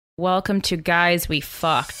Welcome to Guys We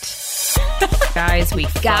Fucked. Guys We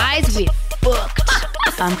Fucked. Guys We Fucked.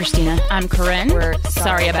 I'm Christina. I'm Corinne. We're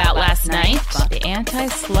sorry about last night. The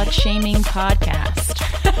anti-slut shaming podcast.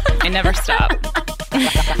 I never stop.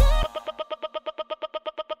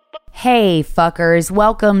 Hey, fuckers.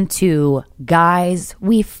 Welcome to Guys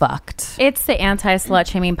We Fucked. It's the anti-slut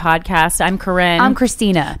shaming podcast. I'm Corinne. I'm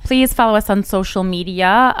Christina. Please follow us on social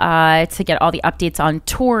media to get all the updates on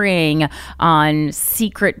touring, on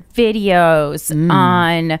secret videos,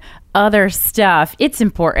 on other stuff. It's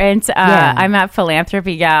important. I'm at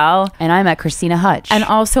Philanthropy Gal. And I'm at Christina Hutch. And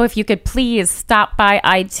also, if you could please stop by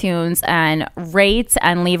iTunes and rate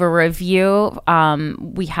and leave a review.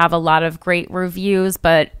 We have a lot of great reviews,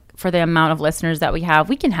 but for the amount of listeners that we have,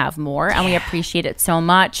 we can have more, and we appreciate it so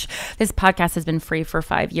much. This podcast has been free for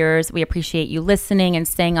 5 years. We appreciate you listening and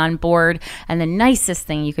staying on board, and the nicest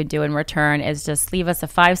thing you could do in return is just leave us a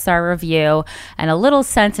 5-star review and a little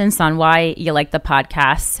sentence on why you like the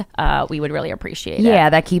podcast. We would really appreciate it.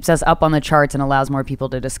 Yeah, that keeps us up on the charts and allows more people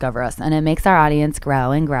to discover us, and it makes our audience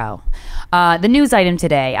grow and grow. The news item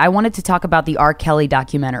today, I wanted to talk about the R. Kelly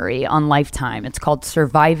documentary on Lifetime. It's called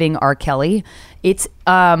Surviving R. Kelly. It's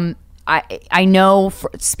I know,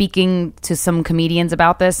 speaking to some comedians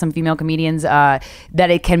about this, some female comedians, that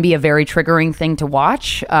it can be a very triggering thing to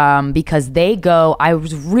watch because I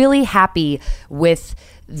was really happy with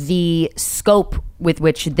the scope with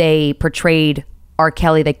which they portrayed R.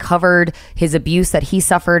 Kelly. They covered his abuse that he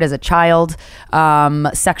suffered as a child,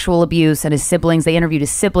 sexual abuse, and his siblings. They interviewed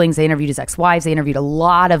his siblings. They interviewed his ex-wives. They interviewed a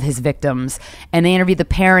lot of his victims, and they interviewed the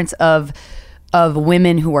parents of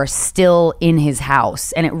women who are still in his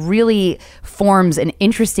house. And it really forms an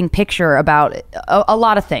interesting picture about a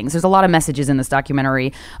lot of things. There's a lot of messages in this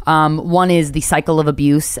documentary. One is the cycle of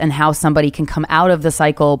abuse and how somebody can come out of the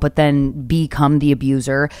cycle but then become the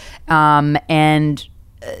abuser. And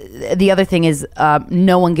the other thing is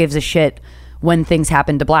no one gives a shit when things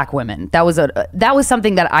happen to black women. That was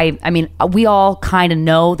something that I mean, we all kind of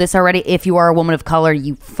know this already. If you are a woman of color,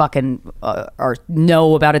 you fucking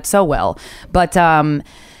know about it so well. But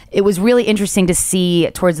it was really interesting to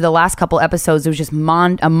see towards the last couple episodes, there was just a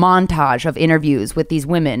montage of interviews with these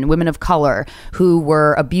women of color who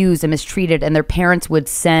were abused and mistreated, and their parents would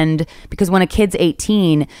send, because when a kid's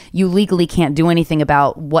 18, you legally can't do anything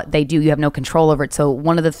about what they do. You have no control over it. So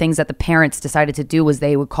one of the things that the parents decided to do was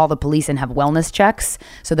they would call the police and have wellness checks.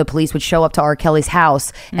 So the police would show up to R. Kelly's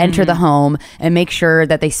house, enter the home, and make sure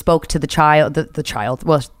that they spoke to the child. The child,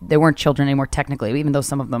 well, they weren't children anymore technically, even though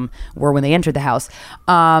some of them were when they entered the house.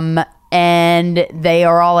 And they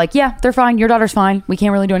are all like, yeah, they're fine. Your daughter's fine. We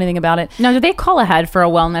can't really do anything about it. Now, do they call ahead for a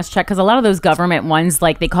wellness check? Because a lot of those government ones,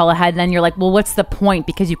 like, they call ahead, and then you're like, well, what's the point?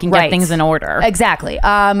 Because you can get things in order. Exactly.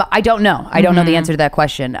 I don't know. I don't know the answer to that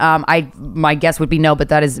question. My guess would be no, but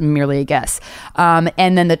that is merely a guess.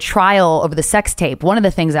 And then the trial over the sex tape. One of the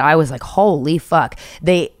things that I was like, holy fuck.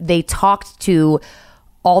 They talked to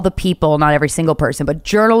all the people, not every single person, but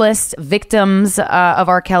journalists, victims of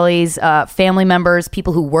R. Kelly's, family members,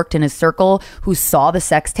 people who worked in his circle, who saw the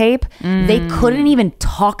sex tape. They couldn't even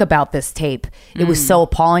talk about this tape. It was so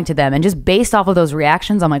appalling to them. And just based off of those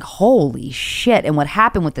reactions, I'm like, holy shit. And what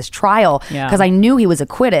happened with this trial, because I knew he was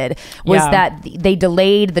acquitted, was that they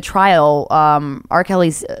delayed the trial. R.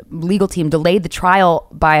 Kelly's legal team delayed the trial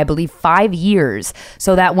by, I believe, 5 years,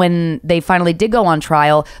 so that when they finally did go on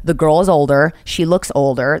trial, the girl is older. She looks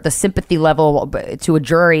older. The sympathy level to a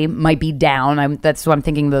jury might be down. That's what I'm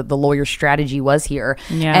thinking the lawyer's strategy was here.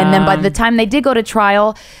 Yeah. And then by the time they did go to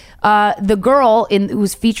trial, the girl who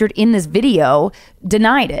was featured in this video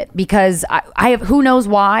denied it because I have who knows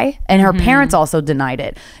why, and her parents also denied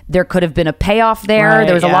it. There could have been a payoff there. Right,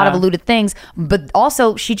 there was a lot of alluded things, but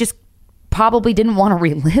also she just probably didn't want to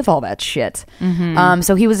relive all that shit.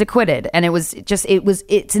 So he was acquitted, and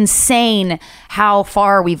it's insane how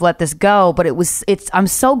far we've let this go, but I'm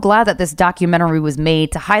so glad that this documentary was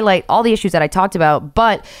made to highlight all the issues that I talked about,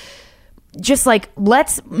 but just like,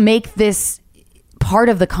 let's make this part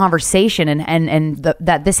of the conversation and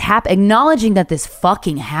that this acknowledging that this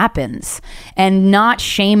fucking happens, and not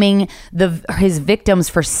shaming his victims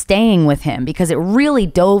for staying with him, because it really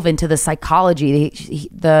dove into the psychology.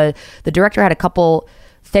 The director had a couple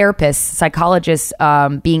therapists, psychologists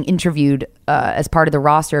being interviewed as part of the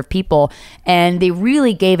roster of people, and they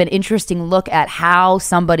really gave an interesting look at how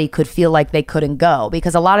somebody could feel like they couldn't go,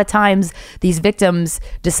 because a lot of times these victims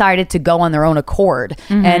decided to go on their own accord.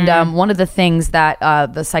 And one of the things that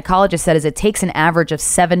the psychologist said is it takes an average of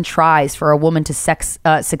 7 tries for a woman to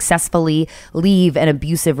successfully leave an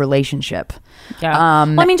abusive relationship. Yeah.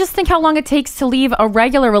 Well, I mean, just think how long it takes to leave a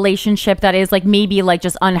regular relationship that is like maybe like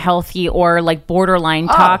just unhealthy or like borderline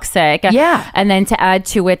toxic. Yeah. And then to add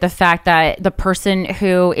to it the fact that the person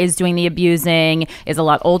who is doing the abusing is a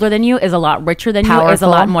lot older than you, is a lot richer than you, is a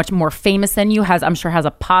lot much more famous than you, I'm sure has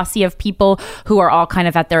a posse of people who are all kind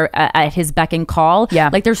of at his beck and call. Yeah.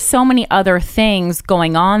 Like there's so many other things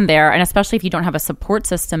going on there. And especially if you don't have a support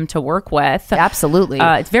system to work with. Absolutely.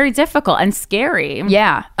 It's very difficult and scary.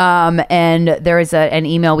 Yeah. And there is an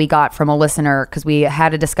email we got from a listener because we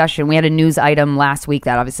had a discussion. We had a news item last week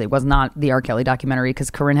that obviously was not the R. Kelly documentary because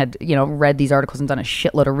Corinne had, read these articles and done a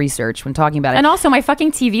shitload of research when talking about it. And also my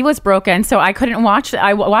fucking TV was broken, so I couldn't watch it.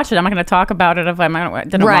 I watched it. I'm not going to talk about it if I didn't watch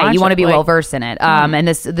it. Right. You want to be well versed in it. And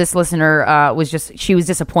this listener she was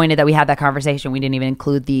disappointed that we had that conversation. We didn't even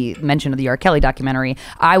include the mention of the R. Kelly documentary.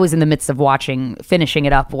 I was in the midst of finishing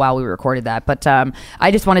it up while we recorded that. But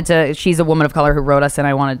I just wanted to, she's a woman of color who wrote us, and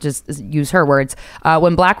I want to just use her words.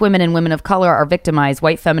 When black women and women of color are victimized,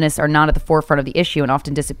 white feminists are not at the forefront of the issue and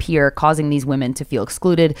often disappear, causing these women to feel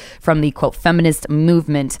excluded from the, quote, feminist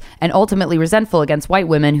movement and ultimately resentful against white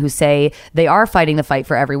women who say they are fighting the fight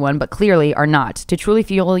for everyone, but clearly are not. To truly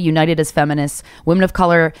feel united as feminists, women of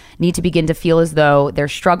color need to begin to feel as though their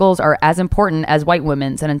struggles are as important as white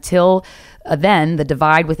women's, and until then, the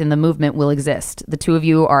divide within the movement will exist. The two of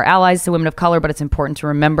you are allies to women of color, but it's important to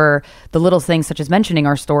remember the little things such as mentioning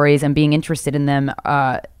our stories and being interested in them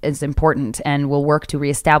is important, and will work to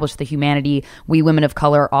reestablish the humanity we women of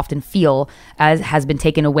color often feel as has been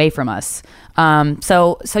taken away from us.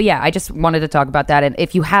 So yeah, I just wanted to talk about that. And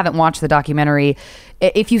if you haven't watched the documentary,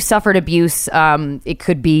 if you suffered abuse, it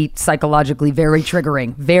could be psychologically very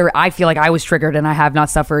triggering. I feel like I was triggered, and I have not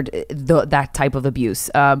suffered that type of abuse.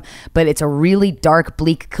 But it's a really dark,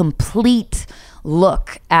 bleak, complete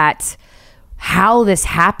look at how this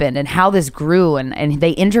happened and how this grew, and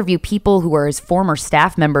they interview people who are his former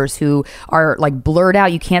staff members who are like blurred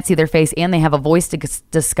out, you can't see their face, and they have a voice to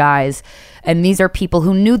disguise. And these are people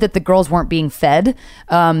who knew that the girls weren't being fed.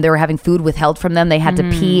 They were having food withheld from them. They had to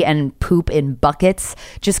pee and poop in buckets,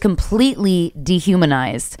 just completely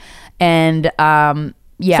dehumanized. And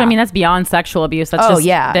yeah. So, I mean, that's beyond sexual abuse. That's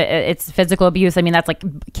it's physical abuse. I mean, that's like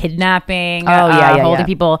kidnapping, holding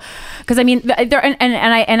people. Because I mean,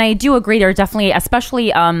 I do agree. There are definitely,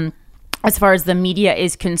 especially as far as the media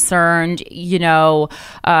is concerned,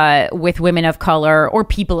 with women of color or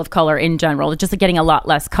people of color in general, just getting a lot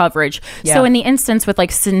less coverage. Yeah. So in the instance with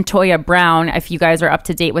like Cyntoia Brown, if you guys are up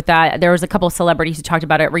to date with that, there was a couple of celebrities who talked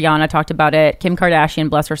about it. Rihanna talked about it. Kim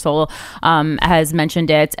Kardashian, bless her soul, has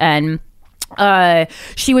mentioned it. And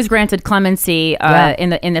she was granted clemency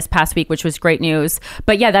in this past week, which was great news.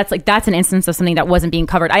 But yeah, that's an instance of something that wasn't being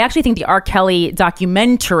covered. I actually think the R. Kelly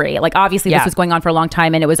documentary, like obviously this was going on for a long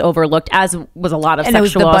time and it was overlooked, as was a lot of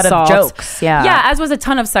sexual assault. Jokes. Yeah, as was a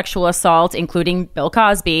ton of sexual assault, including Bill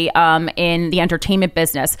Cosby, in the entertainment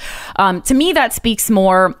business. To me, that speaks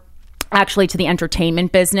more actually to the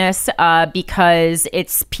entertainment business, because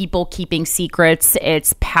it's people keeping secrets,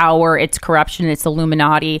 it's power, it's corruption, it's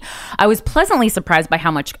Illuminati. I was pleasantly surprised by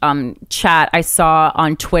how much chat I saw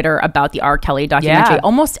on Twitter about the R. Kelly documentary. Yeah.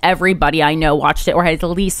 Almost everybody I know watched it or has at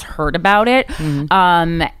least heard about it.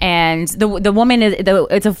 Mm-hmm. And the woman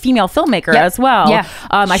it's a female filmmaker as well. Yeah.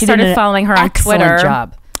 I started following her on Twitter.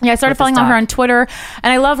 Job. Yeah, I started following her on Twitter,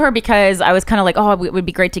 and I love her because I was kind of like, oh, it would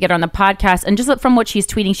be great to get her on the podcast. And just from what she's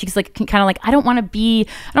tweeting, she's like, kind of like, I just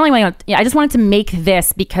wanted to make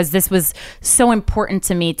this because this was so important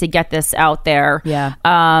to me to get this out there. Yeah.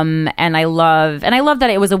 And I love that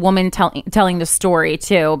it was a woman telling the story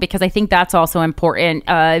too, because I think that's also important.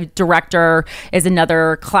 Director is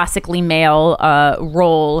another classically male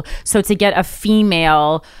role, so to get a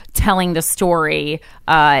female telling the story,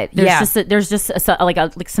 there's just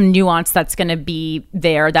some nuance that's going to be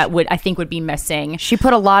there that I think would be missing. She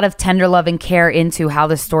put a lot of tender love and care into how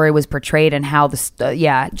the story was portrayed and how just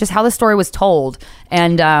how the story was told.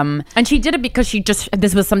 And she did it because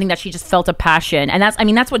this was something that she just felt a passion. And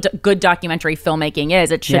that's what good documentary filmmaking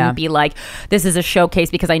is. It shouldn't be like, this is a showcase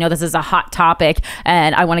because I know this is a hot topic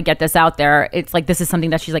and I want to get this out there. It's like, this is something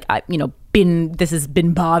that she's like, this has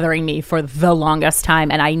been bothering me for the longest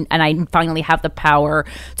time, and I finally have the power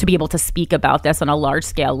to be able to speak about this on a large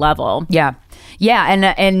scale level. Yeah.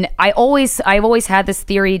 Yeah, and I've always had this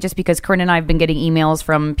theory, just because Corinne and I have been getting emails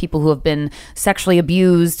from people who have been sexually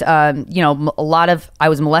abused. I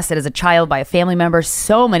was molested as a child by a family member.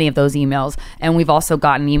 So many of those emails, and we've also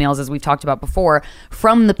gotten emails, as we've talked about before,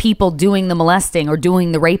 from the people doing the molesting or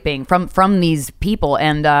doing the raping from these people,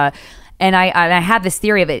 and I had this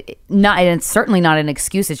theory of it, and it's certainly not an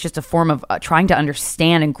excuse. It's just a form of trying to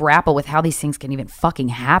understand and grapple with how these things can even fucking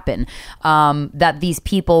happen. That these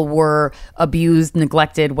people were abused,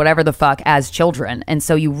 neglected, whatever the fuck, as children. And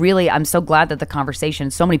so I'm so glad that the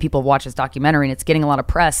conversation, so many people watch this documentary and it's getting a lot of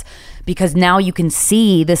press, because now you can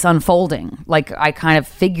see this unfolding. Like, I kind of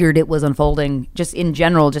figured it was unfolding just in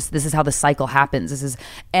general, just this is how the cycle happens.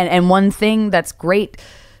 And one thing that's great,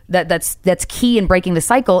 that's key in breaking the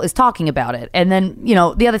cycle, is talking about it. And then,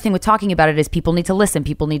 the other thing with talking about it is people need to listen,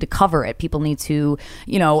 people need to cover it, people need to,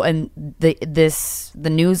 and the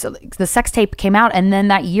news, the sex tape came out, and then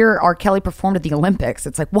that year R. Kelly performed at the Olympics.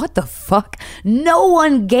 It's like, what the fuck? No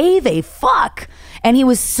one gave a fuck. And he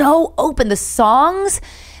was so open. The songs,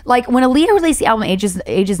 like when Aaliyah released the album Age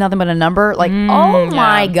is Nothing But a Number, like,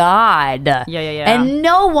 my God. Yeah. And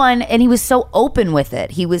no one, and he was so open with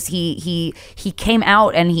it. He came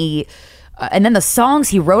out, and and then the songs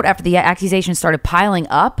he wrote after the accusations started piling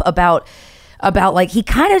up about like,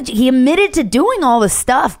 he admitted to doing all this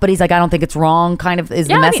stuff, but he's like, I don't think it's wrong, kind of is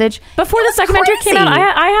the message. Before the documentary came out,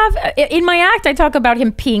 I have in my act, I talk about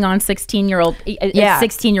him peeing on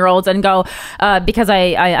 16-year-olds and go, because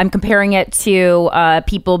I'm comparing it to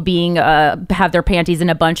people being have their panties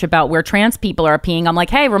in a bunch about where trans people are peeing. I'm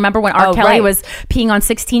like, hey, remember when R. Kelly was peeing on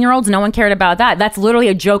 16-year-olds? No one cared about that. That's literally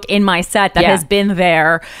a joke in my set that has been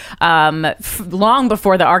there long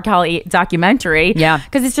before the R. Kelly documentary. Yeah,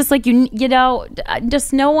 because it's just like,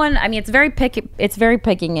 just no one. I mean, it's very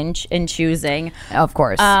picking and choosing, of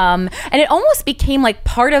course. And it almost became like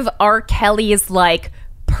part of R. Kelly's like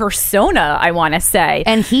persona, I want to say,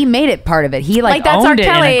 and he made it part of it. He that's owned R.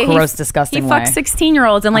 Kelly. It in a gross, disgusting way. He fucked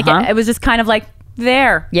 16-year-olds, and like it was just kind of like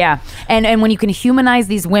there. Yeah. And when you can humanize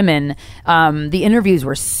these women, the interviews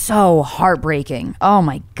were so heartbreaking. Oh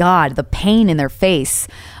my God, the pain in their face.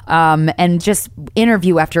 And just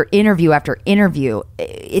interview after interview after interview.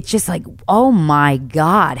 It's just like, oh my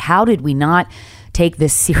God, how did we not take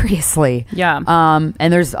this seriously? Yeah.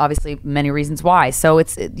 And there's obviously many reasons why. So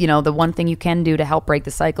it's, the one thing you can do to help break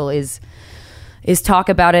the cycle is talk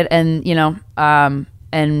about it, and,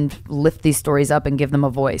 and lift these stories up and give them a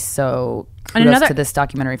voice. So kudos to this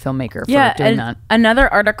documentary filmmaker for doing that.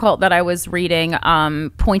 Another article that I was reading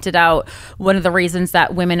pointed out one of the reasons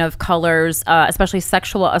that women of colors, especially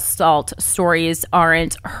sexual assault stories,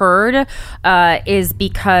 aren't heard is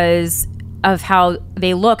because of how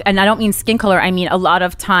they look. And I don't mean skin color. I mean, a lot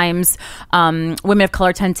of times women of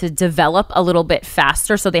color tend to develop a little bit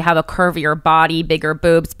faster. So they have a curvier body, bigger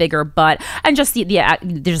boobs, bigger butt, and just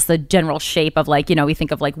the general shape of, like, we think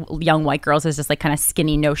of like young white girls as just like kind of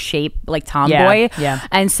skinny, no shape, like tomboy. Yeah.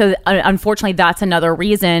 And so unfortunately, that's another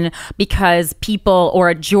reason, because people or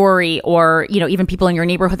a jury or, even people in your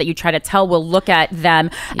neighborhood that you try to tell will look at them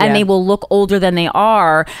and they will look older than they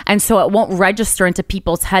are. And so it won't register into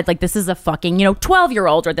people's heads like, this is a fucking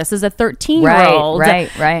 12-year-old, or this is a 13-year-old. Right.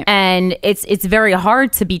 And it's very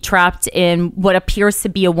hard to be trapped in what appears to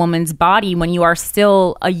be a woman's body when you are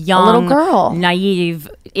still a young, little girl, naive,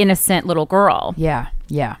 innocent little girl. Yeah.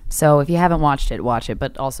 So if you haven't watched it, watch it,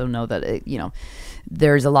 but also know that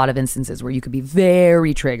there's a lot of instances where you could be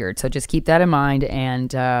very triggered. So just keep that in mind,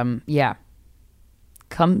 and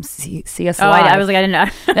come see us live. I was like, I didn't know.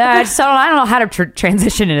 I don't know how to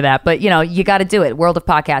transition into that, but you got to do it. World of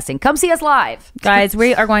podcasting. Come see us live, guys.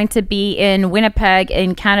 We are going to be in Winnipeg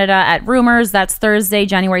in Canada at Rumors. That's Thursday,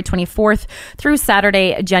 January 24th through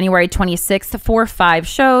Saturday, January 26th for 5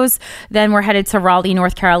 shows. Then we're headed to Raleigh,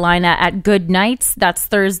 North Carolina at Good Nights. That's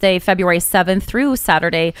Thursday, February 7th through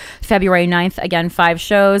Saturday, February 9th. Again, 5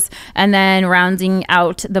 shows. And then rounding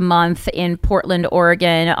out the month in Portland,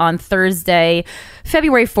 Oregon on Thursday,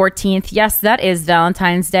 February 14th. Yes, that is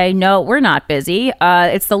Valentine's Day. No, we're not busy.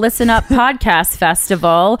 It's the Listen Up Podcast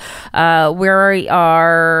Festival.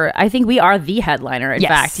 I think we are the headliner, in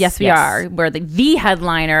fact. Yes, we are. We're the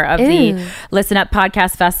headliner of the Listen Up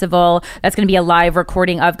Podcast Festival. That's going to be a live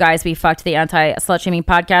recording of Guys We Fucked, the anti-slut shaming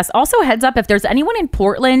podcast. Also, heads up, if there's anyone in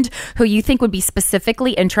Portland who you think would be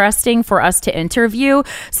specifically interesting for us to interview,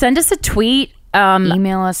 send us a tweet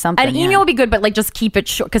email us something. An email would be good, but like just keep it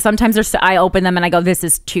short because sometimes I open them and I go, this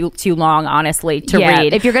is too long, honestly, to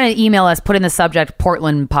read. If you're going to email us, put in the subject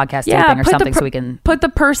Portland podcast taping or something so we can put the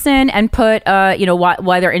person and put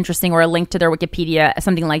why they're interesting or a link to their Wikipedia,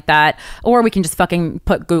 something like that. Or we can just fucking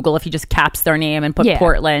put Google if you just caps their name and put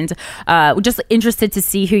Portland. We're just interested to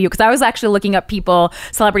see because I was actually looking up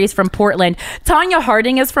celebrities from Portland. Tanya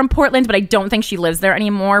Harding is from Portland, but I don't think she lives there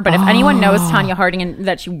anymore. But if anyone knows Tanya Harding and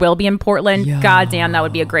that she will be in Portland, God damn, that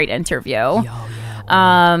would be a great interview.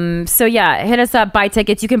 So hit us up, buy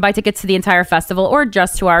tickets. You can buy tickets to the entire festival or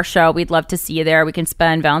just to our show. We'd love to see you there. We can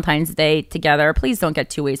spend Valentine's Day together. Please don't get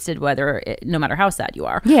too wasted, no matter how sad you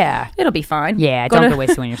are. It'll be fine. Don't get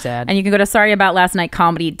wasted when you're sad. And you can go to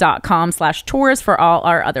sorryaboutlastnightcomedy.com/tours for all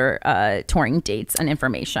our other touring dates and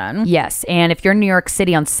information. Yes, and if you're in New York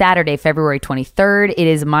City on Saturday, February 23rd, it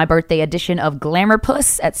is my birthday edition of Glamour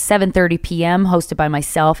Puss at 7:30 p.m. hosted by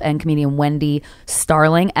myself and comedian Wendy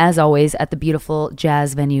Starling, as always at the beautiful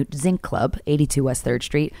jazz venue Zinc Club, 82 West 3rd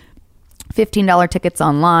Street. $15 tickets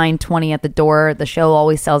online, $20 at the door. The show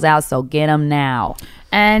always sells out, so get them now.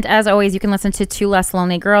 And as always, you can listen to Two Less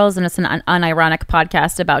Lonely Girls, and it's an unironic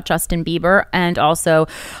podcast about Justin Bieber and also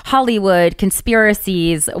Hollywood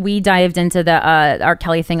conspiracies. We dived into the R.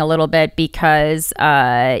 Kelly thing a little bit because,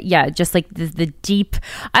 just like the deep.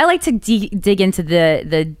 I like to dig into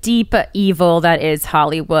the deep evil that is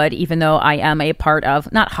Hollywood, even though I am a part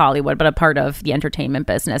of, not Hollywood, but a part of the entertainment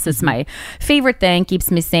business. It's my favorite thing,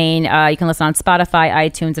 keeps me sane. You can listen on Spotify,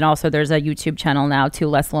 iTunes, and also there's a YouTube channel now, Two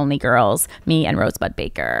Less Lonely Girls, me and Rosebud Baker.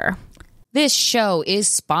 This show is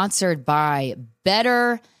sponsored by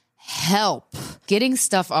BetterHelp. Getting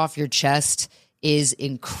stuff off your chest is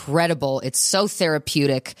incredible. It's so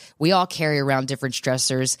therapeutic. We all carry around different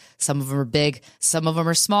stressors. Some of them are big, some of them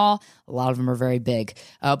are small, a lot of them are very big.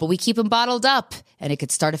 But we keep them bottled up, and it could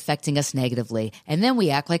start affecting us negatively. And then we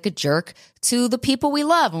act like a jerk to the people we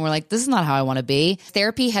love, and we're like, this is not how I want to be.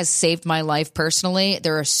 Therapy has saved my life personally.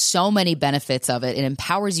 There are so many benefits of it. It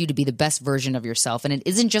empowers you to be the best version of yourself. And it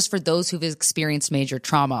isn't just for those who've experienced major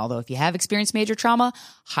trauma, although if you have experienced major trauma,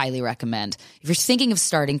 highly recommend. If you're thinking of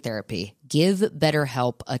starting therapy, give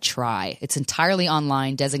BetterHelp a try. It's entirely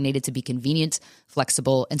online, designated to be convenient,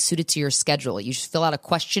 flexible, and suited to your schedule. You just fill out a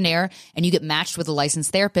questionnaire and you get matched with a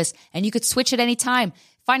licensed therapist, and you could switch at any time.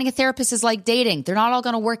 Finding a therapist is like dating. They're not all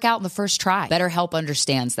going to work out in the first try. BetterHelp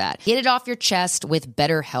understands that. Get it off your chest with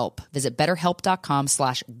BetterHelp. Visit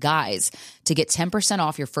BetterHelp.com/guys to get 10%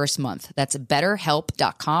 off your first month. That's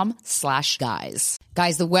BetterHelp.com/guys.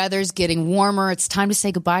 Guys, the weather's getting warmer. It's time to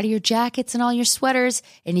say goodbye to your jackets and all your sweaters,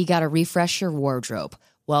 and you got to refresh your wardrobe.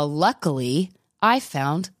 Well, luckily, I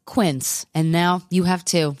found Quince, and now you have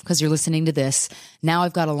too, because you're listening to this. Now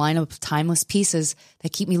I've got a lineup of timeless pieces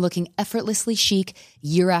that keep me looking effortlessly chic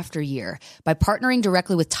year after year. By partnering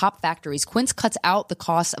directly with top factories, Quince cuts out the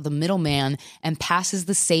cost of the middleman and passes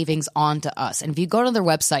the savings on to us. And if you go to their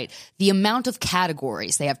website, the amount of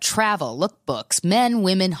categories, they have travel, lookbooks, men,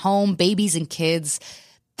 women, home, babies, and kids.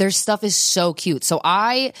 Their stuff is so cute. So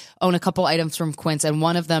I own a couple items from Quince, and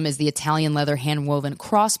one of them is the Italian leather hand-woven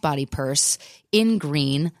crossbody purse in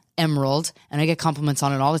green, emerald, and I get compliments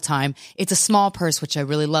on it all the time. It's a small purse, which I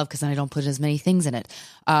really love because then I don't put as many things in it.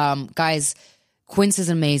 Guys, Quince is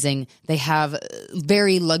amazing. They have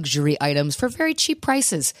very luxury items for very cheap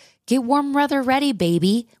prices. Get warm weather ready,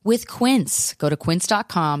 baby, with Quince. Go to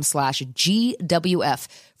quince.com/GWF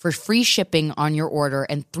for free shipping on your order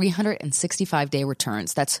and 365-day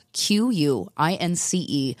returns. That's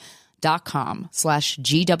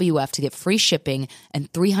QUINCE.com/GWF to get free shipping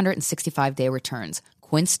and 365-day returns.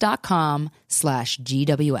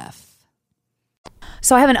 Quince.com/GWF.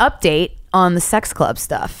 So I have an update on the sex club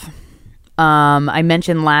stuff. I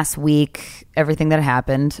mentioned last week everything that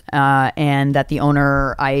happened, and that the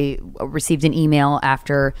owner, I received an email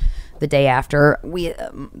the day after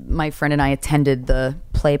my friend and I attended the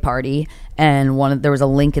play party, and there was a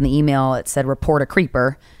link in the email that said report a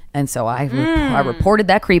creeper. And so I reported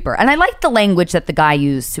that creeper, and I liked the language that the guy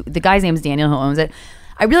used. The guy's name is Daniel, who owns it.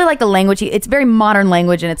 I really like the language. It's very modern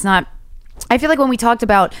language, and it's not, I feel like when we talked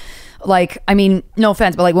about, like, I mean, no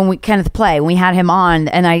offense, but like when Kenneth Play, when we had him on,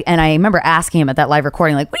 and I remember asking him at that live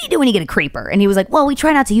recording, like, what do you do when you get a creeper? And he was like, well, we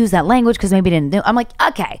try not to use that language because maybe didn't do. I'm like,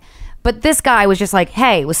 okay. But this guy was just like,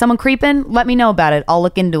 hey, was someone creeping? Let me know about it. I'll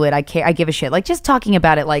look into it. I give a shit. Like, just talking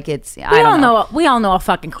about it like it's, we all know a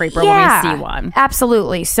fucking creeper when we see one.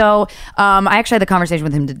 Absolutely. So I actually had the conversation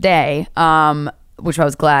with him today, which I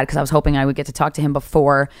was glad, because I was hoping I would get to talk to him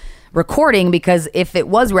before recording because if it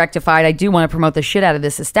was rectified, I do want to promote the shit out of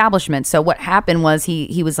this establishment. So what happened was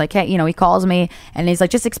he was like, hey, he calls me and he's like,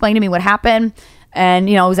 just explain to me what happened. And,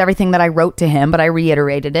 it was everything that I wrote to him, but I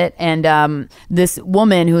reiterated it. And this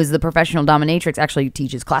woman who is the professional dominatrix actually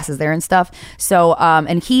teaches classes there and stuff. So,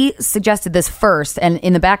 and he suggested this first. And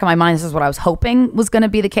in the back of my mind, this is what I was hoping was going to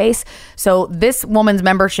be the case. So this woman's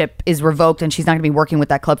membership is revoked and she's not going to be working with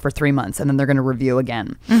that club for 3 months. And then they're going to review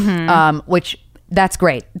again, which... That's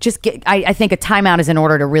great. Just I think a timeout is in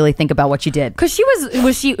order to really think about what you did. Because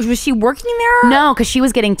was she working there? No, because she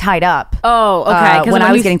was getting tied up. Oh, okay. When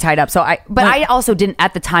I was getting tied up. So I also didn't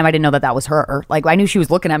at the time. I didn't know that was her. Like I knew she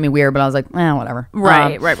was looking at me weird, but I was like, whatever.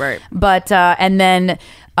 Right. But and then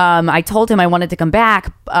I told him I wanted to come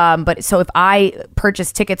back. But so if I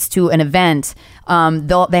purchase tickets to an event,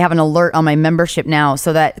 they have an alert on my membership now,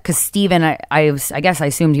 so that because Steven, I guess I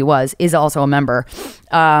assumed he is also a member.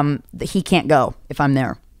 He can't go if I'm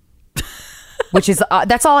there, which is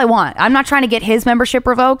that's all I want. I'm not trying to get his membership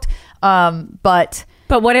revoked, but.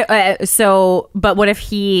 But what if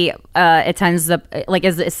he attends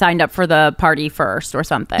is signed up for the party first or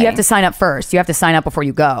something? You have to sign up first. You have to sign up before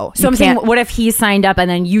you go. So I'm saying, what if he signed up and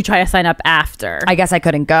then you try to sign up after? I guess I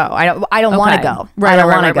couldn't go. I don't want to go. Right, I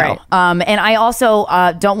don't want to go. And I also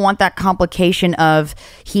don't want that complication of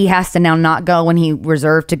he has to now not go when he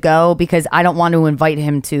reserved to go, because I don't want to invite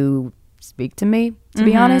him to speak to me, to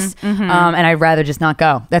be honest. And I'd rather just not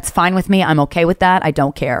go. That's fine with me. I'm okay with that. I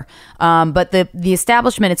don't care. But the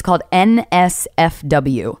establishment, it's called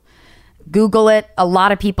NSFW. Google it. A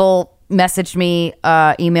lot of people messaged me,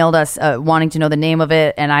 emailed us wanting to know the name of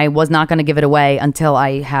it, and I was not going to give it away until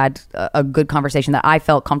I had a good conversation that I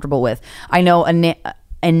felt comfortable with. I know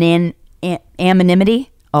anonymity.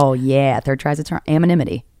 Oh yeah, third tries the term.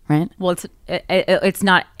 Anonymity, right? Well, it's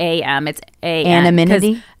not AM, it's AN.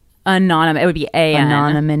 Anonymity. Anonymous. It would be AN.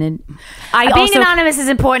 Anonymity. Being anonymous is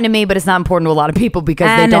important to me, but it's not important to a lot of people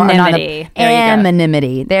because they don't.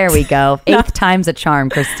 Anonymity. There we go. Eighth time's a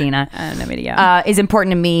charm, Christina. Anonymity. Yeah. Is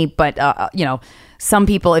important to me, but some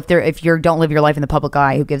people, if you don't live your life in the public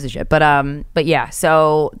eye, who gives a shit? But yeah,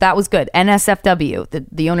 so that was good. NSFW,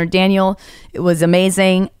 the owner Daniel, it was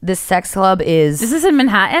amazing. This sex club is. Is this in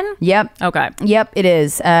Manhattan? Yep. Okay. Yep, it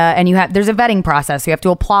is. And there's a vetting process. You have to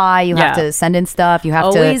apply. You have to send in stuff. You have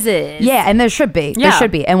Always is. Yeah, and there should be. Yeah. There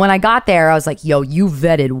should be. And when I got there, I was like, yo, you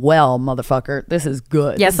vetted well, motherfucker. This is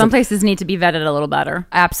good. Yeah, some places need to be vetted a little better.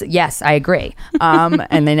 Absolutely. Yes, I agree.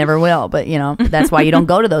 And they never will. But that's why you don't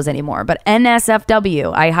go to those anymore. But NSFW.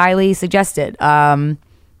 I highly suggest it.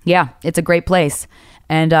 Yeah, it's a great place.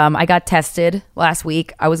 And I got tested last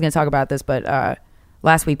week. I was going to talk about this, but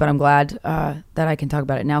last week, but I'm glad that I can talk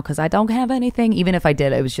about it now because I don't have anything. Even if I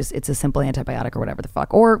did, it's a simple antibiotic or whatever the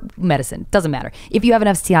fuck, or medicine. Doesn't matter. If you have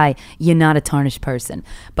an STI, you're not a tarnished person.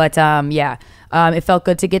 But yeah, it felt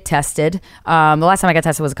good to get tested. The last time I got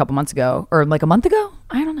tested was a couple months ago, or like a month ago.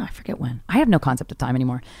 I don't know. I forget when. I have no concept of time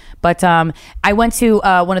anymore. But I went to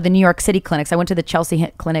one of the New York City clinics. I went to the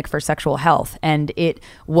Chelsea Clinic for Sexual Health, and it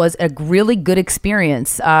was a really good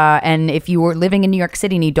experience. And if you were living in New York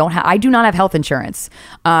City and you don't have, I do not have health insurance,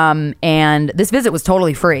 and this visit was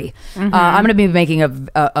totally free. I'm going to be making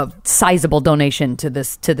a sizable donation to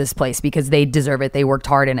this place because they deserve it. They worked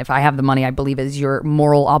hard, and if I have the money, I believe it is your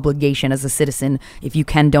moral obligation as a citizen, if you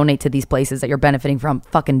can donate to these places that you're benefiting from,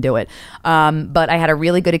 fucking do it. But I had a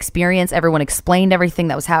really good experience. Everyone explained everything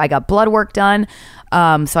that was how I got blood work done.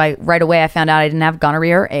 So right away I found out I didn't have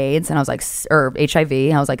gonorrhea or AIDS, and I was like, or HIV,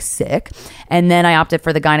 and I was like sick. And then I opted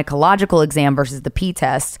for the gynecological exam versus the P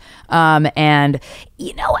test. And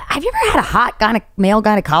have you ever had a hot male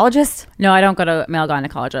gynecologist? No, I don't go to male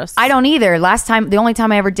gynecologists. I don't either. The only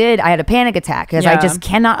time I ever did, I had a panic attack because I just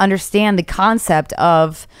cannot understand the concept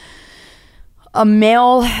of a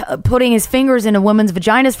male putting his fingers in a woman's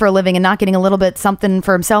vaginas for a living and not getting a little bit something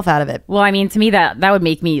for himself out of it. Well, I mean, to me, that would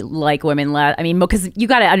make me like women less. I mean, because you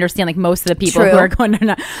got to understand, like, most of the people who are going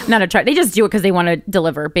to not try, they just do it because they want to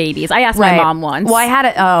deliver babies. I asked my mom once. Well, I had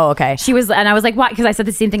it. Oh, okay. And I was like, why? Because I said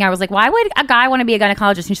the same thing. I was like, why would a guy want to be a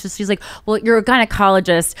gynecologist? And she's like, well, you're a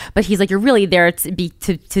gynecologist, but he's like, you're really there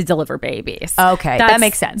to deliver babies. Okay, that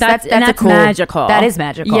makes sense. That's cool, magical. That is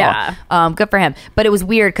magical. Yeah. Good for him. But it was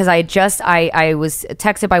weird because I was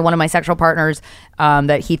texted by one of my sexual partners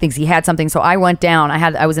that he thinks he had something. So I went down.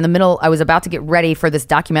 I was in the middle. I was about to get ready for this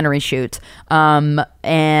documentary shoot.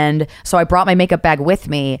 And so I brought my makeup bag with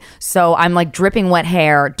me. So I'm like dripping wet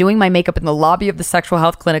hair, doing my makeup in the lobby of the sexual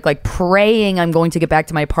health clinic, like praying I'm going to get back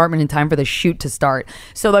to my apartment in time for the shoot to start.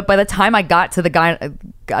 So that by the time I got to the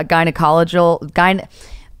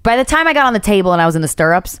by the time I got on the table and I was in the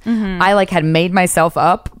stirrups, I like had made myself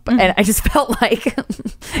up, and I just felt like,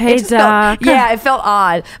 Hey, Doc. it felt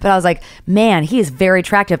odd. But I was like, man, he is very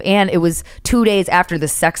attractive, and it was 2 days after the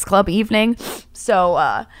sex club evening, so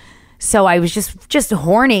I was just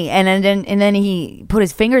horny, and then he put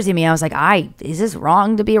his fingers in me. I was like, is this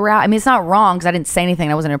wrong to be around? I mean, it's not wrong because I didn't say anything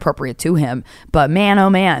that wasn't appropriate to him, but man, oh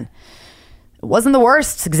man. It wasn't the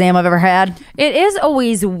worst exam I've ever had. It is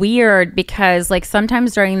always weird because like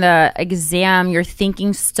sometimes during the exam you're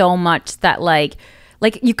thinking so much that like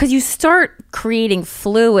because you start creating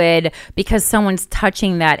fluid because someone's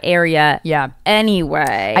touching that area. Yeah.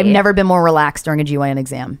 Anyway, I've never been more relaxed during a GYN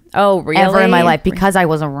exam. Oh, really? Ever in my life because I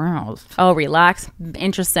was aroused. Oh, relax.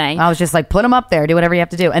 Interesting. I was just like, put them up there, do whatever you have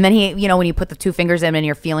to do. And then he, when you put the 2 fingers in and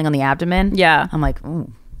you're feeling on the abdomen. Yeah. I'm like, ooh,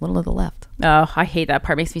 a little to the left. Oh, I hate that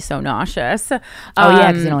part. It makes me so nauseous. Oh,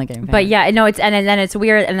 yeah, because you don't like getting paid. But yeah, no, and then it's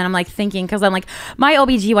weird. And then I'm like thinking, because I'm like, my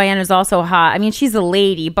OBGYN is also hot. I mean, she's a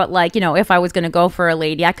lady, but like, if I was going to go for a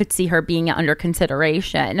lady, I could see her being under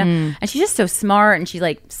consideration. And she's just so smart, and she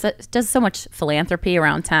like does so much philanthropy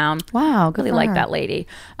around town. Wow, good really for like her. that lady.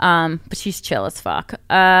 But she's chill as fuck.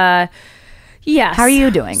 Yes. How are you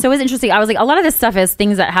doing? So it's interesting. I was like, a lot of this stuff is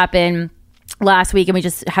things that happen last week, and we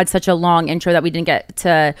just had such a long intro that we didn't get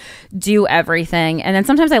to do everything. And then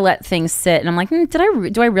sometimes I let things sit, and I'm like,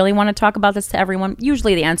 do I really want to talk about this to everyone?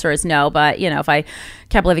 Usually the answer is no, but if I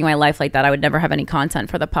kept living my life like that, I would never have any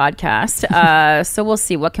content for the podcast. So we'll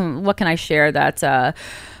see what can I share that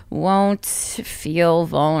won't feel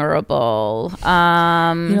vulnerable. You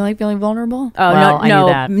don't like feeling vulnerable? Oh, well, I knew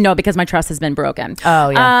that. no, because my trust has been broken. Oh,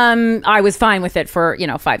 yeah. I was fine with it for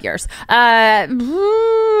 5 years.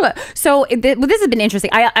 So this has been interesting.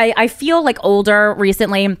 I feel like older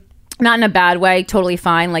recently. Not in a bad way, totally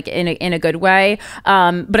fine, like in a good way.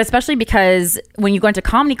 But especially because when you go into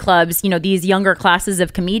comedy clubs, these younger classes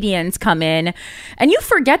of comedians come in, and you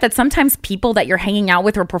forget that sometimes people that you're hanging out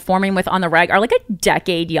with or performing with on the reg are like a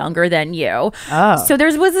decade younger than you. Oh. So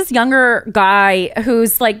was this younger guy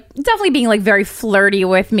who's like definitely being like very flirty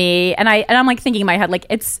with me, and I'm like thinking in my head like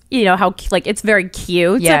it's how like it's very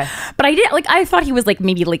cute. Yeah. But I thought he was like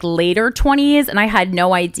maybe like later 20s, and I had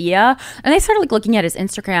no idea. And I started like looking at his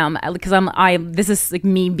Instagram, because this is like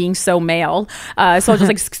me being so male, so I was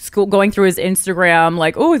just like going through his Instagram,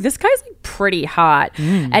 like, oh, this guy's like pretty hot,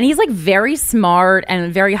 and he's like very smart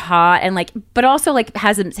and very hot, and like, but also like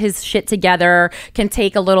has his shit together, can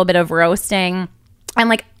take a little bit of roasting. And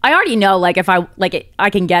like, I already know, like, if I like it, I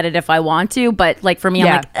can get it if I want to, but like for me,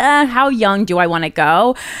 I'm like, how young do I want to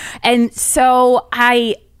go? And so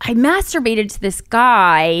I masturbated to this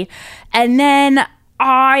guy, and then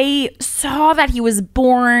I saw that he was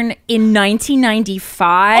born in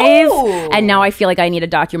 1995, and now I feel like I need a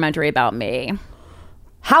documentary about me.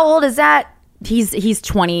 How old is that? He's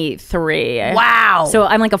 23. Wow. So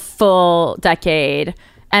I'm like a full decade.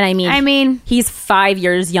 And I mean, he's 5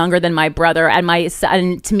 years younger than my brother,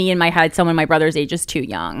 and to me in my head, someone my brother's age is too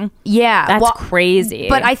young. Yeah, that's crazy.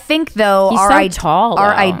 But I think though, he's so tall.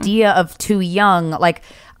 Our idea of too young, like,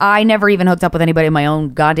 I never even hooked up with anybody my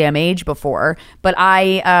own goddamn age before. But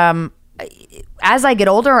as I get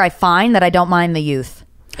older, I find that I don't mind the youth.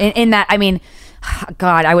 In that, I mean,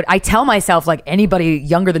 God, I tell myself like anybody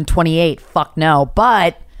younger than 28, fuck no.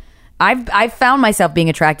 But I've found myself being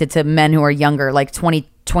attracted to men who are younger, like 20,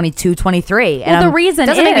 22, 23. And the reason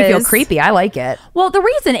doesn't make me feel creepy. I like it. Well, the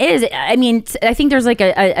reason is, I mean, I think there's like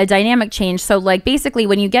a dynamic change. So like basically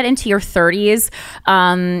when you get into your 30s,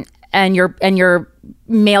 and your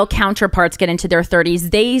male counterparts get into their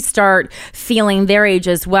 30s, they start feeling their age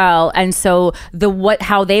as well. And so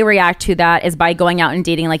how they react to that is by going out and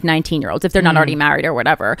dating like 19-year-olds if they're not already married or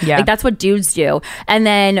whatever. Yeah. Like that's what dudes do. And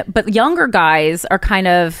then, but younger guys are kind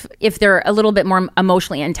of, if they're a little bit more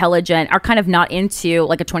emotionally intelligent, are kind of not into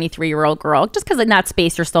like a 23-year-old girl, just because in that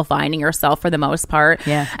space you're still finding yourself for the most part.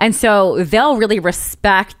 Yeah. And so they'll really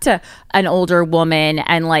respect an older woman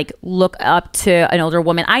and like look up to an older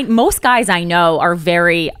woman. Most guys I know are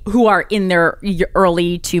who are in their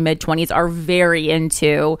early to mid 20s are very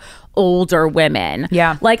into older women.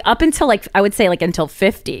 Yeah. Like up until like, I would say like until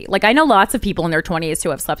 50. Like I know lots of people in their 20s who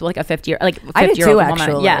have slept with like a 50-year-old woman.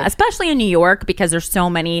 Actually. Yeah. Especially in New York, because there's so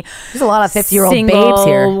many. There's a lot of 50-year-old babes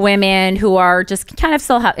here. Women who are just kind of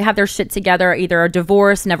still have their shit together, either are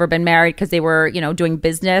divorced, never been married because they were, doing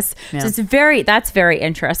business. Yeah. So that's very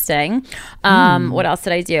interesting. What else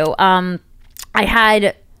did I do? I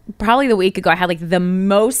had probably the week ago, I had like the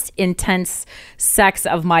most intense sex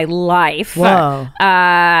of my life. Whoa.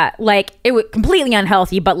 Like it was completely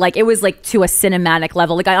unhealthy, but like it was like to a cinematic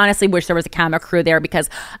level. Like I honestly wish there was a camera crew there because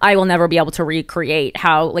I will never be able to recreate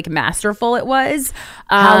how like masterful it was.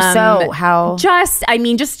 How so? How? Just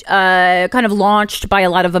kind of launched by a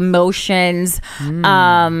lot of emotions,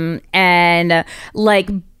 and like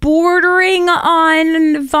bordering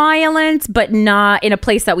on violence, but not in a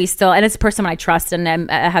place that we still, and it's a person I trust and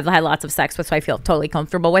I have had lots of sex with, so I feel totally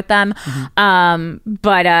comfortable with them.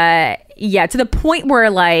 But yeah, to the point where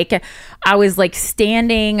like I was like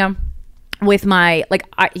standing with my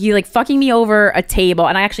he like fucking me over a table,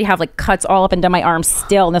 and I actually have like cuts all up and down my arms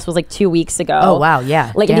still, and this was like 2 weeks ago. Oh wow,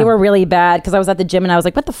 yeah. Like they were really bad because I was at the gym and I was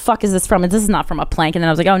like, what the fuck is this from? And this is not from a plank. And then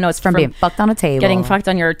I was like, oh no, it's from being fucked on a table. Getting fucked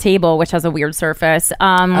on your table, which has a weird surface.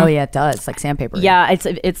 Oh yeah, it does. It's like sandpaper. Yeah,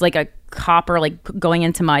 it's like a copper like going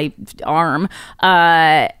into my arm.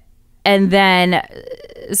 And then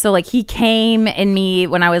so like he came in me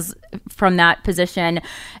when I was from that position,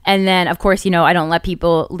 and then of course, you know, I don't let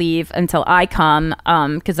people leave until I come,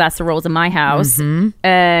 because that's the rules in my house. And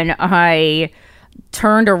I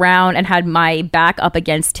turned around and had my back up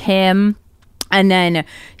against him, and then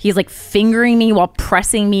he's like fingering me while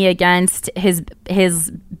pressing me against his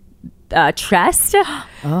chest.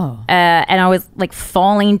 And I was like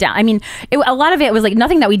falling down. I mean, a lot of it was like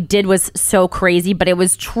nothing that we did was so crazy, but it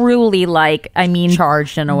was truly like, I mean,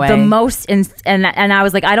 charged in a way. The most, and I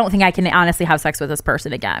was like, I don't think I can honestly have sex with this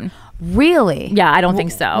person again. Really? Yeah, I don't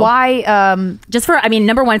think so. Why? Just for, I mean,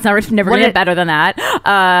 number one, it's never gonna get better than that,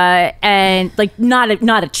 and like not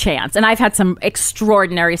a chance. And I've had some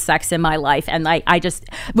extraordinary sex in my life, and like I just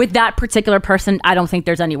with that particular person, I don't think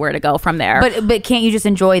there's anywhere to go from there. But can't you just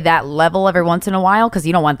enjoy that level every once in a while? Because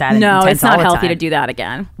you don't want that. No, it's not healthy time to do that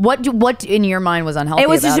again. What in your mind was unhealthy? It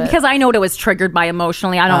was just because I know what it was triggered by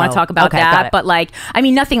emotionally. I don't want to talk about that, but like, I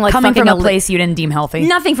mean, nothing like coming from a place you didn't deem healthy.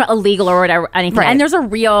 Nothing from illegal or whatever, anything. Right. And there's a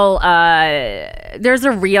real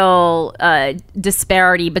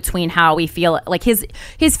disparity between how we feel. Like his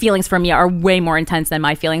feelings for me are way more intense than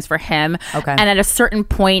my feelings for him. Okay. And at a certain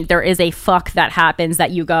point, there is a fuck that happens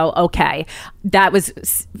that you go, okay, that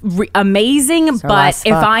was amazing, but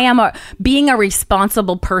if I am being a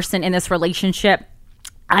responsible person in this relationship,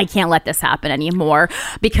 I can't let this happen anymore,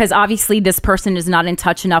 because obviously this person is not in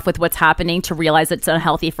touch enough with what's happening to realize it's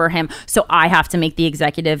unhealthy for him. So I have to make the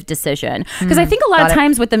executive decision. Because I think a lot of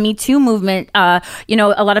times with the Me Too movement, you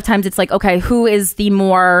know, a lot of times it's like, okay, who is the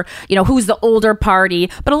more, you know, who's the older party?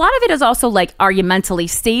 But a lot of it is also like, are you mentally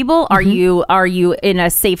stable? Are you in a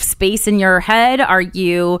safe space in your head? Are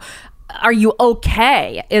you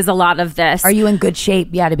okay is a lot of this. Are you in good shape?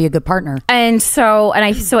 Yeah, to be a good partner. And so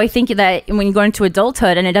I think that when you go into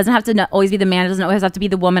adulthood, and it doesn't have to always be the man, it doesn't always have to be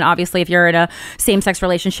the woman. Obviously, if you're in a same-sex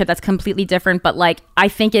relationship, that's completely different. But like, I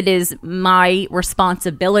think it is my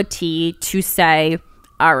responsibility to say,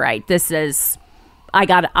 all right,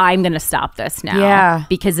 I'm going to stop this now. Yeah.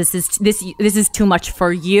 Because this is too much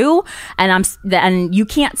for you, and you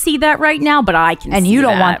can't see that right now, but I can. And see you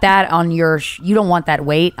don't that. want that on your. You don't want that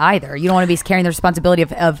weight either. You don't want to be carrying the responsibility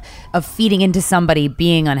of feeding into somebody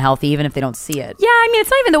being unhealthy, even if they don't see it. Yeah, I mean, it's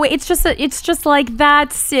not even the way. It's just like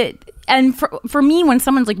that's it. And for me, when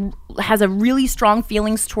someone's like has a really strong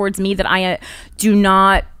feelings towards me that I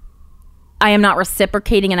am not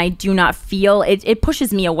reciprocating, and I do not feel it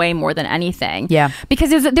pushes me away more than anything. Yeah, because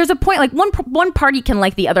there's a point, like one party can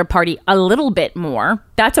like the other party a little bit more.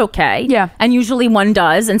 That's okay. Yeah, and usually one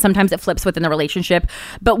does, and sometimes it flips within the relationship.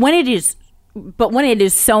 But when it is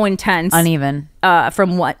so intense, uneven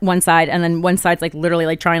from one side, and then one side's like literally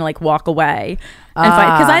like trying to like walk away and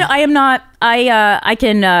fight, because I am not.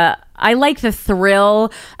 I like the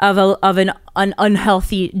thrill of an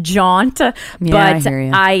unhealthy jaunt, but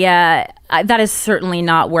I that is certainly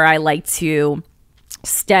not where I like to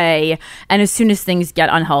stay. And as soon as things get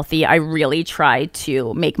unhealthy, I really try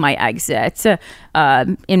to make my exit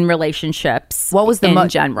in relationships. What was in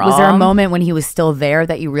general? Was there a moment when he was still there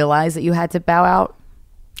that you realized that you had to bow out?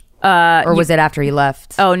 Or was it after he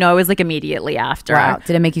left? Oh no, it was like immediately after. Wow.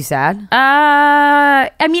 Did it make you sad?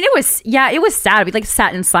 I mean, it was sad. We like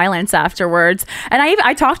sat in silence afterwards, and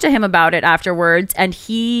I talked to him about it afterwards, and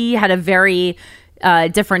he had a very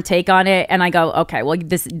different take on it. And I go, okay, well,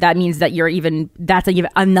 that means that that's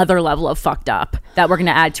another level of fucked up that we're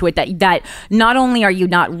gonna add to it. That not only are you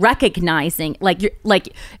not recognizing,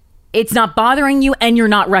 it's not bothering you, and you're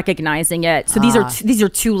not recognizing it. So these are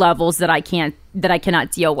two levels that I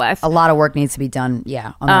cannot deal with. A lot of work needs to be done,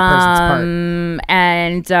 on that person's part.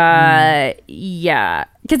 And yeah,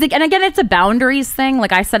 because again, it's a boundaries thing.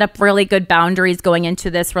 Like I set up really good boundaries going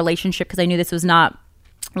into this relationship because I knew this was not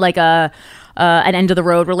like an end of the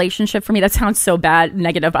road relationship for me. That sounds so bad,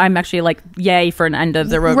 negative. I'm actually like, yay for an end of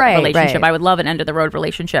the road relationship. I would love an end of the road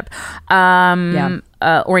relationship, or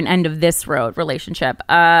an end of this road relationship.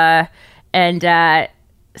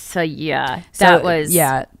 So yeah, that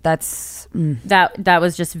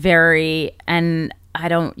was just very, and I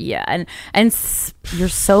don't, you're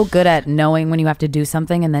so good at knowing when you have to do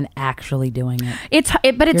something and then actually doing it.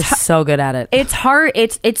 You're so good at it. It's hard.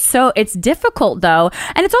 It's difficult though.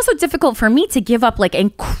 And it's also difficult for me to give up like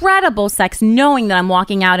incredible sex knowing that I'm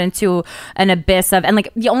walking out into an abyss of, and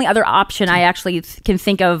like the only other option I actually can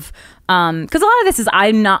think of, because a lot of this is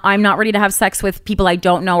I'm not ready to have sex with people I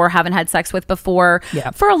don't know or haven't had sex with before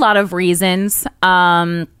for a lot of reasons.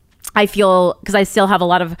 I feel, because I still have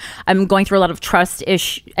I'm going through a lot of trust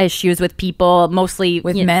issues with people, mostly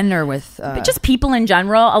with men or with just people in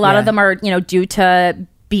general. A lot of them are, due to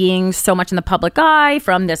being so much in the public eye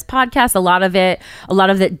from this podcast. A lot of the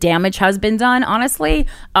damage has been done, honestly.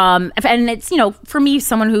 And it's, for me,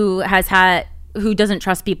 someone who doesn't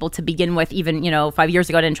trust people to begin with, even 5 years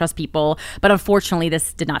ago I didn't trust people, but unfortunately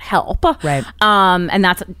this did not help, right? And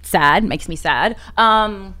that's sad, makes me sad.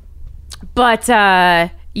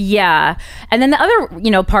 Yeah. And then the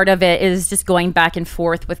other, part of it is just going back and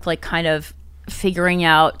forth with like kind of figuring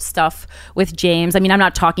out stuff with James. I mean, I'm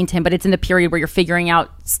not talking to him, but it's in the period where you're figuring out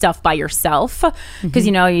stuff by yourself, because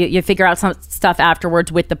you figure out some stuff afterwards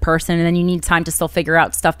with the person, and then you need time to still figure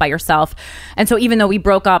out stuff by yourself. And so even though we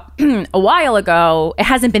broke up a while ago, it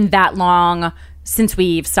hasn't been that long since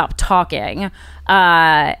we've stopped talking.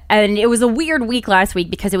 And it was a weird week last week,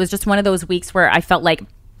 because it was just one of those weeks where I felt like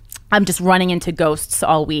I'm just running into ghosts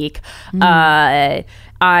all week. I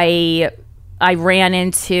ran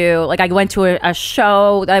into, like, I went to a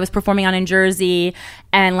show that I was performing on in Jersey,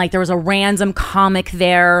 and like there was a random comic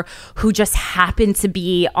there who just happened to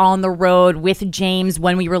be on the road with James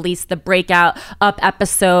when we released the Breakout Up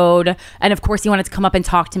episode, and of course he wanted to come up and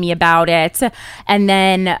talk to me about it. And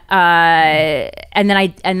then I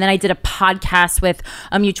did a podcast with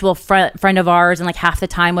a mutual friend of ours, and like half the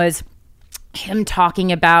time was him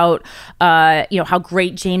talking about how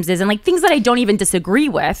great James is, and like things that I don't even disagree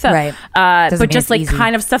with, right? But just like easy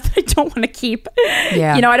kind of stuff that I don't want to keep.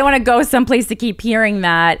 I don't want to go someplace to keep hearing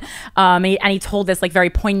that. And he told this like very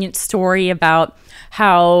poignant story about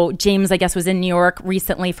how James, I guess, was in New York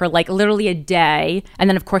recently for like literally a day, and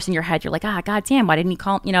then of course in your head you're like, god damn, why didn't he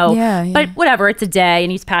call? But whatever, it's a day,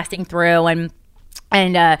 and he's passing through,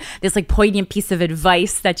 and this like poignant piece of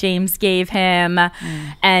advice that James gave him,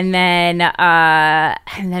 and then I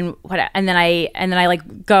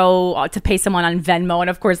like go to pay someone on Venmo, and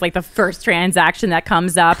of course like the first transaction that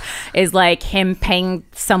comes up is like him paying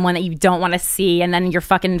someone that you don't want to see, and then you're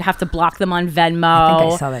fucking have to block them on Venmo. I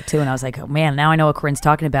think I saw that too, and I was like, oh man, now I know what Corinne's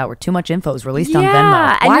talking about, where too much info is released on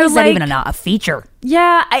Venmo. Why is that even a feature?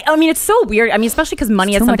 Yeah, I mean, it's so weird. I mean, especially because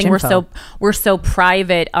money is something we're so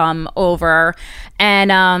private over,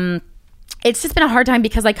 and it's just been a hard time,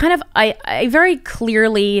 because I very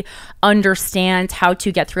clearly understand how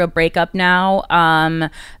to get through a breakup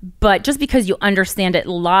now, but just because you understand it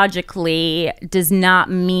logically does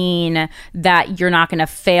not mean that you're not going to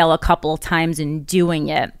fail a couple of times in doing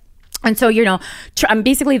it. And so,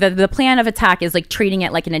 basically the plan of attack is like treating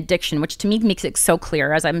it like an addiction, which to me makes it so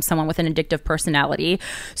clear, as I'm someone with an addictive personality.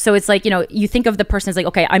 So it's like, you think of the person as like,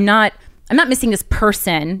 okay, I'm not missing this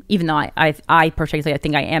person, even though I particularly, I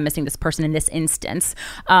think I am missing this person in this instance.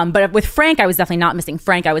 But with Frank, I was definitely not missing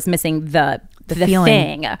Frank. I was missing the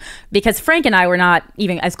thing, because Frank and I were not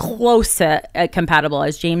even as close to compatible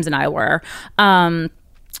as James and I were.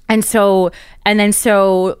 And so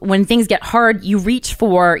when things get hard, you reach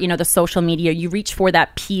for, the social media, you reach for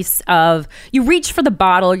that piece of, you reach for the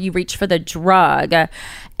bottle, you reach for the drug.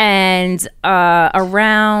 And so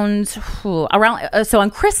on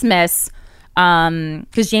Christmas,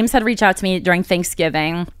 because James had reached out to me during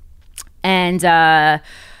Thanksgiving, and I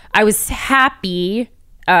was happy,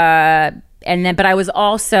 but I was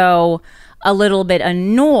also a little bit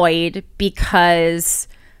annoyed, because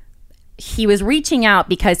he was reaching out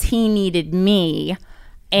because he needed me,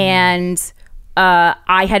 and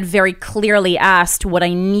I had very clearly asked what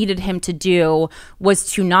I needed him to do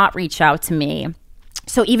was to not reach out to me.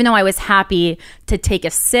 So even though I was happy to take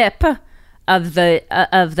a sip of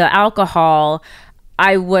the alcohol,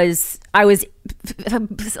 I was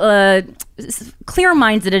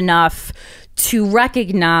clear-minded enough to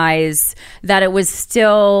recognize that it was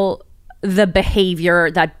still the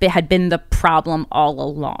behavior that had been the problem all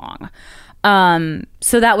along.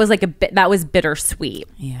 So that was that was bittersweet.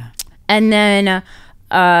 Yeah. And then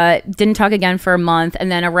didn't talk again for a month,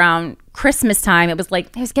 and then around Christmas time. It was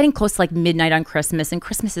getting close to like midnight on Christmas, and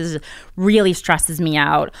Christmas really stresses me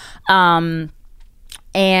out. And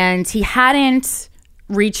he hadn't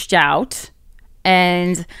reached out,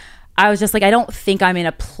 and I was just like, I don't think I'm in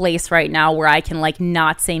a place right now where I can like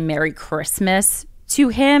not say Merry Christmas to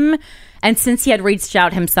him. And since he had reached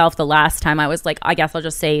out himself the last time, I was like, I guess I'll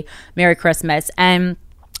just say Merry Christmas. And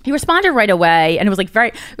he responded right away, and it was like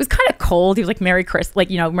it was kind of cold. He was like, Merry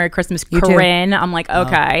Christmas, Corinne. I'm like,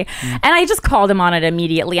 okay. And I just called him on it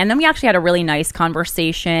immediately. And then we actually had a really nice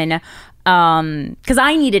conversation because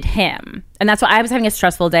I needed him. And that's why I was having a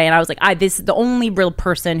stressful day. And I was like, this is the only real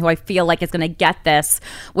person who I feel like is going to get this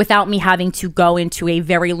without me having to go into a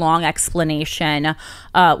very long explanation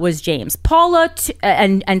was James. Paula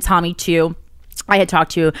and Tommy too, I had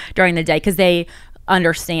talked to during the day because they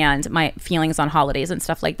understand my feelings on holidays and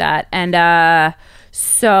stuff like that. And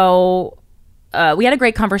so we had a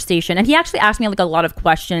great conversation, and he actually asked me like a lot of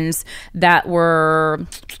questions that were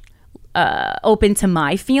open to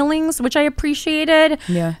my feelings, which I appreciated.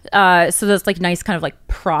 So there's like nice kind of like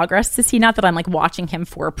progress to see, not that I'm like watching him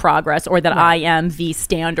for progress or that I am the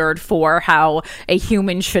standard for how a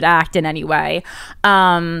human should act in any way.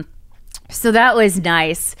 So that was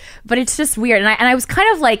nice, but it's just weird. And I was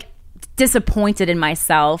kind of like disappointed in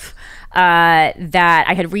myself that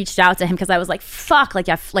I had reached out to him, because I was like, fuck, I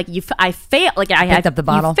failed. Like I picked up the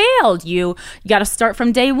bottle. You failed. You got to start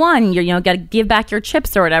from day one. You got to give back your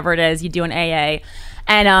chips or whatever it is you do in AA.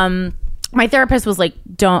 And my therapist was like,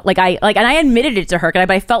 don't and I admitted it to her,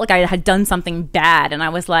 but I felt like I had done something bad, and I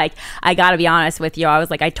was like, I got to be honest with you. I was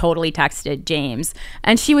like, I totally texted James,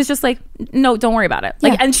 and she was just like, no, don't worry about it.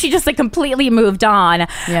 And she just like completely moved on,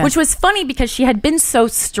 which was funny because she had been so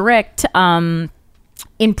strict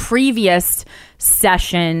in previous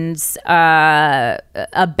sessions about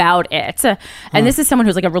it. And this is someone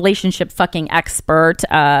who's like a relationship fucking expert.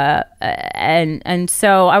 And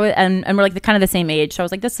so I was, and we're like kind of the same age. So I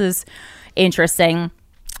was like, this is interesting.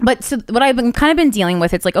 But so what I've been dealing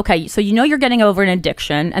with, it's like, okay, so you're getting over an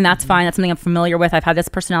addiction, and that's fine. That's something I'm familiar with. I've had this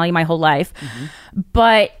personality my whole life.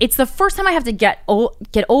 But it's the first time I have to get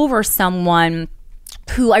over someone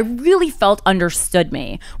who I really felt understood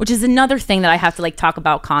me, which is another thing that I have to like talk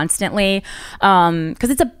about constantly, because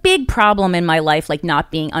it's a big problem in my life, like not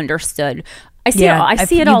being understood. I see it all the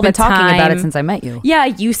time. You've been talking about it since I met you. Yeah,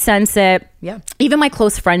 you sense it. Yeah, even my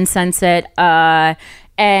close friends sense it,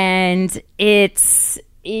 and it's.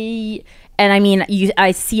 And I mean,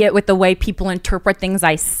 I see it with the way people interpret things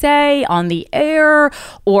I say on the air,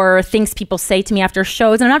 or things people say to me after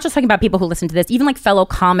shows. And I'm not just talking about people who listen to this. Even like fellow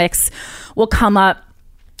comics will come up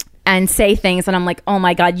and say things, and I'm like, oh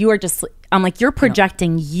my God, I'm like, you're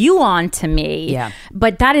projecting you onto me. Yeah.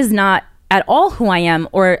 But that is not at all who I am,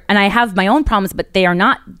 and I have my own problems, but they are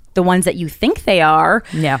not the ones that you think they are.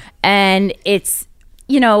 Yeah. And it's,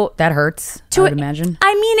 that hurts, I would imagine.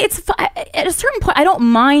 I mean, it's at a certain point, I don't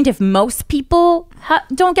mind if most people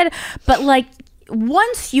don't get it, but like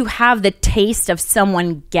once you have the taste of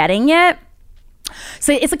someone getting it,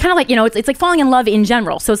 so it's kind of like, it's like falling in love in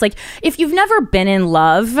general. So it's like, if you've never been in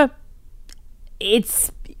love,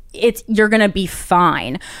 you're gonna be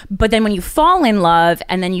fine. But then when you fall in love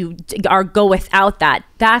and then you go without that,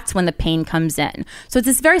 that's when the pain comes in. So it's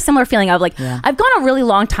this very similar feeling of like, I've gone a really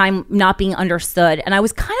long time not being understood, and I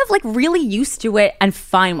was kind of like really used to it and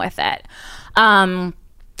fine with it. And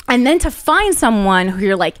then to find someone who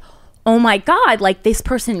you're like, oh my God, like this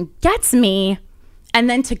person gets me, and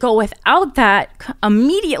then to go without that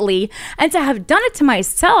immediately, and to have done it to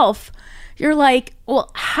myself, you're like, well,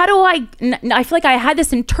 how do I feel like I had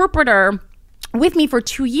this interpreter with me for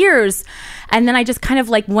 2 years, and then I just kind of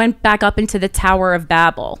like went back up into the Tower of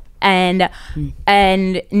Babel, and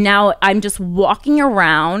now I'm just walking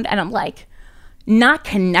around, and I'm like not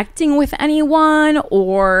connecting with anyone,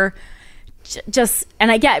 or just, and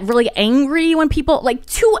I get really angry when people like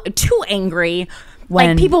too angry.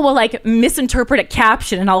 Like people will like misinterpret a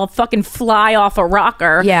caption, and I'll fucking fly off a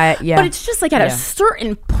rocker. Yeah. But it's just like at a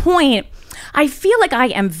certain point, I feel like I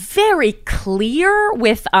am very clear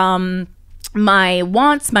with my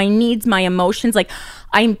wants, my needs, my emotions. Like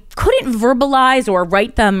I couldn't verbalize or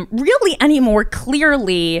write them really any more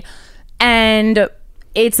clearly, and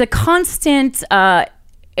it's a constant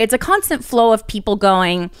flow of people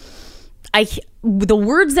going, the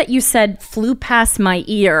words that you said flew past my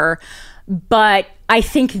ear, but I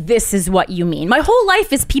think this is what you mean. My whole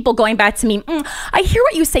life is people going back to me, I hear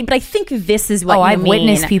what you say, but I think this is what you mean. I've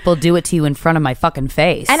witnessed people do it to you in front of my fucking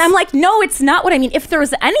face. And I'm like, no, it's not what I mean. If there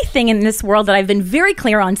was anything in this world that I've been very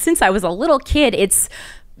clear on since I was a little kid, it's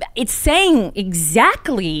saying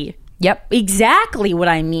exactly what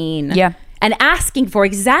I mean. Yeah. and asking for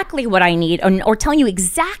exactly what I need, or telling you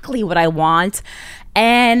exactly what I want.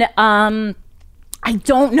 And I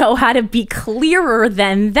don't know how to be clearer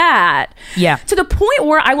than that. Yeah. To the point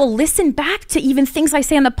where I will listen back to even things I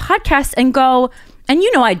say on the podcast and go, and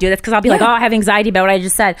you know I do this because I'll be like, oh, I have anxiety about what I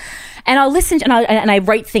just said. And I'll listen to, and I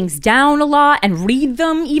write things down a lot and read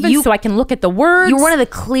them even so I can look at the words. You're one of the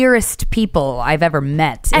clearest people I've ever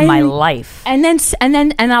met in my life. And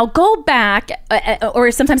then I'll go back, or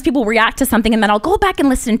sometimes people react to something, and then I'll go back and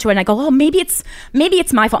listen to it, and I go, oh, maybe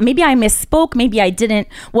it's my fault. Maybe I misspoke. Maybe I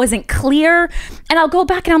wasn't clear. And I'll go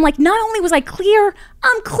back and I'm like, not only was I clear,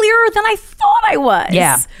 I'm clearer than I thought I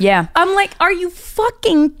was. Yeah. I'm like, are you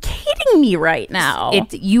fucking kidding me right now?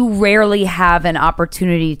 You rarely have an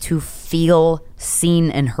opportunity to feel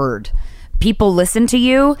seen and heard. People listen to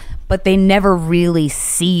you, but they never really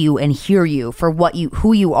see you and hear you for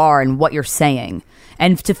who you are and what you're saying.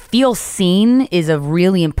 And to feel seen is a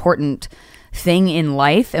really important thing in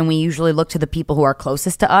life, and we usually look to the people who are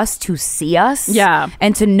closest to us to see us,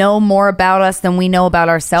 and to know more about us than we know about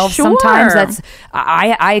ourselves. Sure. Sometimes that's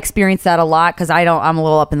I experience that a lot because I'm a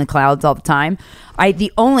little up in the clouds all the time.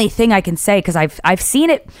 The only thing I can say, because I've seen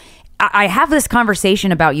it, I have this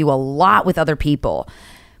conversation about you a lot with other people.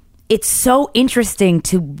 It's so interesting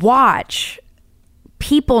to watch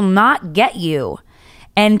people not get you.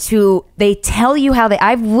 And they tell you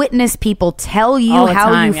I've witnessed people tell you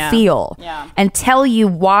how you feel and tell you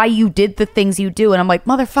why you did the things you do. And I'm like,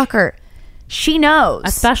 motherfucker, she knows.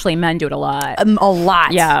 Especially men do it a lot. A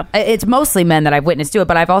lot. Yeah. It's mostly men that I've witnessed do it,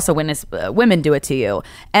 but I've also witnessed women do it to you.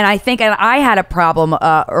 And I think I had a problem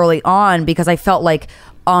early on because I felt like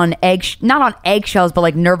not on eggshells, but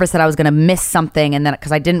like nervous that I was going to miss something, and then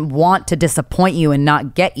because I didn't want to disappoint you and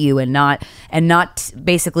not get you and not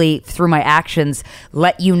basically through my actions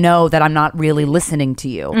let you know that I'm not really listening to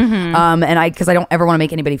you. And because I don't ever want to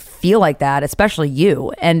make anybody feel like that, especially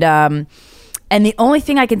you. And the only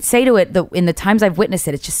thing I can say to it in the times I've witnessed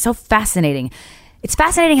it, it's just so fascinating. It's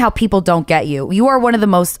fascinating how people don't get you. You are one of the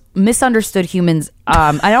most misunderstood humans.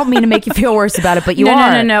 I don't mean to make you feel worse about it, but you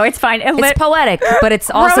are. No, it's fine. It's poetic, but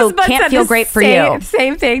it's also Rosebud can't feel great for you.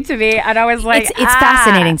 Same thing to me. And I was like, it's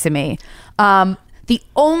fascinating to me. The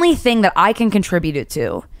only thing that I can contribute it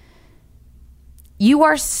to, you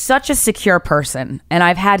are such a secure person, and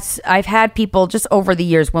I've had people just over the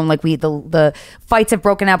years when like the fights have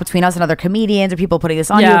broken out between us and other comedians or people putting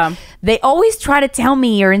this on you. They always try to tell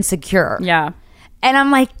me you're insecure. Yeah. And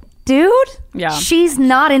I'm like, dude, she's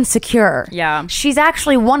not insecure. Yeah. She's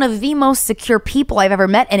actually one of the most secure people I've ever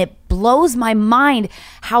met. And it blows my mind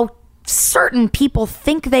how certain people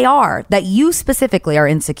think they are, that you specifically are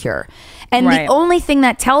insecure. And the only thing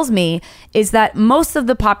that tells me is that most of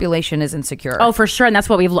the population is insecure. Oh, for sure. And that's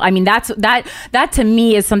what that to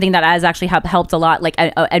me is something that has actually helped a lot, like,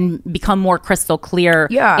 and become more crystal clear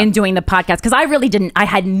in doing the podcast. Because I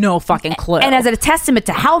had no fucking clue. And as a testament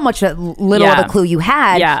to how much little of a clue you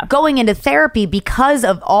had, going into therapy because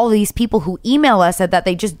of all these people who email us that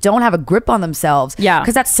they just don't have a grip on themselves. Yeah.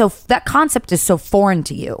 Because that concept is so foreign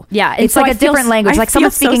to you. Yeah. It's like a different language, like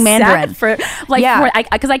someone speaking Mandarin.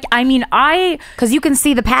 Because you can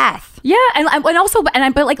see the path. Yeah,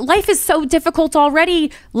 but like life is so difficult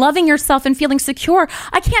already. Loving yourself and feeling secure,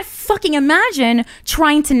 I can't fucking imagine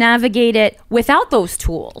trying to navigate it without those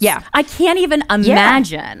tools. Yeah, I can't even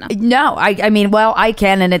imagine. No, I mean, well, I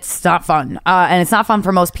can, and it's not fun, and it's not fun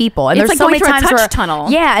for most people. And it's there's like so many times a touch tunnel.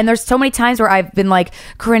 Yeah, and there's so many times where I've been like,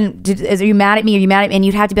 Corinne, are you mad at me? Are you mad at me? And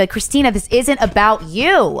you'd have to be like, Christina, this isn't about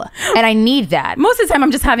you, and I need that. Most of the time,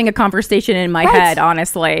 I'm just having a conversation in my head,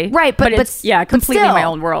 honestly. Right, but it's completely in my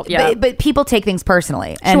own world. Yeah. But people take things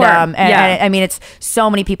personally, and I mean, it's so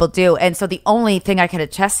many people do, and so the only thing I can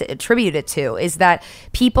attribute it to is that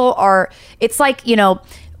people are. It's like, you know.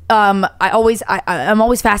 I'm always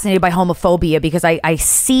fascinated by homophobia because I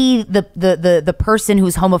see the person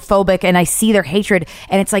who's homophobic and I see their hatred,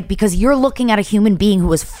 and it's like, because you're looking at a human being who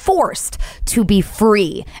was forced to be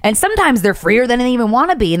free, and sometimes they're freer than they even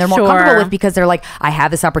want to be, and they're more comfortable with, because they're like, I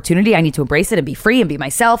have this opportunity, I need to embrace it and be free and be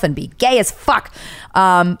myself and be gay as fuck.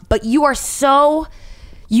 But you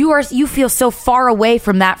feel so far away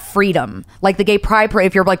from that freedom, like the gay pride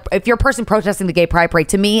parade. If you're a person protesting the gay pride parade,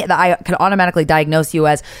 to me, I can automatically diagnose you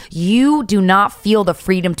as, you do not feel the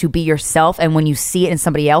freedom to be yourself, and when you see it in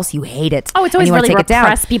somebody else, you hate it. Oh, it's always really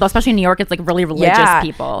repressed people, especially in New York. It's like really religious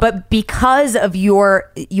people. But because of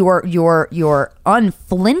your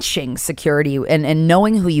unflinching security and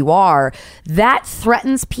knowing who you are, that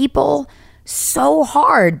threatens people so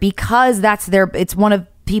hard, because it's one of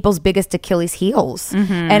people's biggest Achilles heels.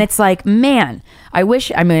 And it's like, man, I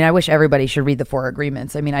wish everybody should read the 4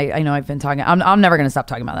 agreements. I mean, I know I've been talking. I'm never going to stop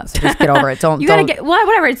talking about that. So just get over it. Don't. You gotta get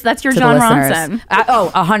whatever. That's your John Ronson.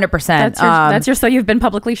 100%. That's your. So you've been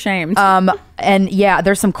publicly shamed. And yeah,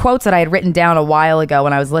 there's some quotes that I had written down a while ago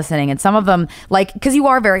when I was listening, and some of them, like, because you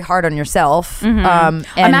are very hard on yourself. And I'm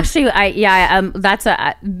actually, that's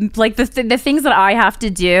like the things that I have to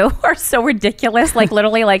do are so ridiculous. Like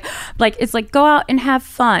literally, like it's like go out and have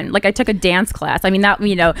fun. Like I took a dance class. I mean, that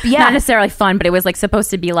not necessarily fun, but it was like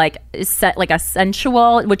supposed to be like like a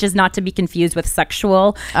sensual, which is not to be confused with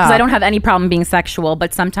sexual. Because I don't have any problem being sexual,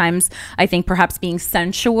 but sometimes I think perhaps being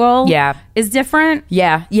sensual, is different.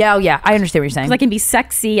 Yeah. I understand what you're saying. Because I can be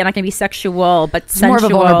sexy and I can be sexual, but it's more of a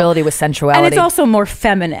vulnerability with sensuality, and it's also more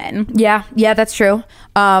feminine. Yeah, that's true.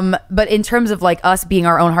 But in terms of like us being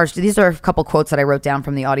our own harsh, these are a couple quotes that I wrote down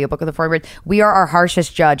from the audiobook of the 4 agreements. We are our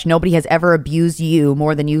harshest judge. Nobody has ever abused you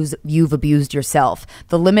more than you've abused yourself.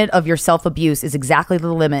 The limit of your self-abuse is exactly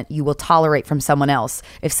the limit you will tolerate from someone else.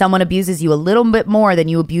 If someone abuses you a little bit more than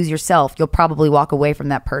you abuse yourself, you'll probably walk away from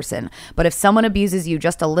that person. But if someone abuses you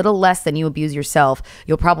just a little less than you abuse yourself,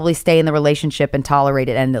 you'll probably stay in the relationship and tolerate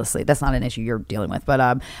it endlessly. That's not an issue you're dealing with,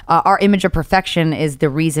 but our image of perfection is the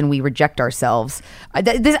reason we reject ourselves.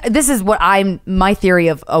 This is what my theory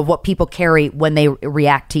of what people carry when they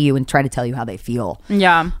react to you and try to tell you how they feel.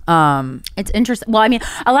 Yeah. It's interesting. Well, I mean,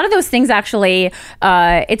 a lot of those things actually,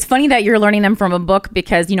 it's funny that you're learning them from a book,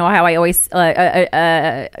 because you know how I always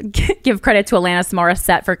give credit to Alanis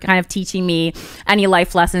Morissette for kind of teaching me any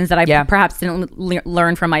life lessons that I perhaps didn't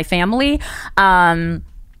learn from my family.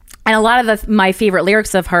 And a lot of my favorite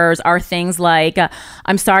lyrics of hers are things like,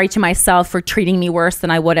 I'm sorry to myself for treating me worse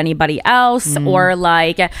than I would anybody else. Or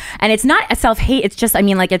like, and it's not a self-hate. It's just, I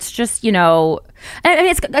mean, like, it's just, you know,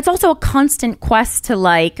 and it's also a constant quest to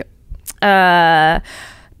like, even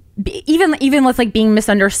with like being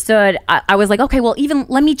misunderstood, I was like, okay, well, even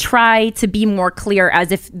let me try to be more clear,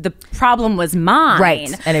 as if the problem was mine.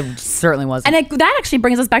 Right. And it certainly wasn't. And that actually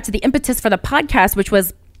brings us back to the impetus for the podcast, which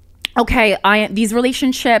was, okay, these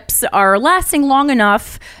relationships are lasting long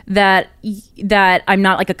enough that I'm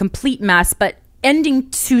not like a complete mess, but ending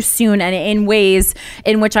too soon and in ways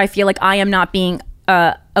in which I feel like I am not being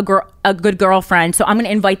a good girlfriend. So I'm going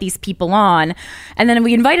to invite these people on. And then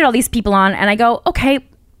we invited all these people on, and I go, okay,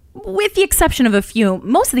 with the exception of a few,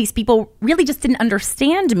 most of these people really just didn't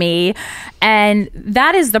understand me. And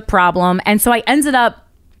that is the problem. And so I ended up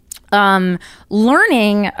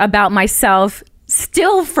learning about myself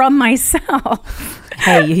still from myself.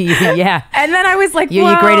 Hey, yeah. And then I was like, you're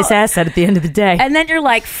your greatest asset at the end of the day. And then you're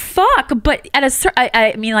like, fuck. But at a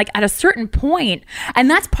certain point, and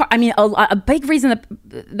that's a big reason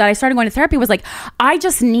that I started going to therapy was like, I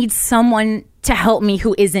just need someone to help me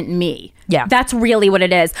who isn't me. Yeah. That's really what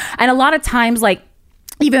it is. And a lot of times, like,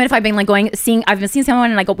 even if I've been like I've been seeing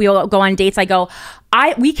someone and we all go on dates, I go,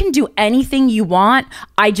 we can do anything you want.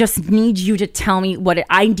 I just need you to tell me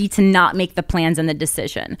I need to not make the plans and the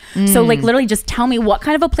decision. So like literally just tell me what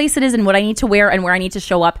kind of a place it is and what I need to wear and where I need to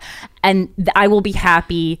show up. And I will be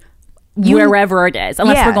happy wherever it is,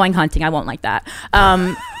 unless we're going hunting. I won't like that.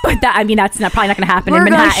 But that, I mean, that's probably not going to happen in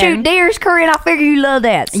Manhattan. We're going to shoot deers, Curry, and I figure you love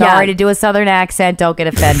that. Sorry to do a Southern accent. Don't get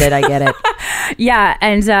offended. I get it. Yeah.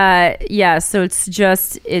 And so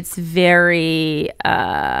it's very...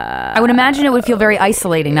 I would imagine it would feel very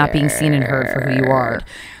isolating not being seen and heard for who you are.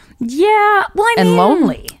 Yeah. Well, I mean... And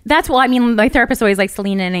lonely. My therapist always likes to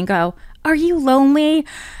lean in and go, are you lonely?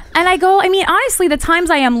 And I go, I mean, honestly, the times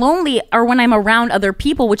I am lonely are when I'm around other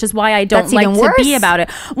people, which is why I don't like to be about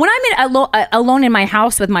it. When I'm alone in my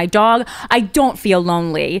house with my dog, I don't feel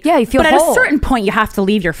lonely. Yeah, you feel But whole. at a certain point, you have to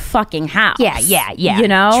leave your fucking house. Yeah. You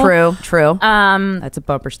know? True. That's a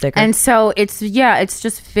bumper sticker. And so it's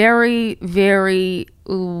just very, very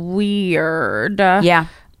weird. Yeah.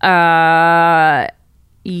 Yeah.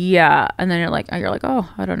 And then you're like,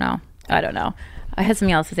 oh, I don't know. I had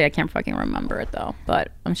something else to say. I can't fucking remember it though,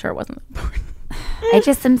 but I'm sure it wasn't important. I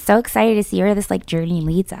just am so excited to see where this like journey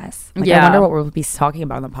leads us. Like, I wonder what we'll be talking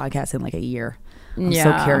about on the podcast in like a year. I'm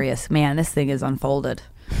so curious. Man, this thing is unfolded.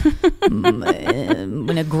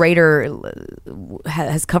 When a greater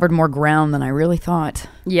has covered more ground than I really thought.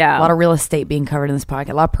 Yeah. A lot of real estate being covered in this podcast.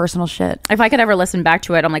 A lot of personal shit. If I could ever listen back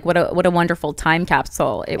to it, I'm like, what a wonderful time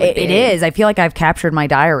capsule it would be. It is. I feel like I've captured my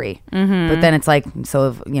diary. But then it's like,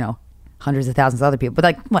 so, you know, hundreds of thousands of other people, but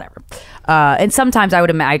like whatever. And sometimes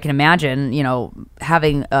I can imagine, you know,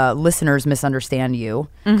 having listeners misunderstand you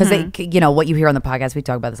because they, you know, what you hear on the podcast. We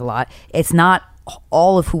talk about this a lot. It's not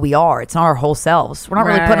all of who we are. It's not our whole selves. We're not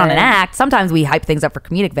really putting on an act. Sometimes we hype things up for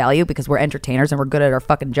comedic value because we're entertainers and we're good at our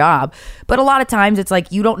fucking job. But a lot of times it's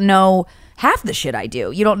like, you don't know half the shit I do.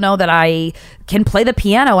 You don't know that I can play the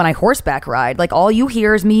piano and I horseback ride. Like, all you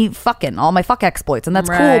hear is me fucking, all my fuck exploits, and that's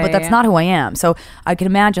cool, but that's not who I am. So I can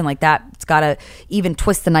imagine like that. It's got to even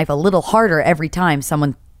twist the knife a little harder every time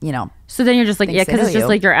someone, you know. So then you're just like, yeah, because it's just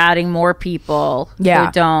like you're adding more people who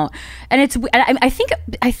don't. And it's, I think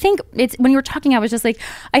it's, when you were talking, I was just like,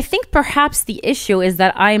 I think perhaps the issue is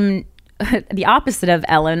that I'm the opposite of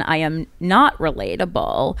Ellen. I am not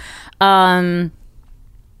relatable.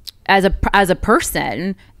 As a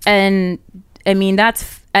person, and I mean and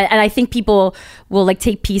I think people will like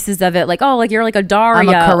take pieces of it, like, oh, like you're like a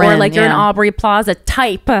Daria, or like you're an Aubrey Plaza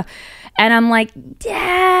type, and I'm like,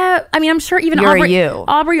 yeah. I mean, I'm sure even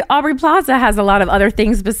Aubrey Plaza has a lot of other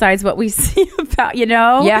things besides what we see about, you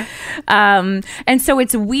know, and so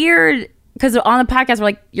it's weird. Because on the podcast, we're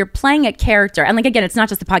like, you're playing a character, and like, again, it's not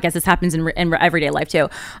just the podcast. This happens in everyday life too.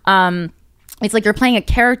 It's like you're playing a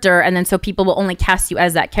character, and then so people will only cast you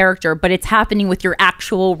as that character, but it's happening with your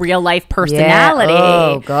actual real life personality.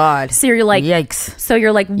 Oh God! So you're like, yikes! So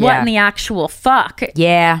you're like, what in the actual fuck?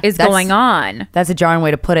 Is going on? That's a jarring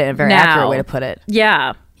way to put it. A very accurate way to put it.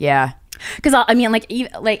 Yeah. Because I mean, like,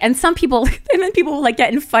 and some people, and then people will like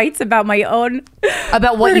get in fights about my own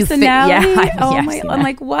what personality. You think. I'm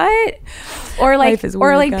like, what? Or like,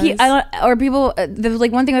 or people. There was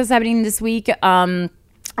like one thing that was happening this week.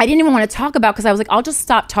 I didn't even want to talk about, because I was like, I'll just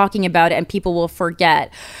stop talking about it and people will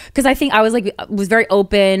forget. Because I think I was very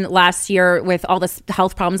open last year with all the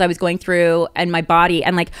health problems I was going through and my body,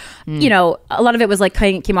 and like, you know, a lot of it was like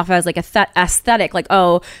came off as like aesthetic, like,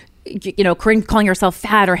 oh, you know, Corinne calling herself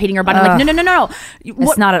fat or hating her body. I'm like, no.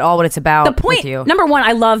 It's not at all what it's about. The point, with you. Number one,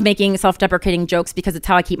 I love making self-deprecating jokes because it's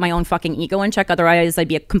how I keep my own fucking ego in check. Otherwise, I'd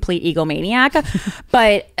be a complete egomaniac.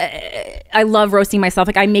 But I love roasting myself.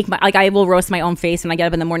 Like, I will roast my own face when I get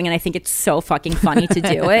up in the morning, and I think it's so fucking funny to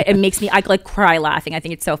do it. It makes me, I like cry laughing. I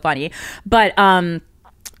think it's so funny. But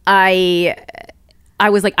I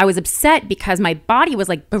was upset because my body was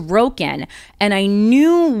like broken, and I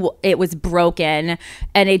knew it was broken,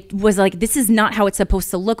 and it was like, this is not how it's supposed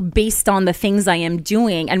to look based on the things I am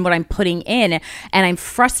doing and what I'm putting in. And I'm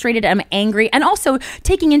frustrated, I'm angry, and also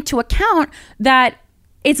taking into account that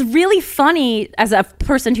it's really funny as a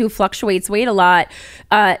person who fluctuates weight a lot,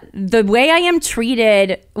 the way I am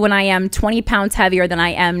treated when I am 20 pounds heavier than I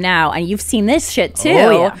am now. And you've seen this shit too.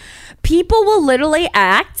 Oh, yeah. People will literally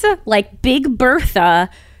act like Big Bertha,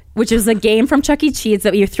 which is a game from Chuck E. Cheese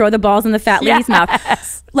that you throw the balls in the fat lady's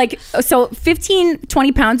mouth. Like, so 15,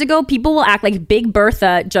 20 pounds ago, people will act like Big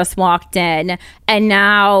Bertha just walked in, and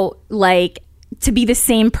now, like, to be the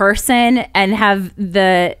same person and have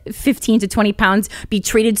the 15 to 20 pounds be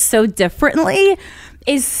treated so differently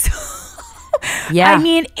is so... I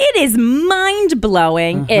mean, it is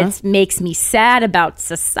mind-blowing. It makes me sad about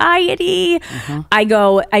society. Maybe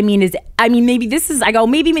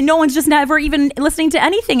no one's just never even listening to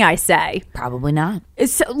anything I say. Probably not.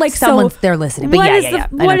 It's like, someone's there listening. But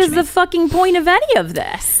what is the fucking point of any of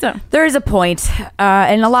this? There is a point.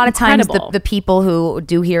 And a lot of times the people who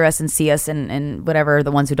do hear us and see us and whatever,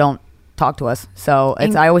 the ones who don't talk to us. So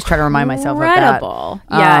I always try to remind myself of that.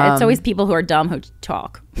 Yeah, it's always people who are dumb who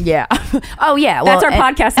talk. Yeah. Oh, yeah. That's our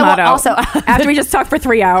podcast motto. Also, after we just talked for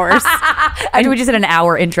 3 hours. After we just did an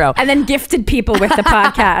hour intro. And then gifted people with the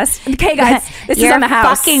podcast. Okay, guys, this is on the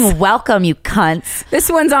house. Fucking welcome, you cunts. This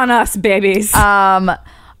one's on us, babies.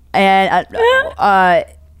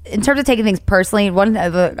 In terms of taking things personally,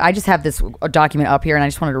 I just have this document up here, and I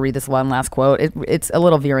just wanted to read this one last quote. It's a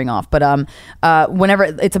little veering off, but whenever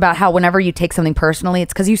it's about how whenever you take something personally,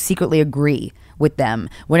 it's because you secretly agree with them.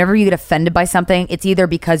 Whenever you get offended by something, it's either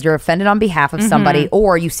because you're offended on behalf of somebody,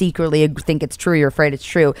 or you secretly think it's true. You're afraid it's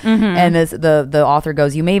true. And the author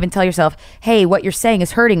goes, you may even tell yourself, hey, what you're saying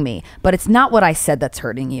is hurting me, but it's not what I said that's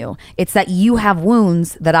hurting you. It's that you have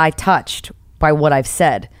wounds that I touched by what I've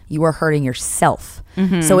said. You are hurting yourself.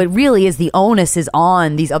 So it really is, the onus is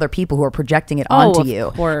on these other people who are projecting it onto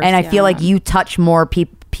you. Course, and I feel like you touch more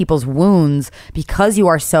people's wounds because you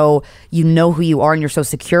are so, you know who you are and you're so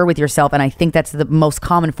secure with yourself. And I think that's the most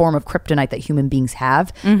common form of kryptonite that human beings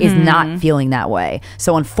have, is not feeling that way.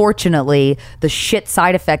 So unfortunately, the shit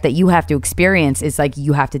side effect that you have to experience is like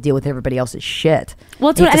you have to deal with everybody else's shit.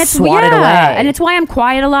 Well, it's swat it away. And it's why I'm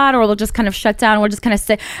quiet a lot, or we'll just kind of shut down, and we'll just kind of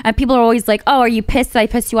sit. And people are always like, oh, are you pissed that I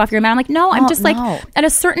pissed you off? You're mad? I'm like, no, I'm just like, at a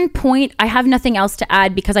certain point, I have nothing else to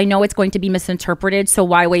add because I know it's going to be misinterpreted. So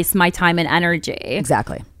why waste my time and energy?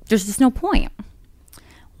 Exactly. There's just no point.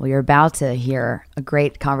 Well, you're about to hear a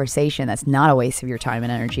great conversation that's not a waste of your time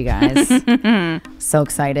and energy, guys. So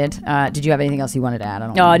excited. Did you have anything else you wanted to add? I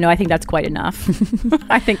don't know. No, I think that's quite enough.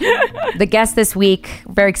 I think The guest this week,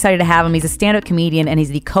 very excited to have him. He's a stand-up comedian and he's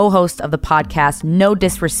the co-host of the podcast No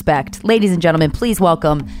Disrespect. Ladies and gentlemen, please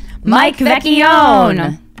welcome Mike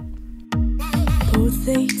Vecchione. Both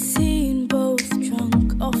 18, both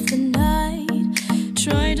drunk off the night,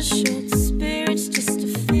 trying to short spirits just to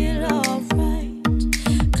feel alright.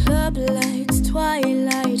 Club lights,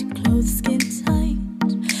 twilight, clothes skin tight,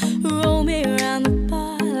 roll me around the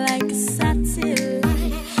bar like a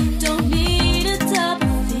satellite. Don't need a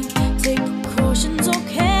double think, take precautions, don't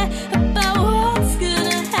care about what's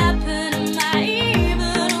gonna happen. Am I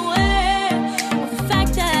even aware of the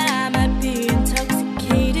fact that I might be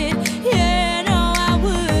intoxicated? Yeah, no, I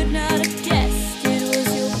would not have guessed it was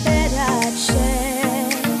your bed I'd share.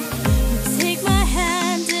 You take my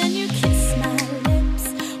hand and you kiss my lips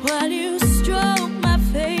while you stroke my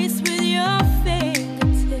face with your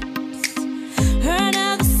fingertips. Heard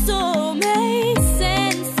how the soul makes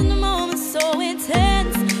sense in the moment so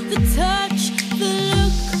intense. The touch, the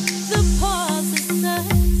look, the pause, the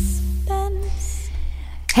suspense.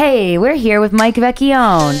 Hey, we're here with Mike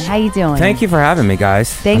Vecchione. How you doing? Thank you for having me,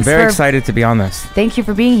 guys. Thanks I'm very for- excited to be on this. Thank you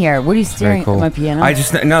for being here. What are you Very staring cool. at my piano? I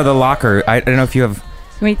just no the locker. I don't know if you have.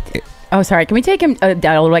 Can we? Oh, sorry. Can we take him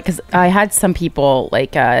down a little bit? Because I had some people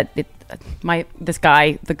like this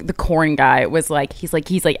guy, the corn guy, was like he's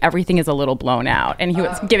like everything is a little blown out, and he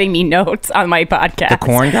was giving me notes on my podcast. The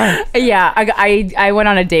corn guy? Yeah, I went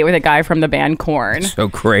on a date with a guy from the band Korn. So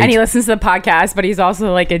great. And he listens to the podcast, but he's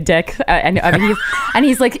also like a dick, and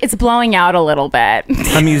he's like it's blowing out a little bit.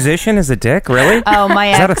 A musician is a dick, really? Oh, my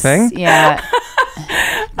Is ex. that a thing? Yeah.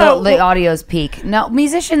 The audio's peak. No,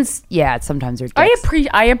 musicians, yeah, sometimes they're dicks.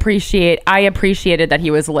 I appreciated that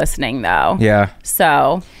he was listening though. Yeah.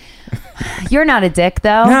 So You're not a dick,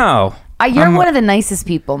 though. No. You're I'm- one of the nicest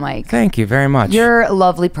people, Mike. Thank you very much. You're a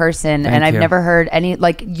lovely person, and I've you. never heard any,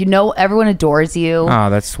 like, everyone adores you. Oh,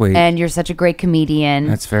 that's sweet. And you're such a great comedian.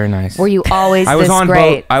 That's very nice. Were you always I was this on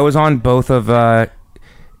great? I was on both of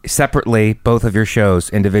separately, both of your shows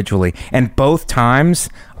individually, and both times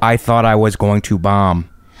I thought I was going to bomb.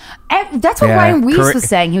 That's what Ryan Reese was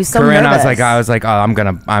saying. He was so Corinne, nervous. I was like, oh, I'm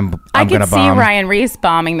gonna I could gonna see bomb. Ryan Reese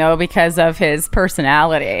bombing though because of his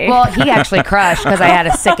personality. Well, he actually crushed because I had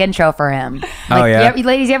a sick intro for him. Like, Oh, yeah?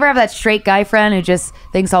 ladies, you ever have that straight guy friend who just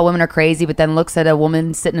thinks all women are crazy, but then looks at a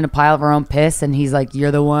woman sitting in a pile of her own piss, and he's like,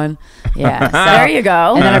 "You're the one." Yeah. So, there you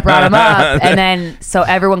go. And then I brought him up, and then so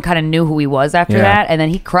everyone kind of knew who he was after Yeah. that, and then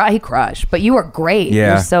he crushed. But you were great.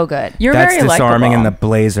 Yeah. You're so good. You're That's very disarming, likable. and the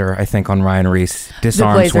blazer I think on Ryan Reese The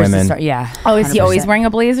disarms Blazers women. yeah. Oh, is he always 100%. wearing a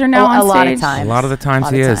blazer now on A lot of stage? times. A lot of the times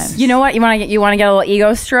lot he of is. times. You know what? You want to get a little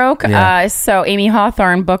ego stroke? Yeah. So Amy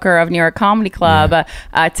Hawthorne, booker of New York Comedy Club,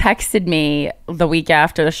 texted me the week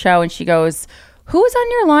after the show, and she goes, "Who's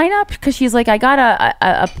on your lineup?" Because she's like, I got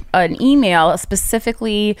an email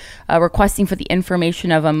specifically requesting for the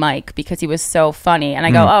information of a Mike because he was so funny. And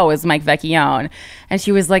I go, oh, it's Mike Vecchione. And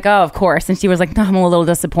she was like, oh, of course. And she was like, no, I'm a little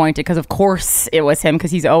disappointed because of course it was him because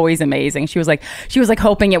he's always amazing. She was like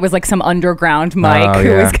hoping it was like some underground Mike who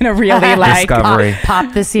yeah. was going to really like Discovery.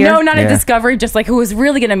 Pop this year. no, not a Yeah. discovery, just like who was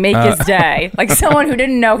really going to make his day. Like someone who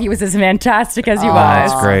didn't know he was as fantastic as he was.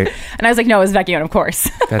 That's great. And I was like, no, it was Vecchione, of course.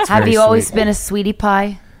 That's Have very you always sweet. been a sweetie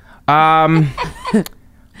pie?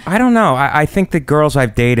 I don't know. I think the girls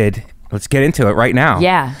I've dated. Let's get into it right now.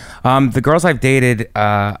 Yeah. The girls I've dated,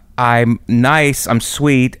 I'm nice. I'm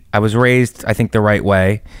sweet. I was raised, I think, the right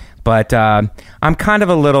way. But I'm kind of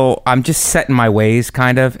a little. I'm just set in my ways,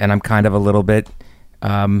 kind of, and I'm kind of a little bit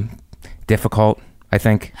difficult, I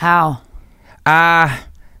think. How?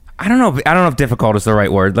 I don't know. I don't know if difficult is the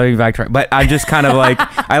right word. Let me backtrack. But I'm just kind of like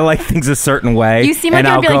I like things a certain way. You seem like and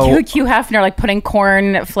you'd I'll be go, like Hugh Hefner, like putting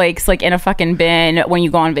corn flakes like in a fucking bin when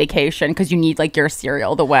you go on vacation because you need like your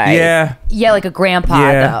cereal the way. Yeah. Yeah, like a grandpa,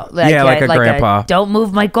 Yeah. though. Yeah, like a grandpa. Don't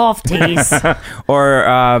move my golf tees.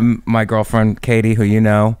 Or my girlfriend Katie, who you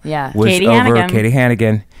know, Yeah. was Katie over. Hannigan. Katie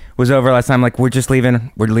Hannigan was over last time. Like we're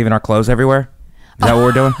leaving our clothes everywhere. Is that what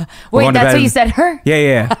we're doing? We're Wait, going to that's bed what you and- said her?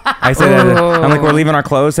 Yeah. I said that. I'm like, we're leaving our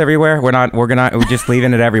clothes everywhere. We're just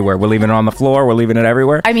leaving it everywhere. We're leaving it on the floor. We're leaving it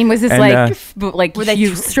everywhere. I mean, was this And, like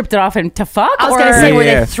you stripped it off and to fuck? I was or- going to say, were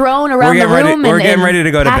Yeah. they thrown around the We're room? getting ready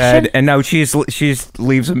to go to passion? bed, and no, she's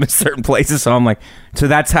leaves them in certain places. So I'm like, so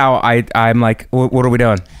that's how I'm like, what are we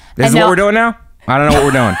doing? This is now- what we're doing now. I don't know what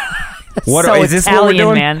we're doing. What So is this? What we're Italian,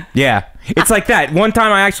 doing? man. Yeah, it's like that. One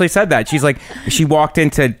time I actually said that. She's like, she walked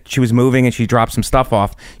into, she was moving and she dropped some stuff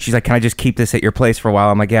off. She's like, can I just keep this at your place for a while?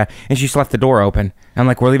 I'm like, yeah. And she just left the door open. I'm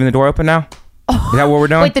like, we're leaving the door open now. Is that what we're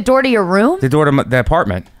doing? Wait, the door to your room? The door to the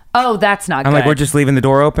apartment. Oh, that's not I'm good. like, we're just leaving the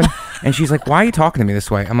door open. And she's like, why are you talking to me this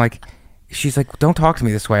way? She's like, don't talk to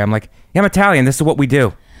me this way. I'm like, yeah, I'm Italian. This is what we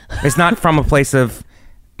do. It's not from a place of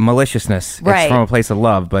maliciousness. Right. It's from a place of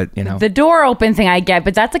love, but The door open thing I get,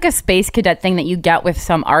 but that's like a space cadet thing that you get with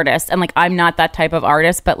some artists. And like, I'm not that type of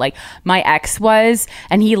artist, but like my ex was,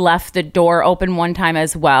 and he left the door open one time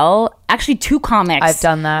as well. Actually, 2 comics I've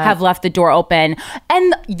done that. have left the door open.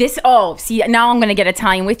 And this, see, now I'm going to get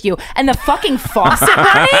Italian with you. And the fucking faucet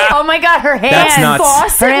running. Oh my God, her hands. That's nuts.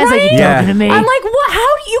 Faucet Her hands like, running? you Yeah. talking to me? I'm like, what?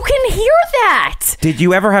 How do you can hear that? Did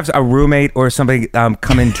you ever have a roommate or somebody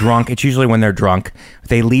come in drunk? It's usually when they're drunk.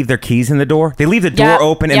 They leave their keys in the door. They leave the door Yep.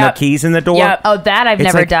 open and Yep. their keys in the door. Yep. Oh, that I've It's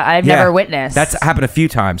never like- done. I've yeah, never witnessed. That's happened a few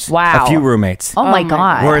times. Wow. A few roommates. Oh my my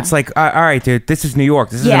God. Where it's like, all right, dude, this is New York.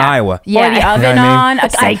 This is in Yeah. Iowa. Yeah. Or the You know oven what I mean? on.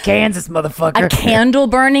 Say Kansas, motherfucker. A candle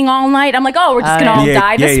burning all night. I'm like, oh, we're just gonna all Yeah,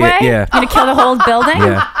 die this yeah, way. yeah. Gonna kill the whole building.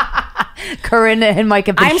 Yeah. Corinne and Mike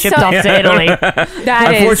have been I'm shipped so- off to Italy.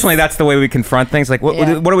 That is. Unfortunately, that's the way we confront things. Like, what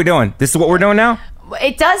Yeah. are we doing? This is what we're doing now?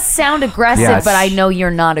 It does sound aggressive, Yes. but I know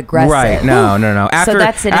you're not aggressive. Right? No. After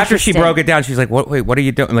that's an after she interesting- broke it down, she's like, "What? Wait, what are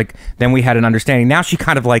you doing?" Like, then we had an understanding. Now she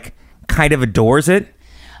kind of adores it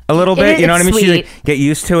a little bit. You know what I mean? It's She like, sweet. get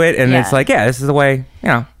used to it, and Yeah. it's like, yeah, this is the way. You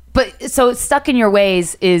know. But so stuck in your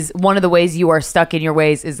ways is one of the ways you are stuck in your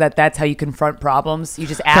ways is that's how you confront problems. You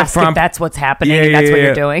just ask if that's what's happening and that's what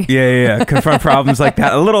you're doing. Yeah. Confront problems like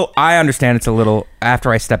that. I understand it's a little,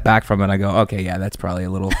 after I step back from it, I go, okay, yeah, that's probably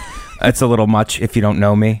it's a little much if you don't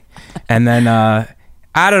know me. And then,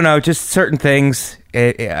 I don't know, just certain things.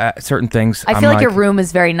 Certain things. I feel like your room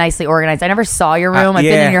is very nicely organized. I never saw your room. I've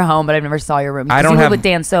been yeah. in your home, but I've never saw your room. I Because don't you live have- with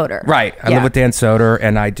Dan Soder. Right. I Yeah. live with Dan Soder,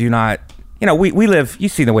 and I do not, we live, you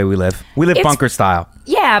see the way we live. We live It's- bunker style.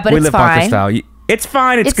 Yeah, but we it's live bunker fine. style. It's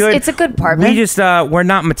fine. It's good. It's a good apartment. We just, we're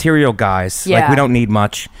not material guys. Like, Yeah. we don't need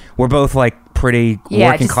much. We're both like pretty Yeah,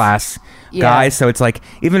 working just- class yeah. guys. So it's like,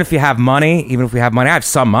 even if we have money, I have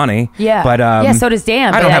some money. Yeah. But, Yeah, so does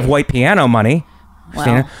Dan, I but don't have white piano money. Well,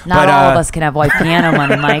 Christina. not But, all of us can have white piano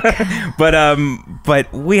money, Mike.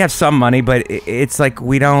 But we have some money, but it's like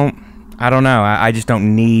I don't know. I just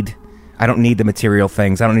don't need the material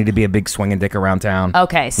things. I don't need to be a big swinging dick around town.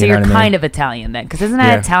 Okay, so You know you're what I mean? kind of Italian then, because isn't that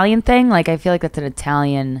Yeah. an Italian thing? Like, I feel like that's an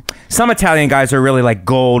Italian. Some Italian guys are really like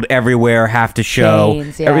gold everywhere, have to show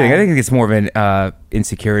Chains, yeah. everything. I think it's more of an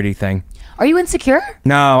insecurity thing. Are you insecure?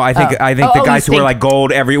 No, I think Oh. the Oh, guys you who are think- like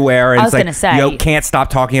gold everywhere and I it's was like gonna say- can't stop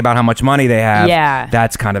talking about how much money they have. Yeah.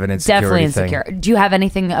 That's kind of an Definitely insecurity insecure. thing. Do you have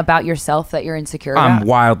anything about yourself that you're insecure I'm about?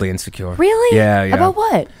 wildly insecure. Really? Yeah. About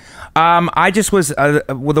what? I just was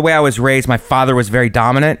well, the way I was raised. My father was very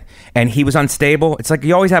dominant, and he was unstable. It's like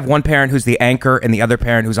you always have one parent who's the anchor, and the other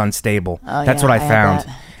parent who's unstable. Oh, That's yeah, what I I had found.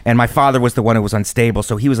 that. And my father was the one who was unstable,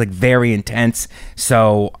 so he was like very intense.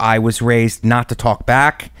 So I was raised not to talk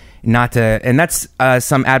back, not to, and that's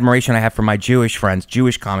some admiration I have for my Jewish friends,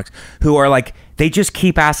 Jewish comics, who are like they just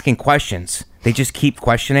keep asking questions. They just keep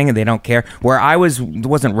questioning and they don't care. Where I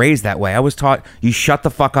wasn't raised that way. I was taught you shut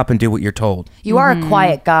the fuck up and do what you're told. You are a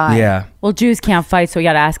quiet guy. Yeah. Well, Jews can't fight, so you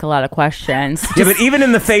got to ask a lot of questions. Yeah, but even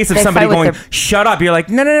in the face of They somebody fight with going, their- shut up, you're like,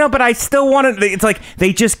 no, but I still want to. It's like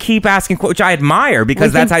they just keep asking, which I admire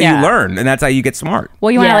because We that's how think- you yeah. learn and that's how you get smart.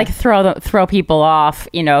 Well, you want Yeah. to like throw people off,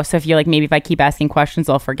 So if you're like, maybe if I keep asking questions,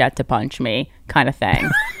 they'll forget to punch me, kind of thing.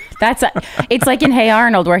 It's like in Hey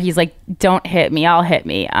Arnold where he's like, don't hit me, I'll hit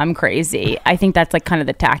me. I'm crazy. I think that's like kind of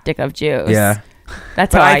the tactic of Jews. Yeah.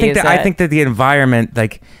 That's But how I think use that it. I think that the environment,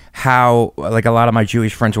 like how like a lot of my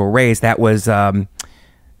Jewish friends were raised, that was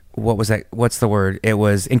what was that? What's the word? It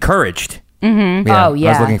was encouraged. Mm-hmm. Oh, I was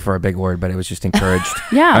yeah. looking for a big word, but it was just encouraged.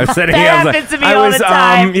 Yeah. I was sitting That here, I was happens to me I all was, the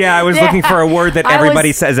time. I was Yeah. looking for a word that I everybody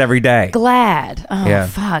was says every day. Glad. Oh, Yeah.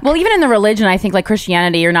 fuck. Well, even in the religion, I think like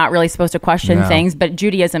Christianity, you're not really supposed to question No. things, but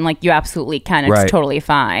Judaism, like you absolutely can. It's Right. totally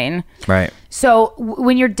fine. Right. So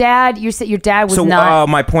when your dad, you said your dad was So not.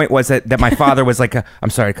 my point was that my father was like I'm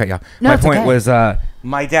sorry to cut you off. No, My it's point okay. was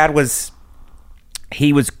my dad was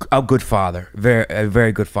he was a good father, a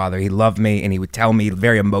very good father. He loved me and he would tell me,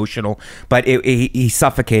 very emotional, but he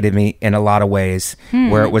suffocated me in a lot of ways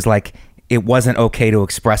where it was like it wasn't okay to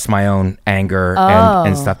express my own anger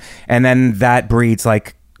and stuff. And then that breeds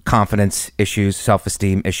like confidence issues,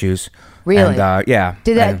 self-esteem issues. Really? And, yeah.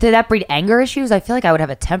 Did And- that breed anger issues? I feel like I would have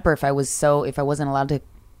a temper if I wasn't allowed to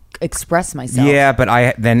express myself. Yeah, but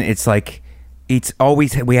then it's like it's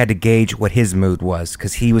always, we had to gauge what his mood was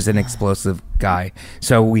because he was an explosive guy.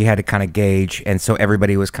 So we had to kind of gauge. And so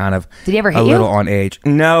everybody was kind of Did he ever hit a you? little on edge.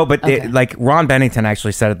 No, but Okay. like Ron Bennington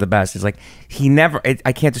actually said it the best. It's like,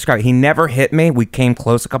 I can't describe it. He never hit me. We came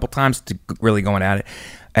close a couple times to really going at it.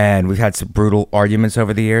 And we've had some brutal arguments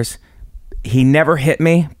over the years. He never hit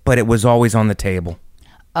me, but it was always on the table.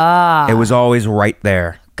 It was always right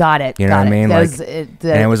there. Got it. You know got what I it. mean? That Like, was, and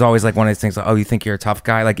it was always like one of those things like, oh, you think you're a tough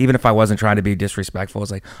guy? Like, even if I wasn't trying to be disrespectful,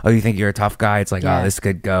 it's like, oh, you think you're a tough guy? It's like, Yeah. oh, this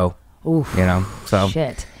could go. Oof. You know? So,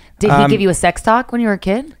 Shit. Did he give you a sex talk when you were a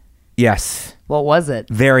kid? yes. What was it?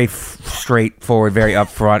 Very straightforward, very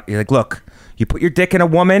upfront. You're like, look, you put your dick in a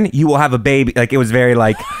woman, you will have a baby. Like, it was very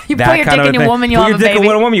like You that put your kind dick of in a thing. woman, you'll Put have your a dick in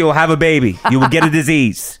baby. a woman, you will have a baby. You will get a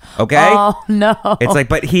disease. Okay? Oh no. It's like,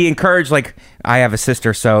 but he encouraged, like, I have a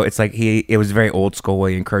sister, so it's like it was very old school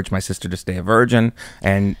where he encouraged my sister to stay a virgin,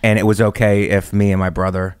 and it was okay if me and my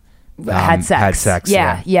brother had sex.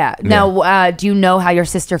 Yeah. Now, do you know how your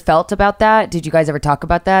sister felt about that? Did you guys ever talk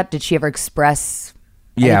about that? Did she ever express?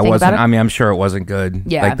 Yeah, it anything wasn't. about I mean, I'm sure it wasn't good.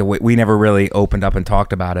 Yeah. Like the way we never really opened up and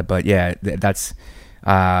talked about it, but yeah, that's.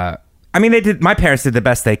 I mean, they did. My parents did the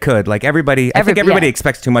best they could. Like everybody, I think everybody yeah.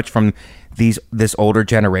 expects too much from this older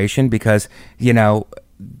generation because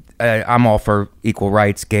I'm all for equal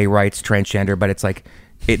rights, gay rights, transgender, but it's like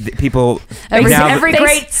people now- Every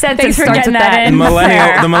great sentence thanks for starts getting with that that. in. the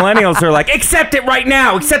Fair. millennials are like, accept it right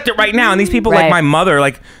now, and these people Right. like my mother,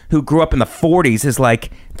 like who grew up in the 40s, is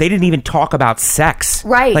like they didn't even talk about sex,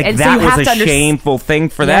 Right. like And so that you have was a to shameful thing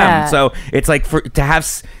for Yeah. them. So it's like for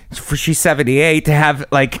she's 78 to have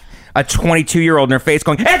like a 22-year-old in her face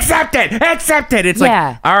going, accept it. It's Yeah.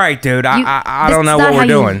 like, all right, dude, You- I don't that's know not what how we're you-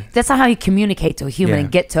 doing. That's not how you communicate to a human Yeah.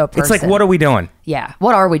 and get to a person. It's like, what are we doing? Yeah.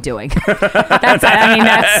 What are we doing? That's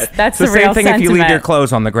It's the the real same thing if you leave sentiment. your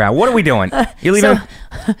clothes on the ground. What are we doing? You leave so, them.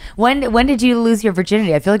 when did you lose your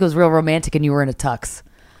virginity? I feel like it was real romantic and you were in a tux.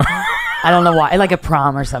 I don't know why. Like a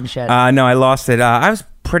prom or some shit. No, I lost it. I was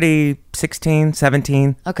pretty 16,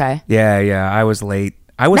 17. Okay. Yeah, I was late.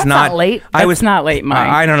 I was That's not late. I That's was not late, Mike.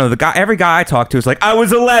 I don't know. Every guy I talked to was like, I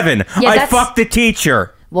was 11. Yeah, I that's- fucked the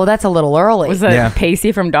teacher. Well, that's a little early. Was it Yeah.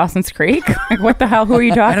 Pacey from Dawson's Creek? Like, what the hell? Who are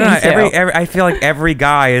you I talking don't know. to? I feel like every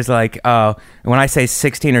guy is like, when I say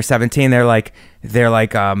 16 or 17, they're like,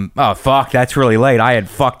 oh fuck, that's really late. I had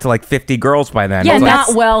fucked like 50 girls by then. Yeah, I was like,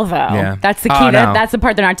 not well though. Yeah. That's the Oh, key. no. That's the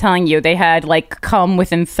part they're not telling you. They had like come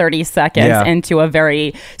within 30 seconds Yeah. into a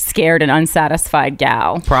very scared and unsatisfied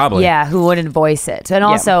gal. probably. Yeah, who wouldn't voice it? And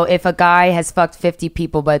also, if a guy has fucked 50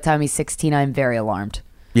 people by the time he's 16, I'm very alarmed.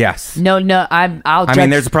 Yes. No, I'll I judge mean,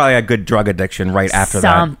 there's probably a good drug addiction right after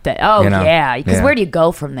something. that. Oh, you know? yeah. Because where do you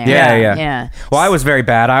go from there? Yeah. Well, I was very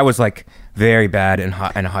bad. I was like very bad in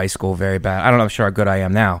high school. Very bad. I don't know how good I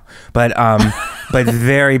am now, but but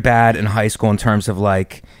very bad in high school in terms of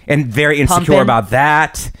like, and very insecure Pumping. about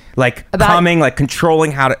that. Like coming, like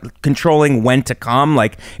controlling when to come.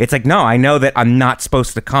 Like it's like, no, I know that I'm not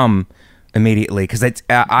supposed to come immediately because it's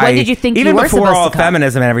When did you think even you were before supposed all to come?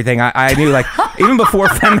 feminism and everything I knew like even before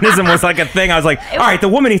feminism was like a thing I was like, all right, the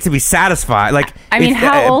woman needs to be satisfied. Like I mean, it's-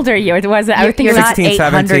 how old are you? Was it? I would think You're you're not 16,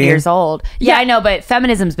 800 17. years old. Yeah, I know, but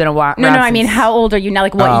feminism's been a while. No, I mean, how old are you now?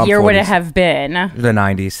 Like, what Oh, year would it 40s. have been? the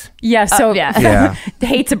 90s. Yeah, so yeah. Yeah.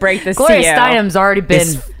 hate to break this Gloria to you. Steinem's already been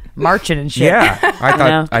It's- marching and shit. Yeah,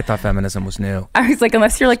 know? I thought feminism was new. I was like,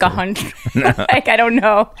 unless you're like 100, like I don't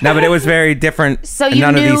know. No, but it was very different. So you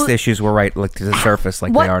none of knew- these issues were right like to the surface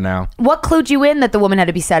like they are now. What clued you in that the woman had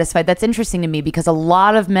to be satisfied? That's interesting to me because a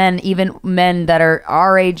lot of men, even men that are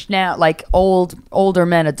our age now, like older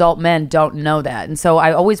men, adult men, don't know that. And so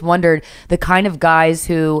I always wondered the kind of guys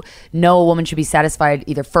who know a woman should be satisfied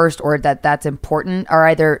either first or that's important are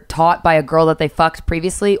either taught by a girl that they fucked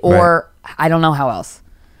previously or I don't know how else.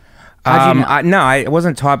 How'd you know? I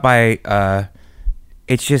wasn't taught by.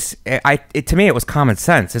 It's just to me it was common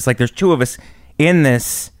sense. It's like there's two of us in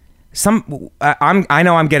this. I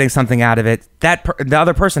know I'm getting something out of it. The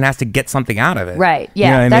other person has to get something out of it. Right. Yeah,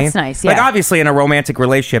 You know what I that's mean? nice, Like yeah. obviously in a romantic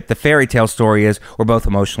relationship, the fairy tale story is we're both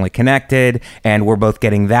emotionally connected and we're both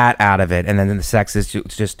getting that out of it, and then the sex is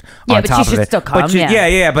just Yeah, on but top you of should it. still come, But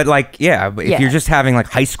yeah. but like but if Yeah. you're just having like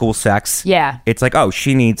high school sex, Yeah. it's like, oh,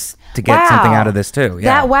 she needs to get something Wow. out of this too.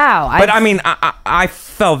 Yeah. Wow. But I mean, I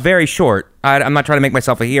fell very short. I'm not trying to make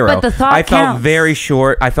myself a hero. But the thought I felt counts. very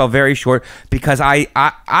short. I felt very short because I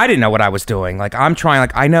didn't know what I was doing. Like I'm trying.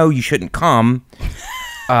 Like I know you shouldn't come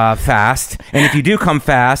fast, and if you do come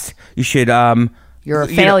fast, you should. You're a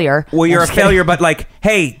you know- failure. well, you're I'm a just kidding. failure. But like,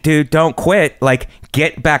 hey, dude, don't quit. Like,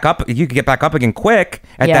 get back up. You could get back up again quick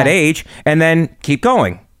at Yeah. that age, and then keep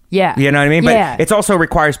going. Yeah. You know what I mean? But Yeah. it also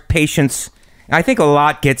requires patience I think a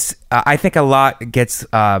lot gets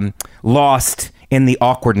lost in the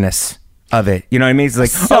awkwardness of it. You know what I mean? It's like,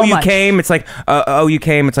 So you much. came. It's like, oh, you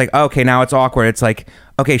came. It's like, okay, now it's awkward. It's like,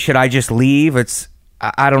 okay, should I just leave?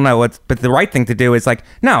 I don't know. But the right thing to do is like,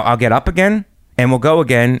 no, I'll get up again and we'll go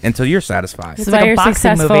again until you're satisfied. That's like why a you're a boxing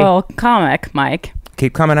successful comic, Mike.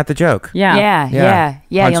 Keep coming at the joke. Yeah. Yeah.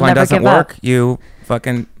 You'll Punchline never doesn't give work. up.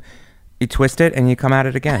 You twist it and you come at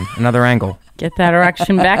it again, another angle. Get that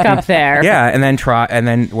erection back up there. Yeah, and then try and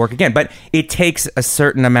then work again. But it takes a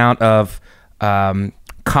certain amount of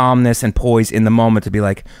calmness and poise in the moment to be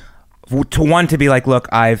like, look,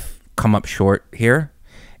 I've come up short here,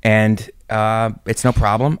 and it's no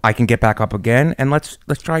problem. I can get back up again, and let's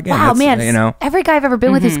try again. Wow, That's, man! you know, every guy I've ever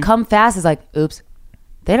been with who's come fast is like, oops.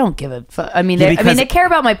 They don't give a fuck. I mean, Yeah, they they care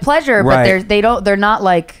about my pleasure, Right. but they're not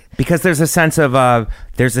like. because there's a sense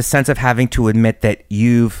of having to admit that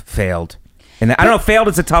you've failed. And I don't know, failed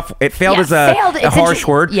is a tough. Failed Yeah, is a it's harsh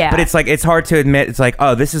word. yeah. But it's like it's hard to admit. It's like,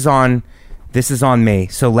 oh, this is on me.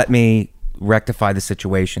 So let me rectify the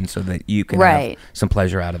situation so that you can Right. have some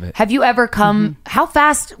pleasure out of it. Have you ever come? How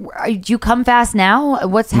fast? Do you come fast now? How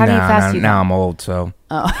do you fast? You now come? I'm old, so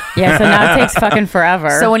Yeah, so now it takes fucking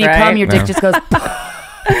forever. So when you right? come, your dick just goes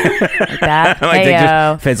like that. My dick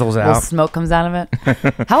Hey-o. just fizzles Little out. smoke comes out of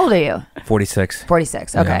it. How old are you? 46.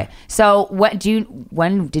 46. Okay. Yeah. So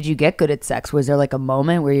when did you get good at sex? Was there like a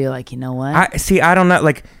moment where you're like, you know what? I don't know.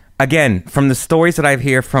 Like, again, from the stories that I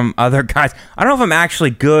hear from other guys, I don't know if I'm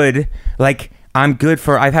actually good. Like,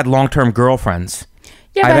 I've had long-term girlfriends.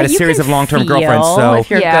 Yeah, I've but had a you series can of long-term feel girlfriends, so if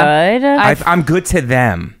you're Yeah. good. I'm good to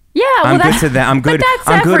them. Yeah, well, I'm good that's- to them. I'm but good. that's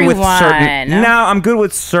I'm good with certain. everyone. No, I'm good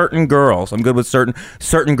with certain girls. I'm good with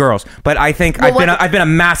certain girls. But I think I've been a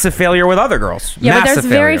massive failure with other girls. Yeah, but Massive there's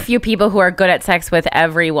very failure. few people who are good at sex with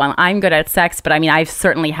everyone. I'm good at sex, but I mean, I've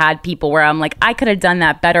certainly had people where I'm like, I could have done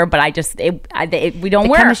that better, but we don't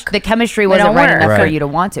work. The chemistry We wasn't don't right work. enough for Right. you to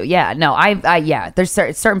want to. Yeah, no, yeah. There's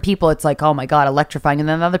certain people, it's like, oh my god, electrifying, and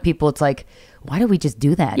then other people, it's like, why do we just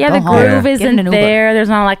do that? Yeah, Go the home. groove Get in isn't an Uber. there. There's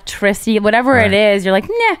no electricity. Whatever Right. it is, you're like,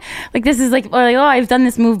 nah. Like this is like, oh, I've done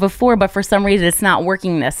this move before, but for some reason it's not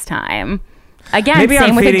working this time. Again,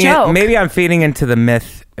 same with a joke. Maybe I'm feeding into the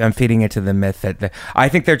myth. I'm feeding into the myth that I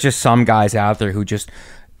think there's just some guys out there who just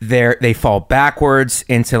they fall backwards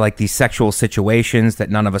into like these sexual situations that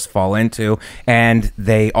none of us fall into, and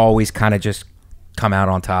they always kind of just come out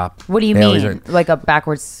on top. What do you They always mean? are- Like a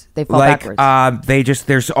backwards? They fall like backwards.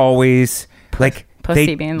 there's always like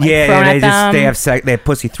Pussy being, like, thrown they at just they them. have they have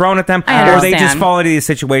pussy thrown at them, I or they just understand. fall into these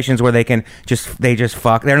situations where they just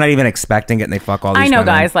fuck. They're not even expecting it, and they fuck all these I know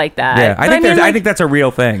women. guys like that. Yeah, But I think that's a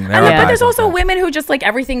real thing. There And are but guys there's like also that. women who just like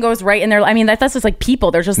everything goes right, and that's just like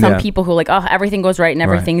people. There's just some Yeah. people who like, oh, everything goes right and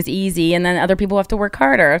everything's easy, and then other people have to work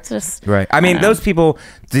harder. It's just Right. I mean, those people,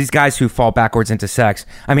 these guys who fall backwards into sex,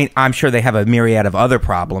 I mean, I'm sure they have a myriad of other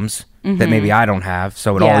problems that maybe I don't have,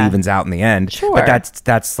 so it all Yeah. evens out in the end. Sure. But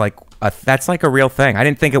that's like a real thing. I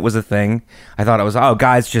didn't think it was a thing. I thought it was, oh,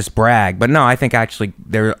 guys just brag. But no, I think actually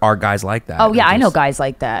there are guys like that. Oh yeah, who I know just- guys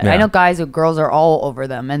like that. Yeah. I know guys who girls are all over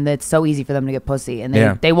them, and it's so easy for them to get pussy, and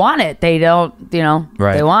they want it. They don't,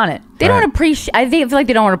 Right. they want it. they Right. don't appreciate. I feel like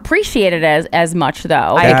they don't appreciate it as much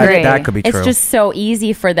though. I That- agree. That could be It's true. just so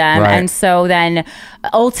easy for them, Right. and so then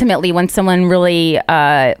ultimately, when someone really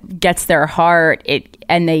gets their heart,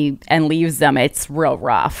 and leaves them, it's real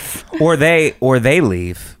rough. or they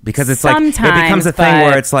leave because it's like it becomes Sometimes, a thing but-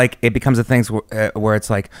 where it's like where it's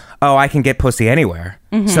like, oh, I can get pussy anywhere,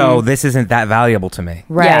 so this isn't that valuable to me.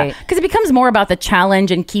 Right. Because it becomes more about the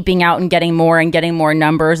challenge and keeping out and getting more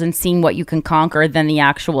numbers and seeing what you can conquer than the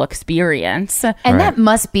actual experience. And Right. that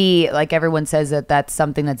must be, like, everyone says that's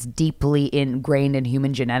something that's deeply ingrained in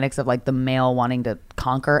human genetics of like the male wanting to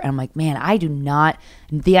conquer. And I'm like, man, I do not.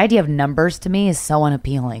 The idea of numbers to me is so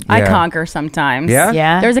unappealing. I Yeah. conquer sometimes. Yeah?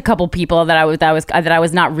 Yeah. There's a couple people that I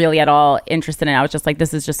was not really at all interested in. I was just like,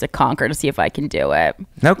 this is just a conquer to see if I can do it.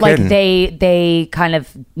 No Like kidding. they kind of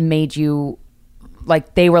made you, like,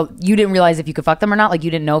 you didn't realize if you could fuck them or not. Like,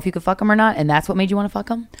 you didn't know if you could fuck them or not, and that's what made you want to fuck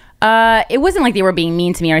them. It wasn't like they were being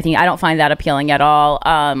mean to me or anything. I don't find that appealing at all.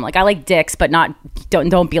 Like I like dicks, but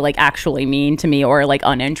don't be like actually mean to me or like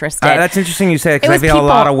uninterested. That's interesting you say it, It because I was feel a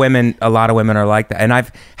lot people- of women are like that, and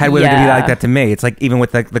I've had women to be Yeah. like that to me. It's like even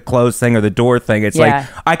with the clothes thing or the door thing. It's Yeah. like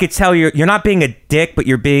I could tell you're not being a dick, but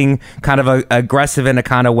you're being kind of aggressive in a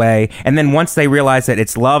kind of way. And then once they realize that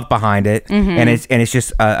it's love behind it, and it's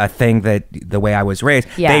just a thing that the way I was raised,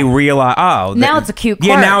 Yeah. they realize, Now it's a cute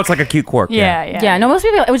Yeah, quirk. now it's like a cute quirk. Yeah, no, most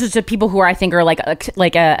people, it was just people who are, I think, are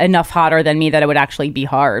enough hotter than me that it would actually be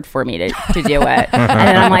hard for me to do it. And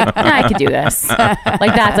then I'm like, nah, I could do this.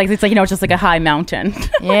 Like that's like, it's like, it's just like a high mountain.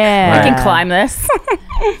 Yeah. I can climb this.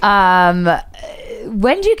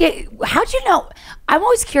 How'd you know? I'm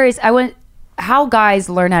always curious. How guys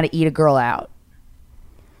learn how to eat a girl out.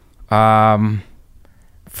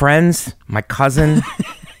 Friends, my cousin.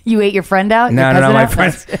 You ate your friend out? No, Your no, cousin my out?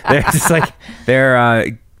 friends. They're just like,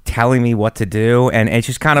 they're telling me what to do. And it's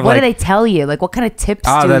just kind of What like. do they tell you? Like, what kind of tips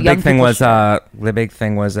Oh, do the young big thing people was share? the big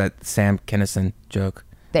thing was that Sam Kinison joke.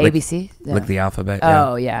 The Lick- ABC? Yeah. Lick the alphabet.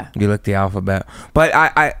 Oh, yeah. You lick the alphabet. But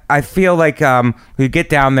I feel like you get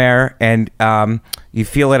down there and you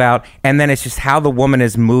feel it out, and then it's just how the woman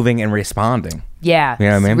is moving and responding. Yeah. You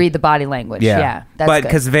know what I mean? Read the body language. Yeah. That's but good.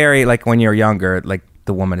 because like when you're younger, like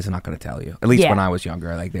the woman is not going to tell you. At least Yeah. when I was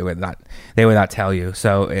younger, like they would not tell you.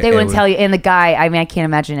 So They wouldn't tell you. And the guy, I mean, I can't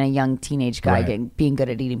imagine a young teenage guy Right. being good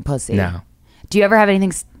at eating pussy. No. Do you ever have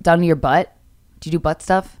anything done to your butt? Do you do butt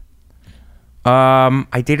stuff?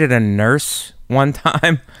 I dated a nurse one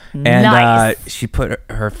time, and Nice. she put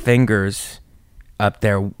her fingers up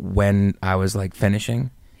there when I was like finishing.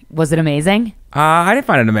 Was it amazing? I didn't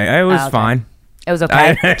find it amazing. It was okay. fine. It was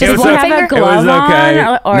okay. It Just was one okay. have a finger? glove It was okay.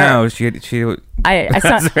 on, or- No, she. I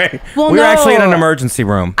saw, That's right. well, we were no. actually in an emergency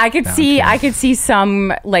room. I could see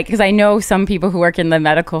some, like, because I know some people who work in the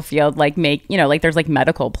medical field, like, make, like, there's like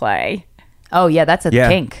medical play. Oh, yeah. That's a Yeah.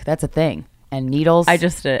 kink. That's a thing. And needles. I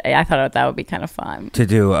thought that would be kind of fun. to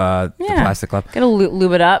do the plastic glove. Gotta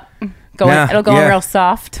lube it up. Nah, It'll go in yeah. real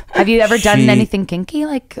soft. Have you ever done She- anything kinky?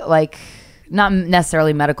 Like not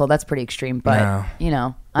necessarily medical. That's pretty extreme, but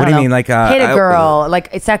No. I What do don't you know. mean, like, hit a girl, like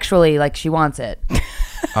sexually, like she wants it,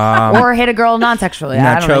 or hit a girl non-sexually. I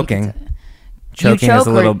Not don't know. You choking. can- Choking choke is a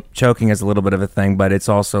or- little choking is a little bit of a thing, but it's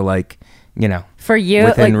also like For you,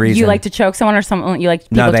 within like, reason. you like to choke someone or someone you like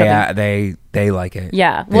people no, choking? they like it.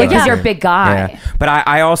 Yeah. They Well, like because yeah. you're a big guy. Yeah. But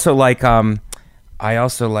I also like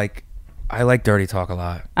I like dirty talk a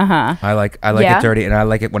lot. I like Yeah? it dirty, and I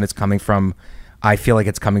like it when it's coming from. I feel like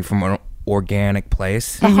it's coming from an organic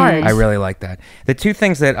place. The heart. I really like that. The two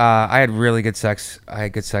things that I had really good sex. I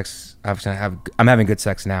had good sex. I'm having good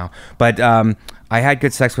sex now, but I had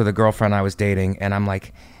good sex with a girlfriend I was dating, and I'm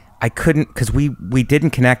like, I couldn't because we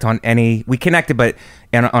didn't connect on any. We connected, but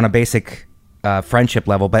on a basic. Friendship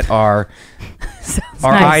level, but our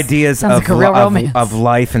nice. ideas Sounds of, like a real romance. of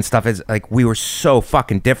life and stuff is like we were so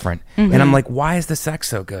fucking different, and I'm like, why is the sex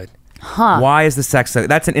so good? Huh. Why is the sex so?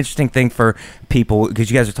 That's an interesting thing for people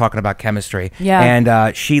because you guys are talking about chemistry. Yeah.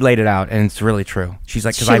 And she laid it out, and it's really true. She's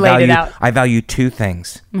like, because She laid it out. I value two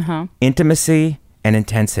things: intimacy and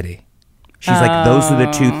intensity. She's like, those are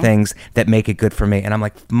the two things that make it good for me. And I'm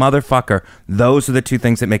like, motherfucker, those are the two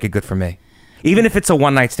things that make it good for me. Even if it's a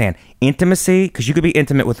one night stand, intimacy, because you could be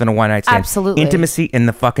intimate within a one night stand. Absolutely. Intimacy and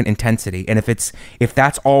the fucking intensity. And if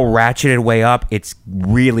that's all ratcheted way up, it's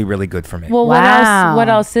really, really good for me. Well, Wow. what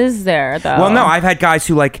else is there though? Well, no, I've had guys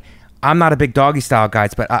who like. I'm not a big doggy style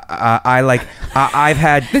guys, but I've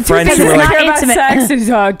had friends who were not like, intimate. sex is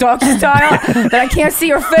doggy style that I can't see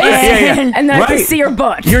your face yeah. and then I can Right. see your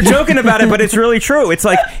butt. You're joking about it, but it's really true. It's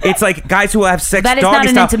like guys who have sex That is doggy not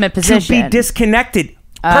an style intimate to position. be disconnected.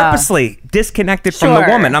 Purposely disconnected from the Sure.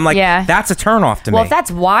 woman. I'm like, Yeah. that's a turnoff to Well, me. if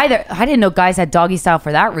that's why I didn't know guys had doggy style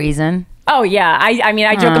for that reason. Oh yeah, I mean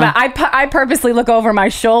I joke about I purposely look over my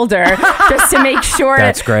shoulder just to make sure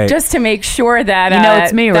That's great. just to make sure that You know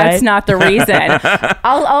it's me, right? That's not the reason.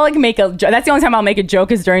 I'll like make a that's the only time I'll make a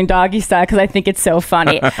joke is during doggy style because I think it's so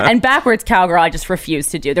funny. And backwards cowgirl I just refuse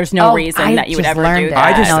to do. There's no Oh, reason I that you would just ever learned do it.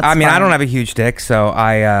 that. No, it's I fine. don't have a huge dick, so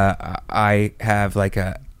I have like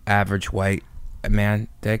a average white man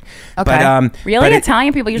dick. Okay. But Really, but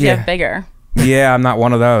Italian people usually yeah. have bigger. Yeah, I'm not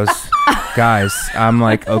one of those guys. I'm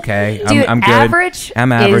like, okay, Dude, I'm good. average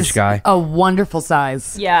I'm average is guy. a wonderful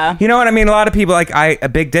size. Yeah. You know what I mean? A lot of people like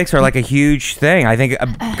big dicks are like a huge thing. I think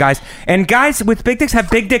guys with big dicks have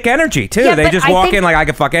big dick energy too. Yeah, they but just I walk think in like I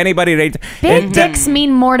can fuck anybody. Big dicks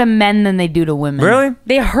mean more to men than they do to women. Really?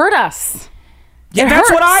 They hurt us. Yeah, It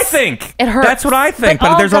that's what I hurts. think. It hurts. That's what I think. But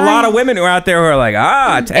But all there's a lot of guys- women who are out there who are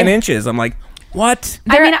like 10 inches. I'm like, what?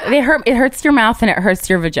 They hurt. It hurts your mouth and it hurts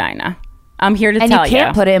your vagina. I'm here to And you tell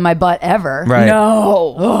can't put it in my butt ever. Right.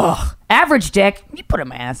 No. Ugh. Average dick, you put it in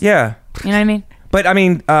my ass. Yeah. You know what I mean? But I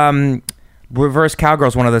mean, reverse cowgirl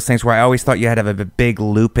is one of those things where I always thought you had to have a big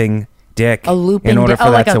looping dick A looping in order dick. for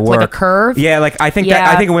Oh, that like to a- work. like a curve? Yeah, like I think Yeah.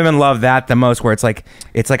 I think women love that the most, where it's like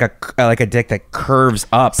a dick that curves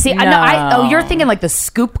up. See, No. you're thinking like the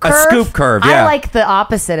scoop A curve. scoop curve, I yeah. like the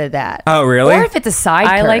opposite of that. Oh, really? Or if it's a side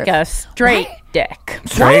I curve. like a straight. dick. Why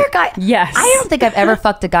Straight? are guys? Yes. I don't think I've ever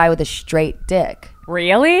fucked a guy with a straight dick.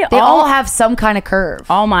 Really? They all have some kind of curve.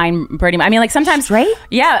 All mine pretty much. I mean, like sometimes Straight?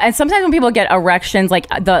 Yeah, and sometimes when people get erections, like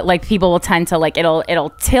people will tend to like it'll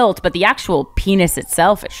tilt, but the actual penis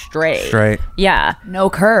itself is straight. Straight. Yeah. No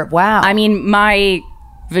curve. Wow. I mean, my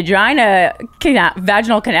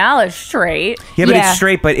vaginal canal is straight. Yeah, but Yeah. it's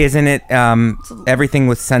straight. But isn't it everything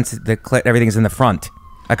with the clit? Everything's in the front.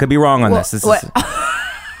 I could be wrong on this. This what- is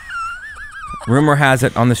rumor has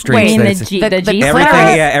it on the streets Wait, that the it's G, the- the the G clitoris?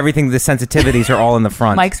 everything. Yeah, everything. The sensitivities are all in the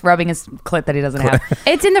front. Mike's rubbing his clit that he doesn't have.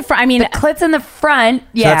 It's in the front. I mean, The clit's in the front. So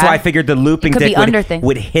Yeah. that's why I figured the looping It could dick be under thing.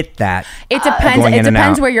 would hit that. it depends. Going It in and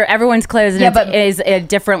depends out. where everyone's clit is. And Yeah, it's, but- is a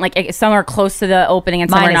different. Like some are close to the opening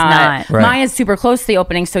and some Mine are is not. not. Right. Mine is super close to the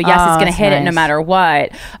opening, so yes, Oh, it's gonna that's hit it no nice. matter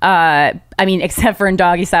what. I mean, except for in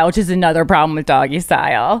doggy style, which is another problem with doggy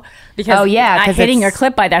style because Oh, yeah, I'm 'cause hitting your it's-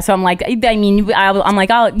 clip by that. So I'm like, I mean, I'm like,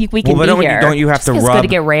 we can Well, but be here. don't you have to feels rub? good to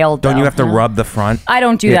get railed, Don't you though, have to huh? rub the front? I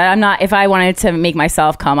don't do Yeah. that. I'm not. If I wanted to make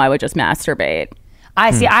myself come, I would just masturbate.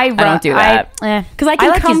 I see. I don't do that because I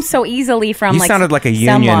can like come you- so easily from. You like sounded like a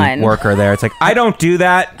union someone. worker there. It's like I don't do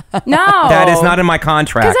that. No, That is not in my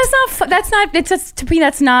contract. Because that's not. It's just to me.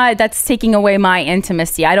 That's taking away my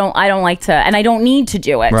intimacy. I don't like to, and I don't need to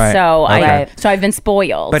do it. Right. So Okay. so I've been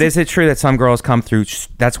spoiled. But is it true that some girls come through?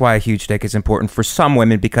 That's why a huge dick is important for some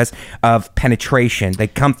women because of penetration. They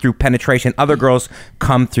come through penetration. Other girls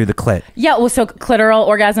come through the clit. yeah, well, so clitoral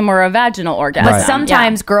orgasm or a vaginal orgasm. But Right.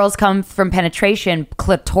 sometimes girls come from penetration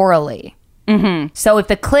clitorally. Mm-hmm. So if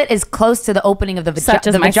the clit is close to the opening of the, Such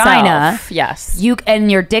as the myself, vagina, yes.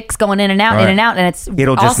 and your dick's going in and out, Right. and it's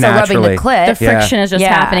It'll just also rubbing the naturally- clit. The friction is just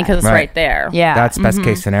Yeah. happening because it's Right. right there. yeah, That's best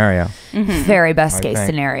case scenario. very best case think.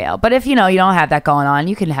 scenario. But if you don't have that going on,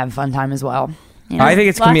 you can have a fun time as well. You know? I think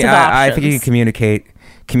it's. Lots of I think you options. can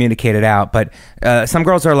communicate it out. But some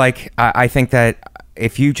girls are like. I think that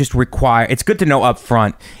if you just require, it's good to know up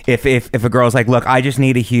front. If a girl's like, look, I just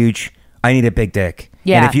need I need a big dick.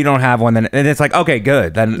 Yeah. And if you don't have one, then it's like, okay,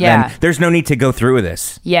 good. Then there's no need to go through with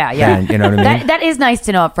this. Yeah. Then, you know what I mean? That is nice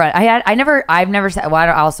to know up front. I've never said. Well, I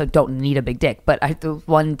also don't need a big dick. But the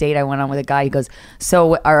one date I went on with a guy, he goes,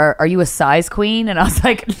 "So are you a size queen?" And I was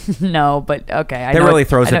like, "No, but okay." I That know really it-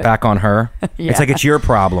 throws I know- it back on her. Yeah. It's like it's your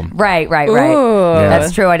problem. Right. Ooh. Yeah.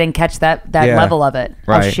 That's true. I didn't catch that Yeah. level of it.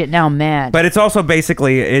 Oh Right. shit! Now I'm mad. But it's also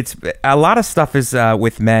basically it's a lot of stuff is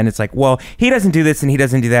with men. It's like, well, he doesn't do this and he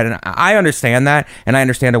doesn't do that, and I understand that, and I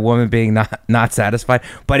understand a woman being not satisfied.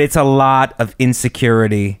 But it's a lot of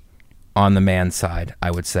insecurity on the man's side,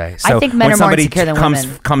 I would say. So I think men when are more somebody insecure than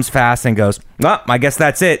women. comes fast and goes, well, I guess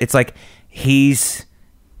that's it. It's like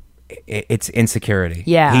it's insecurity.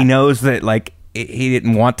 Yeah. he knows that like he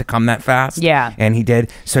didn't want to come that fast. Yeah. and he did.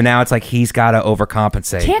 So now it's like he's got to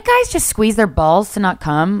overcompensate. Can't guys just squeeze their balls to not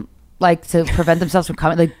come? Like to prevent themselves from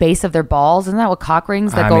coming, like base of their balls. Isn't that what cock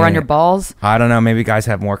rings that I go around mean, your balls? I don't know. Maybe guys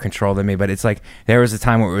have more control than me, but it's like there was a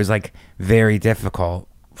time where it was like very difficult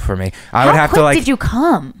for me. I would How have quick to like. did you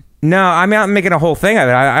come? No, I mean I'm making a whole thing of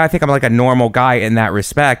it. I think I'm like a normal guy in that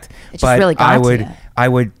respect. It just but really got to you. I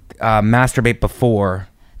would masturbate before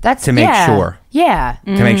That's to make yeah. sure Yeah.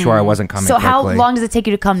 to make sure I wasn't coming. So how quickly. long does it take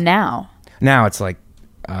you to come now? Now it's like,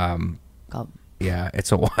 Go- yeah,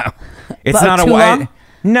 it's a while. It's But not a too while. long?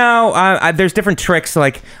 No, there's different tricks.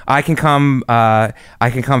 Like I can come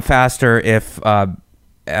faster if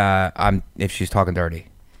she's talking dirty.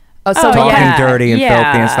 Oh, so Talking yeah. dirty and Yeah.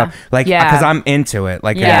 filthy and stuff. Like Yeah. because I'm into it.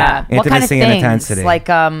 Like Yeah. What kind of intimacy things? and intensity. Like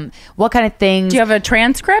what kind of things? Do you have a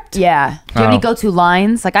transcript? yeah. Do you have Oh. any go-to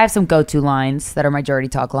lines? Like I have some go-to lines that are my dirty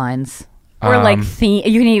talk lines. Or like you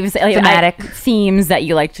can even say like, Thematic. themes that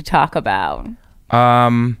you like to talk about.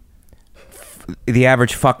 The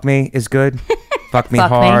average fuck me is good. Fuck me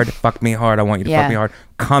Fuck me. hard. Fuck me hard. I want you to Yeah. fuck me hard.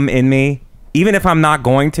 Come in me. Even if I'm not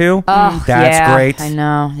going to. Oh, that's yeah, great. I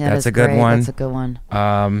know. Yeah, That's a good great. one. That's a good one.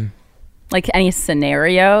 Like any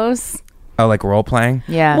scenarios? Oh, like role playing?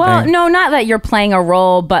 Yeah. Well, no, not that you're playing a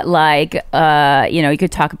role, but like, you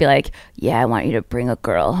could talk and be like, yeah, I want you to bring a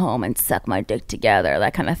girl home and suck my dick together,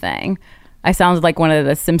 that kind of thing. I sounded like one of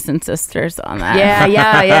the Simpson sisters on that.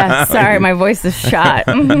 yeah. Sorry, my voice is shot.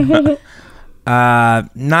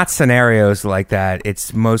 Not scenarios like that.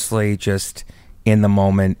 It's mostly just in the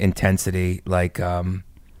moment intensity. Like,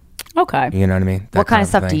 Okay. you know what I mean? That What kind of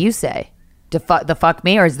stuff do thing. you say? The fuck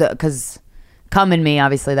me, or is because come in me?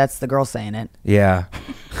 Obviously, that's the girl saying it. Yeah.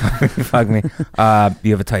 Fuck me.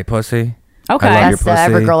 You have a tight pussy? Okay. I love your That's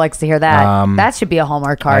every pussy. girl likes to hear that. That should be a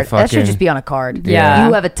Hallmark card. That should fucking- just be on a card. Yeah.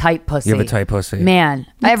 You have a tight pussy. You have a tight pussy. Man,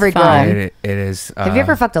 every girl. fine. It is. Have you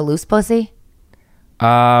ever fucked a loose pussy?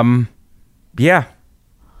 Yeah.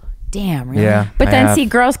 Damn, really? Yeah. But I then have. see,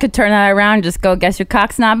 girls could turn that around and just go, guess your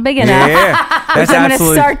cock's not big enough. Yeah. Which That's I'm going to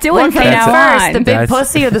absolutely. start doing from That's now First, on. the big That's-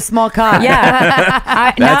 pussy or the small cock?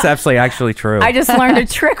 Yeah. That's actually true. I just learned a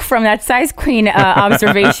trick from that size queen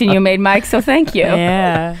observation you made, Mike. So thank you.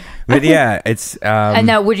 Yeah. But yeah, it's. And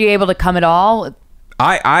now, would you able to come at all?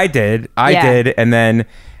 I did, Yeah.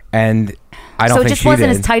 and I don't So it think just she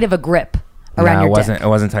wasn't did. as tight of a grip around no, your it wasn't. dick. It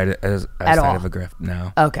wasn't tight as At tight all. of a grip.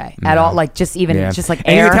 No. Okay. No. At all? Like just even Yeah. just like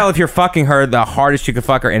and you air? can tell if you're fucking her the hardest you could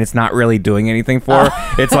fuck her, and it's not really doing anything for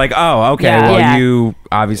her. It's like, oh, okay, Yeah. well, Yeah. you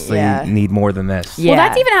obviously Yeah. need more than this. Yeah. Well,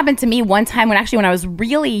 that's even happened to me one time when I was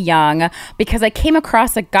really young, because I came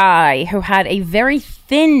across a guy who had a very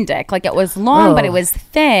thin dick. Like it was long, but it was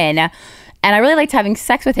thin. And I really liked having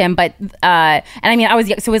sex with him. But, and I mean, I was,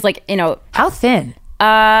 so it was like, How thin?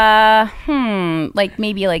 like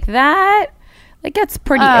maybe like that. Like that's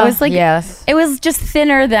pretty, it was like, yes. it was just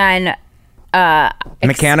thinner than,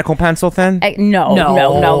 Mechanical pencil thin. no.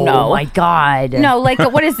 Oh my God. No, like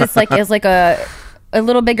what is this? Like is like a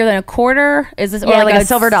little bigger than a quarter? Is this Yeah, like a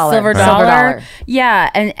silver dollar. Silver Right. dollar. Silver dollar. Yeah,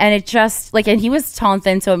 and it just like, and he was tall and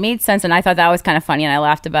thin, so it made sense, and I thought that was kind of funny, and I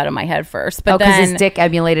laughed about it in my head first. But because then his dick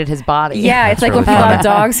emulated his body. yeah, it's like really when people funny. have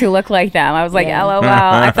dogs who look like them. I was like, Yeah. LOL.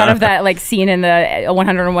 I thought of that like scene in the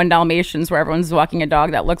 101 Dalmatians where everyone's walking a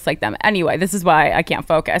dog that looks like them. Anyway, this is why I can't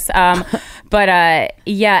focus. But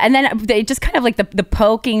yeah, and then they just kind of like the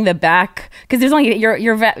poking the back, because there's only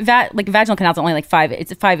your like vaginal canal's only like 5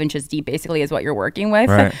 inches deep basically is what you're working with.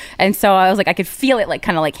 Right. And so I was like, I could feel it like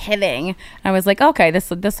kind of like hitting. And I was like, okay,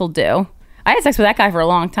 this will do. I had sex with that guy for a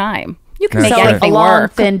long time. You can That's make right. A anything long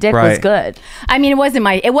work. thin dick was Right. good. I mean, it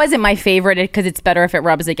wasn't my favorite because it's better if it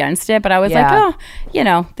rubs against it. But I was Yeah. like,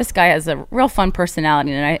 oh, this guy has a real fun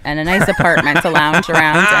personality and a nice apartment to lounge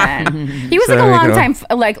around. And he was So like a there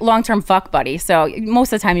you go. long-term fuck buddy. So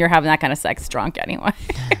most of the time you're having that kind of sex drunk anyway.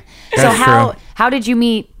 So That's true. how did you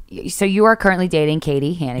meet? So you are currently dating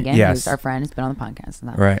Katie Hannigan, Yes. who's our friend, who's been on the podcast. And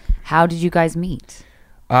that. Right. How did you guys meet?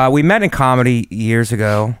 We met in comedy years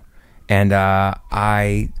ago, and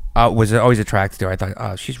I was always attracted to her. I thought,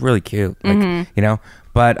 oh, she's really cute, like,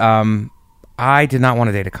 But I did not want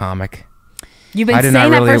to date a comic. You've been I did saying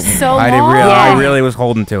not really. that for so I did long. really. Yeah. I really was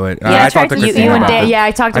holding to it. Yeah, I I tried talked to to- Christina You and about Dan, it. yeah,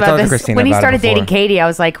 I talked about to this Christina when he about it started dating before. Katie. I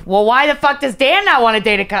was like, well, why the fuck does Dan not want to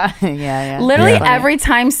date a comic? yeah. Literally Yeah. every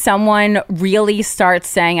time someone really starts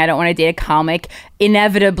saying I don't want to date a comic,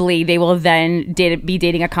 inevitably they will then be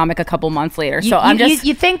dating a comic a couple months later. So I'm just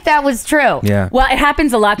you think that was true? Yeah. well, it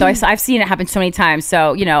happens a lot though. I've seen it happen so many times.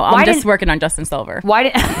 So I'm Why just didn't- working on Justin Silver. Why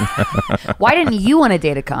did Why didn't you want to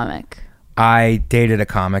date a comic? I dated a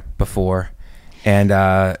comic before, and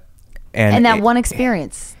And that it- one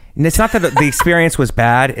experience. And it's not that the experience was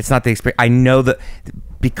bad. It's not the experience. I know that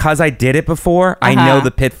because I did it before, I know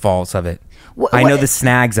the pitfalls of it. I know the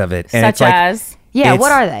snags of it. And Such it's like, as? Yeah, it's-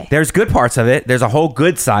 what are they? There's good parts of it. There's a whole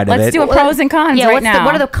good side of Let's it. do a pros and cons Yeah, right now.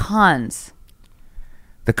 what are the cons?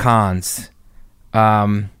 The cons.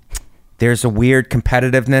 There's a weird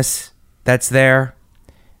competitiveness that's there.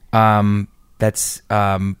 That's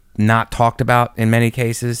not talked about in many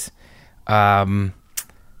cases.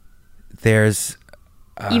 There's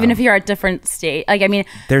Even if you're at different state, like I mean,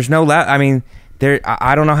 there's no I mean there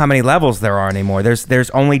I don't know how many levels there are anymore. There's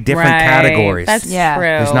only different right, categories. That's Yeah. true.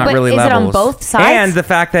 There's not But really is it levels. on both sides? And the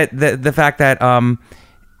fact that the fact that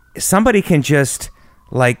somebody can just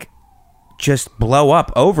just blow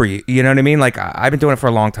up over you. You know what I mean? Like I've been doing it for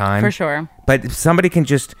a long time. For sure. But somebody can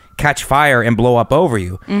just catch fire and blow up over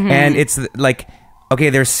you. Mm-hmm. And it's like, okay,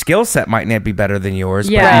 their skill set might not be better than yours,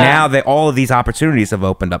 but Yeah. now all of these opportunities have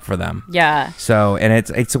opened up for them. Yeah. So, and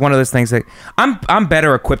it's one of those things that I'm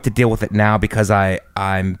better equipped to deal with it now because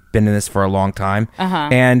I'm been in this for a long time. Uh-huh.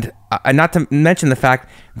 And not to mention the fact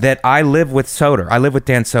that I live with Soder. I live with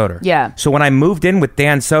Dan Soder. Yeah. So when I moved in with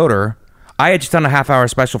Dan Soder, I had just done a half-hour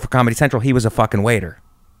special for Comedy Central. He was a fucking waiter.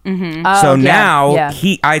 So Oh, yeah, now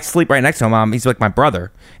yeah. I sleep right next to him. He's like my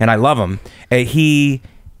brother, and I love him. He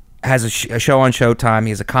has a show on Showtime. He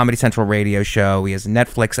has a Comedy Central radio show. He has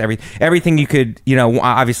Netflix. Everything you could,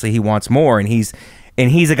 obviously he wants more, and he's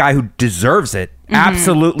a guy who deserves it.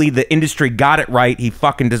 Absolutely, the industry got it right. He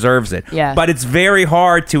fucking deserves it. Yeah. But it's very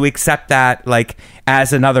hard to accept that,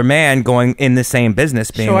 as another man going in the same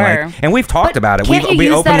business, being Sure. and we've talked about it. Can't We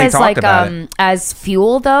you use openly that as talked about it. as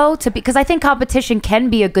fuel though? Because I think competition can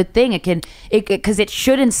be a good thing. Because it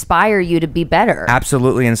should inspire you to be better.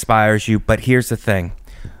 Absolutely inspires you, but here's the thing.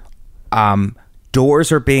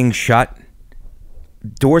 Doors are being shut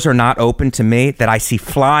doors are not open to me that I see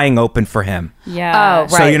flying open for him. Yeah. Oh, right.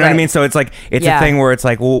 So you know what I mean? So it's like, it's Yeah. a thing where it's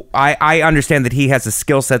like, well, I understand that he has a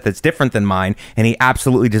skill set that's different than mine, and he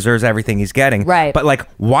absolutely deserves everything he's getting. Right. But like,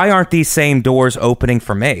 why aren't these same doors opening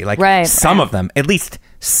for me? Like Right. some of them, at least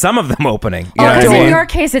some of them opening. You know what I Because mean? in your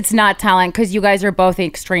case, it's not talent because you guys are both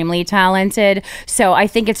extremely talented. So I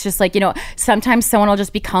think it's just like, sometimes someone will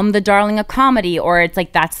just become the darling of comedy, or it's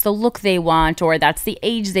like that's the look they want, or that's the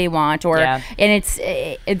age they want, or Yeah. and it's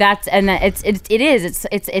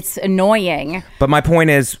annoying. But my point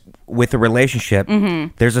is, with a relationship,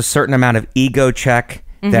 there's a certain amount of ego check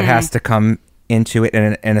that has to come into it,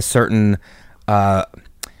 and a certain, I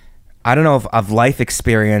don't know, of life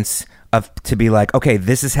experience to be like, okay,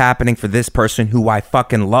 this is happening for this person who I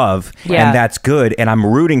fucking love, Yeah. and that's good, and I'm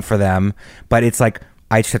rooting for them. But it's like,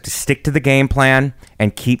 I just have to stick to the game plan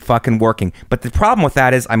and keep fucking working. But the problem with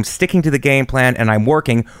that is I'm sticking to the game plan and I'm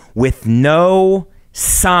working with no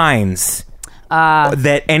signs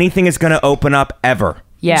that anything is going to open up ever.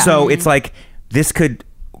 Yeah. So it's like this could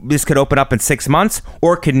open up in 6 months,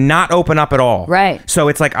 or it could not open up at all. Right. So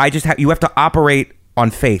it's like you have to operate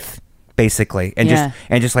on faith, basically, and Yeah.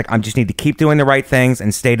 just like I just need to keep doing the right things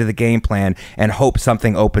and stay to the game plan and hope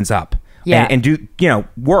something opens up. Yeah. And do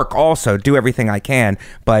work also, do everything I can,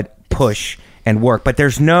 but push and work. But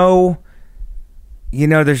there's no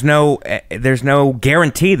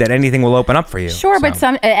guarantee that anything will open up for you. Sure, So.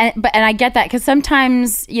 but and I get that because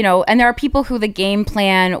sometimes and there are people who the game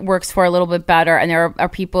plan works for a little bit better, and there are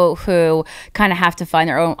people who kind of have to find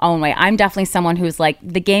their own way. I'm definitely someone who's like,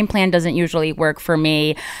 the game plan doesn't usually work for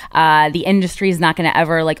me. The industry is not going to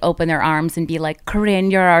ever like open their arms and be like, Corinne,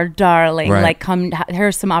 you're our darling. Right. Like, come,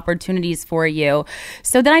 here's some opportunities for you.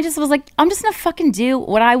 So then I just was like, I'm just gonna fucking do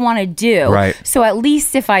what I want to do. Right. So at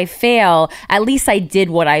least if I fail, at least I did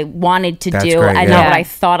what I wanted to That's do great, and yeah. not what I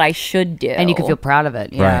thought I should do. And you can feel proud of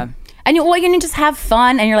it. Yeah. Right. And you can just have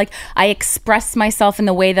fun, and you're like, I expressed myself in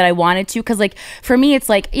the way that I wanted to, because like for me, it's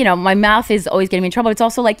like my mouth is always getting me in trouble. It's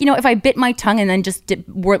also like if I bit my tongue and then just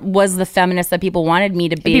was the feminist that people wanted me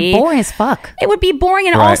to be, It'd be boring as fuck. It would be boring,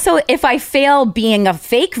 and Right. also if I fail being a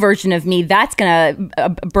fake version of me, that's gonna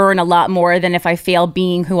burn a lot more than if I fail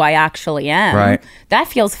being who I actually am. Right. That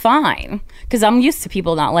feels fine because I'm used to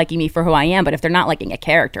people not liking me for who I am. But if they're not liking a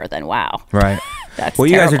character, then wow, Right. that's well,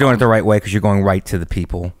 you guys are terrible. doing it the right way because you're going right to the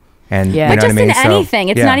people. And Yeah. you But know just what I mean? in So, anything,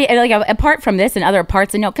 it's yeah. not like apart from this and other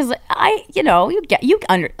parts. Because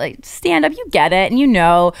stand up, you get it,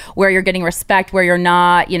 and where you're getting respect, where you're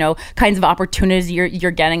not. Kinds of opportunities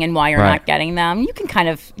you're getting and why you're Right. not getting them. You can kind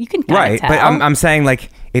of Right. tell. But I'm saying, like,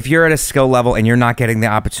 if you're at a skill level and you're not getting the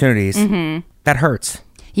opportunities, that hurts.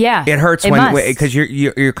 Yeah. It hurts must. because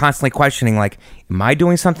you're constantly questioning, like, am I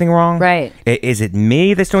doing something wrong? Right. Is it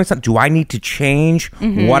me that's doing something? Do I need to change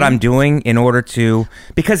what I'm doing in order to?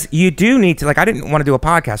 Because you do need to. Like, I didn't want to do a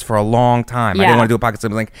podcast for a long time. I Yeah. didn't want to do a podcast.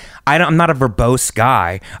 I'm like, I'm not a verbose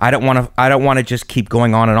guy. I don't want to just keep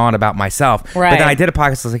going on and on about myself. But Right. then I did a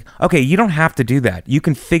podcast. I was like, okay, you don't have to do that. You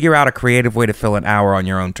can figure out a creative way to fill an hour on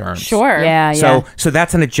your own terms. Sure. Yeah. So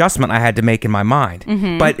that's an adjustment I had to make in my mind.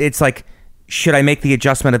 But it's like, should I make the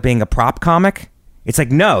adjustment of being a prop comic? It's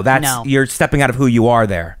like, no, you're stepping out of who you are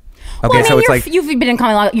there. Okay, Well, I mean, so it's like, you've been in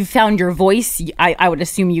comedy a lot. You've found your voice. I would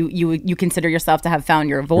assume you consider yourself to have found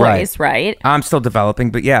your voice, right? I'm still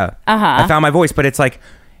developing, but yeah, Uh-huh. I found my voice. But it's like,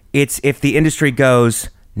 it's if the industry goes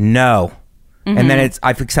no, and then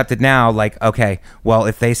I've accepted now. Like, okay, well,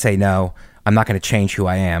 if they say no, I'm not going to change who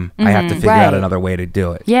I am. I have to figure out Right. another way to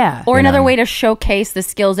do it. Yeah. Or You another know? way to showcase the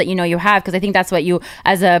skills that you have, because I think that's what you,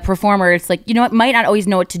 as a performer, it's like it might not always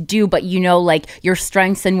know what to do, but like your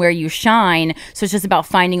strengths and where you shine. So it's just about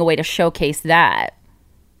finding a way to showcase that.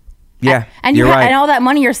 Yeah, And you're right. and all that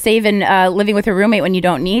money you're saving living with a roommate when you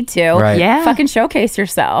don't need to. Right. Yeah. Fucking showcase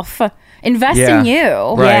yourself. Invest Yeah. in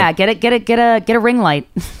you. Right. Yeah. Get a ring light.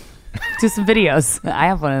 Do some videos. I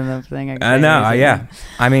have one of those things. No, yeah.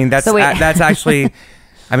 I mean, that's So wait. that's actually.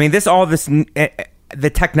 I mean, the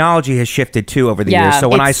technology has shifted too over the Yeah, years. So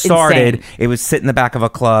when I it's started, insane. it was sit in the back of a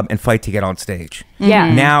club and fight to get on stage.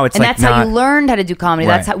 Yeah. Now it's and like that's how not- you learned how to do comedy.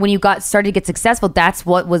 That's Right. how when you started to get successful. That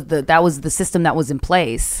was the system that was in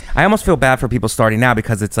place. I almost feel bad for people starting now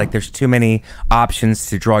because it's like there's too many options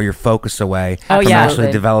to draw your focus away Oh, from yeah. actually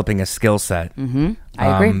Absolutely. developing a skill set. I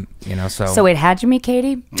agree. So, So wait, how'd you meet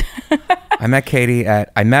Katie? I met Katie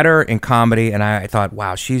I met her in comedy, and I thought,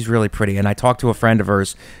 wow, she's really pretty. And I talked to a friend of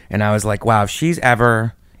hers, and I was like, wow, is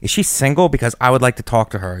she single? Because I would like to talk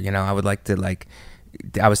to her. I would like to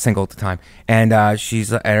I was single at the time, and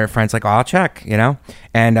and her friend's like, oh, I'll check, you know.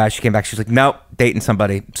 And she came back. She's like, nope, dating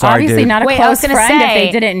somebody. Sorry, Obviously dude. not a Wait, I was close gonna friend say-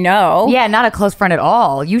 if they didn't know. Yeah, not a close friend at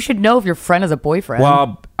all. You should know if your friend is a boyfriend.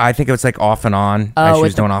 Well, I think it was like off and on. Oh, she with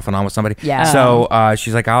was doing off and on with somebody. Yeah. So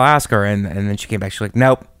she's like, I'll ask her, and then she came back. She's like,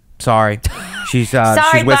 nope, sorry. She's Sorry,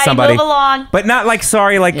 she's with buddy, somebody. move along. But not like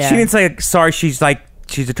sorry. Like Yeah. she didn't say like, sorry. She's like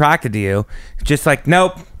she's attracted to you. Just like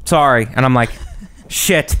nope, sorry. And I'm like,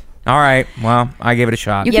 shit. All right. Well, I gave it a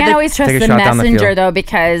shot. You Yeah, can't but- always trust Take a the shot down the messenger field. though,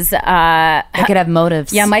 because I could have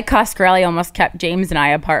motives. yeah, Mike Coscarelli almost kept James and I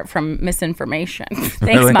apart from misinformation. Thanks,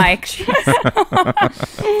 Really? Mike.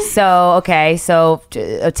 So okay, so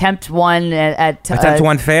attempt one at Attempt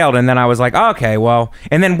one failed, and then I was like, oh, okay, well,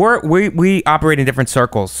 and then we operate in different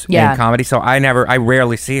circles Yeah. in comedy, so I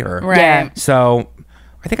rarely see her. Right. Yeah. So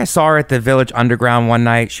I think I saw her at the Village Underground one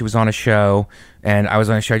night. She was on a show, and I was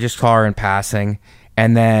on a show. I just saw her in passing,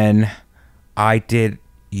 and then I did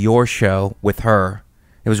your show with her.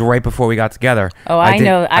 It was right before we got together. Oh, I did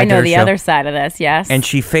know her the show. other side of this. Yes. And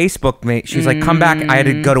she Facebooked me. She's like, "Come back." I had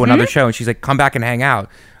to go to Mm-hmm. another show, and she's like, "Come back and hang out."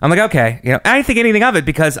 I'm like, "Okay." You know, I didn't think anything of it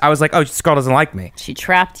because I was like, "Oh, this girl doesn't like me." she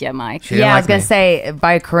trapped you, Mike. She didn't Yeah, I like was gonna me. say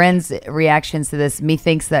by Corinne's reactions to this, me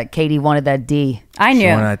thinks that Katie wanted that D. I knew.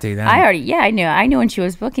 wanted to do that. I already. Yeah, I knew. I knew when she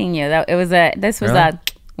was booking you. That it was a. This was Really? a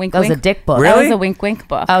wink. That was wink. a dick book. That Really? was a wink wink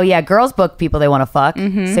book. Oh yeah, girls book people they want to fuck.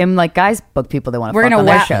 Same like guys book people they want to we're fuck gonna on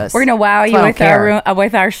wow. their shows. We're gonna wow That's you why I with don't our care. room,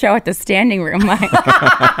 with our show at the standing room, Mike.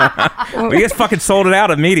 We just fucking sold it out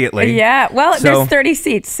immediately. Yeah. Well, So- there's 30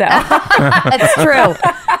 seats, so That's true.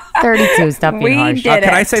 32. Stop being We harsh. did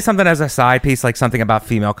Can I it. say something as a side piece, like something about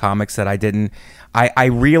female comics that I didn't? I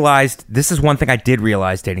realized this is one thing I did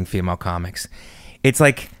realize dating female comics. It's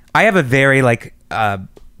like I have a very like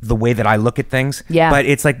the way that I look at things. Yeah. But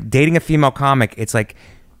it's like dating a female comic. It's like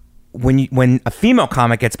when a female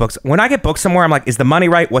comic gets booked. When I get booked somewhere, I'm like, is the money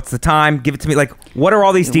right? What's the time? Give it to me. Like, what are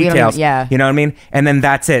all these We don't details? even- yeah. You know what I mean? And then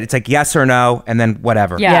that's it. It's like yes or no, and then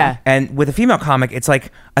whatever. Yeah. Yeah. And with a female comic, it's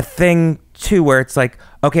like a thing too, where it's like,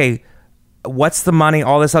 okay, what's the money,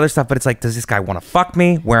 all this other stuff, but it's like, does this guy want to fuck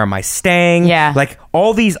me? Where am I staying? Yeah. Like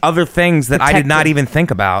all these other things that I did not Protected. even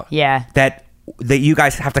think about. Yeah. That you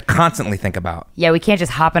guys have to constantly think about. Yeah, we can't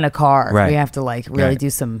just hop in a car. Right. We have to like really Right. do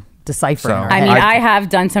some deciphering. So- in our I head. mean, I have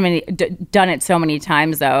done done it so many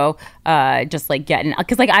times though. Just like getting,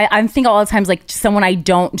 because like I think all the times like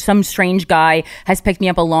some strange guy has picked me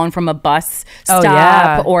up alone from a bus Oh, stop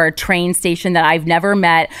yeah. or a train station that I've never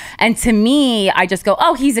met, and to me, I just go,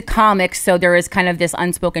 oh, he's a comic, so there is kind of this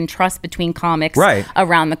unspoken trust between comics Right.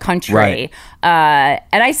 around the country. Right.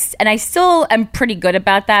 And I still am pretty good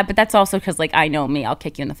about that, but that's also because like I know me, I'll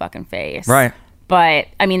kick you in the fucking face. Right. But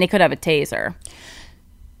I mean, they could have a taser.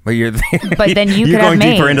 But you're But then you you're could have going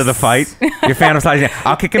deeper mace. into the fight. You're fantasizing.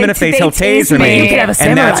 I'll kick him in the face. He'll tase taser me. me. You could have a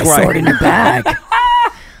and that's where your bag.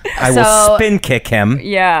 I will So- spin kick him.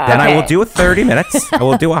 Yeah. Then I will Okay. do a 30 minutes. I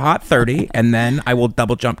will do a hot 30, and then I will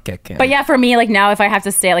double jump kick him. But yeah, for me, like now, if I have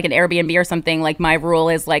to stay at like an Airbnb or something, like my rule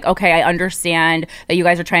is like, okay, I understand that you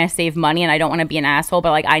guys are trying to save money, and I don't want to be an asshole, but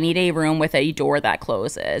like I need a room with a door that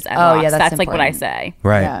closes. And Oh, locks. yeah, that's like what I important. say.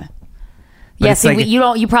 right. Yeah. But Yeah, it's see, like-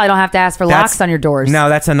 you probably don't have to ask for That's- locks on your doors. No,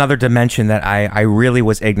 that's another dimension that I really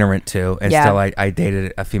was ignorant to until Yeah. I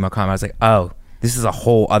dated a female comic. I was like, oh, this is a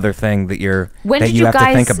whole other thing that When that did you you have to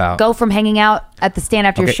guys think about. go from hanging out at the stand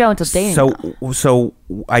after your Okay, show until dating? So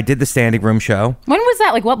I did the standing room show. When was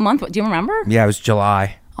that? Like what month? Do you remember? Yeah, it was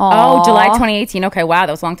July. Oh, July 2018. Okay, wow,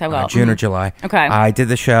 that was a long time ago. June or July. Okay. I did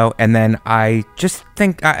the show, and then I just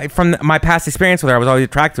think from my past experience with her, I was always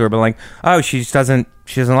attracted to her, but like, oh, she doesn't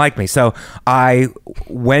like me. So I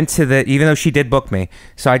went to even though she did book me,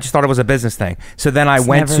 so I just thought it was a business thing. So then I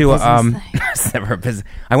went never a to business thing. it's never a business.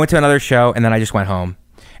 I went to another show, and then I just went home,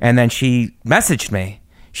 and then she messaged me.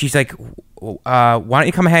 She's like, why don't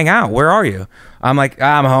you come hang out? Where are you? I'm like,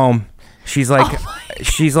 I'm home. She's like,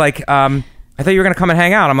 I thought you were gonna come and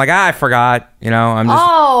hang out. I'm like, I forgot. You know, I'm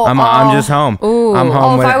just home. I'm home.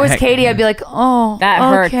 Oh, if with I was Katie, I'd be like, oh, That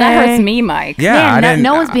hurt. That okay. hurts me, Mike. Yeah, Man, I didn't,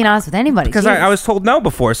 no one's being honest with anybody. because Jeez. I was told no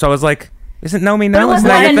before, so I was like, isn't no me But it no? was Isn't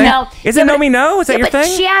that your not a thing? no. Isn't Yeah, no me no? Is that Yeah, your but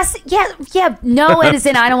thing? She asked, yeah, no, it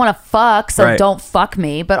isn't. I don't want to fuck, so Right. don't fuck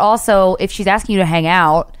me. But also, if she's asking you to hang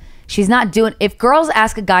out, she's not doing. If girls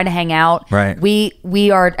ask a guy to hang out, Right.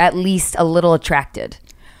 we are at least a little attracted.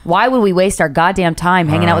 Why would we waste our goddamn time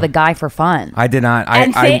hanging out with a guy for fun? I did not.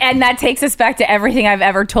 And that takes us back to everything I've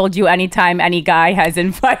ever told you anytime any guy has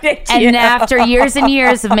invited you. And after years and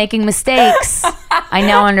years of making mistakes, I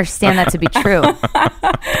now understand that to be true.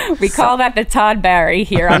 We call that the Todd Barry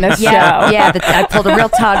here on this show. Yeah, I pulled a real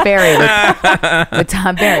Todd Barry with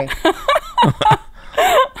Todd Barry.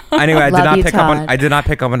 Anyway, Love you, I Todd. did not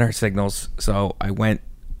pick up on her signals, so I went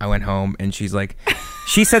home, and she's like,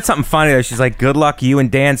 she said something funny though. She's like, "Good luck, you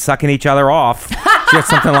and Dan sucking each other off." She had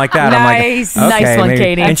something like that. Nice. I'm like, okay, Nice one, maybe.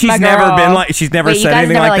 Katie. And That's she's my never girl. been like, she's never Wait, you said guys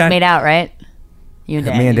anything never like that. made out, right? You and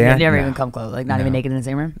Dan. Me and Dan? You've never No. even come close. Like, not even naked in the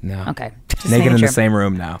same room? No. Okay. Just Naked making in sure. the same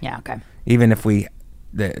room now. Yeah, okay. Even if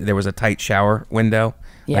there was a tight shower window,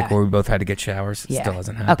 Yeah. like where we both had to get showers, it Yeah. still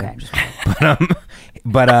hasn't happened. Okay.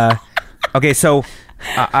 Just, Okay, so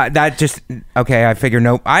that just okay. I figure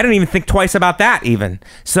nope. I didn't even think twice about that even.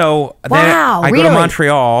 So then Wow, I go really? to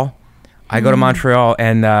Montreal.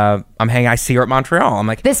 And I'm hanging. I see her at Montreal. I'm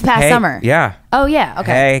like, This past "Hey," summer? Yeah. oh, yeah.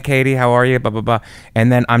 Okay. Hey, Katie, how are you? Blah blah blah. And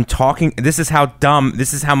then I'm talking. This is how dumb.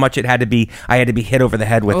 This is how much it had to be. I had to be hit over the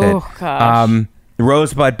head with it. Oh, gosh.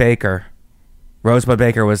 Rosebud Baker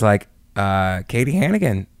was like, Katie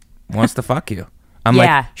Hannigan wants to fuck you. I'm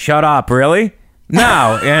Yeah. like, shut up, really?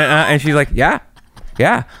 No. And she's like, yeah.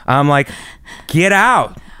 I'm like, get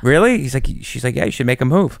out. Really? She's like, yeah, you should make a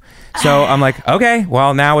move. So I'm like, okay,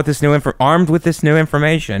 well, now with this armed with this new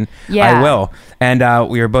information, Yeah. I will. And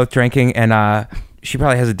we were both drinking, and she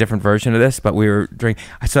probably has a different version of this, but we were drinking.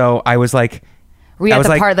 So I was like, Were you I at was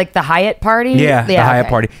the like- part, like the Hyatt party? yeah, the Hyatt okay.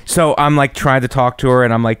 party. So I'm like trying to talk to her,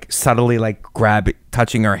 and I'm like subtly like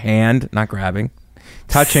touching her hand, not grabbing,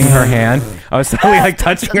 touching her hand. I was subtly like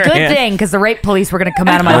touching her Good hand. thing, because the rape police were going to come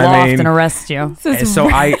out of my I loft mean- and arrest you. And so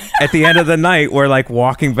at the end of the night, we're like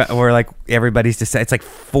walking back. We're like, everybody's just, it's like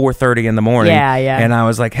 4:30 in the morning. Yeah. And I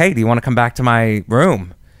was like, hey, do you want to come back to my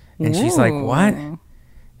room? And she's like, Ooh. what?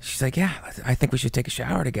 She's like, yeah, I think we should take a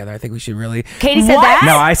shower together. I think we should really. Katie said What? that?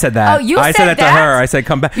 No, I said that. Oh, you I said that to that? her. I said,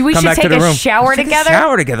 come back. We come should back take to the a room. shower Let's take together? A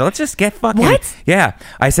shower together. Let's just get fucking. What? Yeah,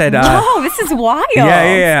 I said. Oh, this is wild.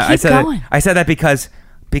 Yeah. I Keep said going. That, I said that because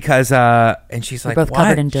and she's like, both what?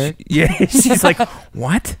 covered in dirt. Yeah, she's like,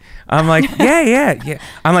 what? I'm like, yeah.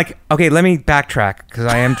 I'm like, okay, let me backtrack because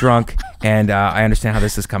I am drunk and I understand how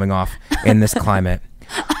this is coming off in this climate.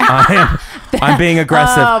 I'm being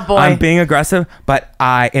aggressive. Oh, boy. I'm being aggressive, but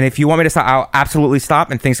and if you want me to stop, I'll absolutely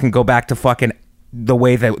stop, and things can go back to fucking the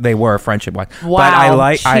way that they were friendship wise. Wow, But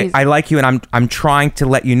I jeez. like you, and I'm trying to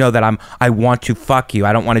let you know that I want to fuck you.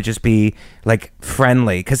 I don't want to just be like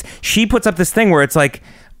friendly, because she puts up this thing where it's like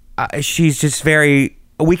she's just very.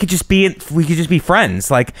 We could just be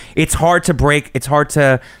friends. Like it's hard to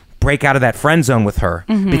break out of that friend zone with her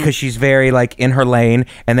because she's very like in her lane,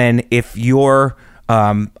 and then if you're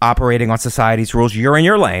operating on society's rules, you're in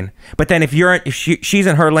your lane. But then if she's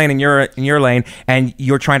in her lane and you're in your lane and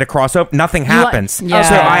you're trying to cross over, nothing happens. Yeah.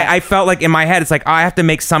 So I felt like in my head, it's like I have to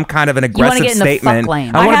make some kind of an aggressive get in the fuck statement.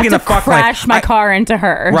 lane. I I want to have be in to the fuck lane. crash my car into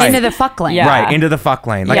her. Right. Into the fuck lane. Yeah. Right, into the fuck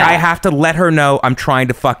lane. Like Yeah. I have to let her know I'm trying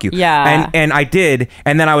to fuck you. Yeah. And I did,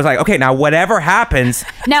 and then I was like, okay, now whatever happens,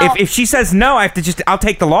 Now- if she says no, I have to I'll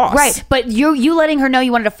take the loss. Right. But you letting her know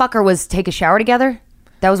you wanted to fuck her was take a shower together?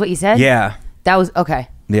 That was what you said? Yeah. That was okay.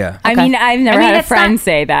 Yeah. I Okay. mean, I've never I mean, had a it's friend not-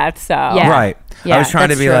 say that, so. Yeah. Right. Yeah, I was trying to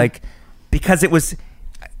that's be true. like, because it was,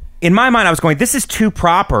 in my mind, I was going, this is too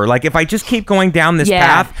proper. Like, if I just keep going down this Yeah.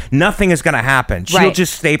 path, nothing is going to happen. She'll Right.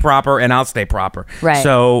 just stay proper and I'll stay proper. Right.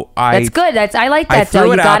 So That's good. I like I that though. threw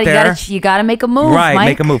You it out there. gotta make a move. Right, Mike.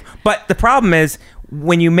 make a move. But the problem is,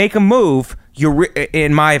 when you make a move,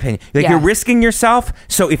 in my opinion, like Yeah. you're risking yourself.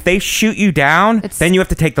 So if they shoot you down, then you have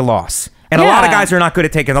to take the loss. And a lot of Yeah. guys are not good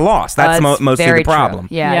at taking the loss. That's That's mostly very the problem.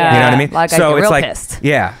 true. Yeah, Yeah. You know what I mean? A lot of guys So get it's real like, pissed.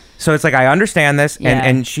 yeah. So it's like, I understand this. Yeah.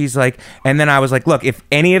 And she's like, and then I was like, look, if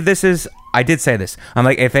any of this is, I did say this. I'm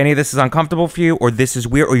like, if any of this is uncomfortable for you, or this is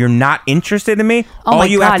weird, or you're not interested in me, Oh all my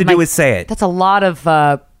you have God, to do Mike, is say it. That's a lot of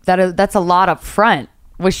that's a lot up front.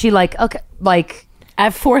 Was she like, okay, like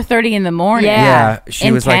At 4:30 in the morning. Yeah. She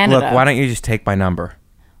in was like, Canada. look, why don't you just take my number?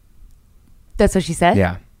 that's what she said?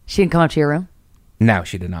 Yeah. She didn't come up to your room? No,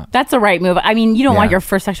 she did not. That's the right move. I mean, you don't want Yeah. your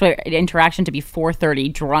first sexual interaction to be 4:30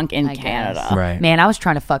 drunk in I guess. Canada. Right. Man, I was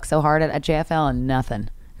trying to fuck so hard at JFL and nothing.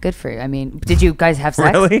 Good for you. I mean, did you guys have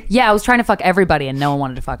sex? Really? Yeah, I was trying to fuck everybody and no one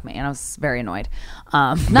wanted to fuck me, and I was very annoyed.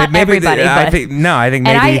 Not But maybe everybody, I but think maybe.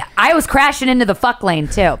 and I was crashing into the fuck lane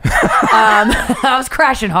too. I was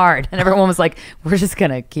crashing hard, and everyone was like, "We're just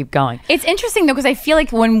gonna keep going." It's interesting though, because I feel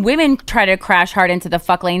like when women try to crash hard into the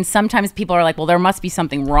fuck lane, sometimes people are like, well, there must be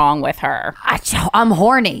something wrong with her. I'm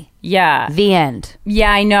horny. Yeah. The end.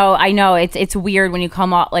 Yeah, I know. It's weird when you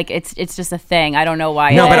come out, like it's just a thing. I don't know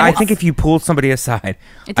why. No, it but I is. think if you pull somebody aside,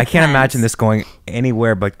 It I can't depends. imagine this going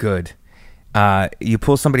anywhere but good. You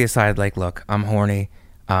pull somebody aside, like, look, I'm horny.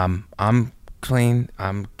 I'm clean.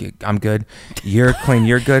 I'm good. You're clean.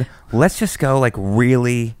 You're good. Let's just go like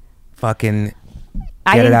really fucking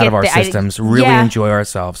I get it didn't out get of our the- I- systems, really yeah. enjoy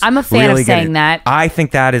ourselves. I'm a fan of really get saying it. that. I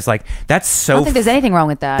think that is like, that's so I don't think there's anything wrong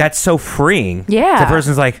with that. that's so freeing. Yeah. The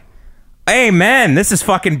person's like, hey man, this is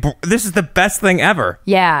the best thing ever.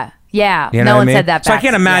 yeah. You know no what one I mean? said that So I back.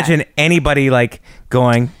 can't imagine anybody like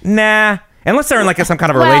going, nah, unless they're in like some kind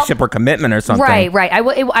of Well, relationship or commitment or something. Right.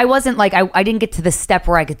 I wasn't like I didn't get to the step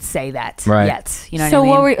where I could say that Right. yet. You know So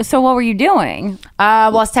what I mean? what were you doing? Well, I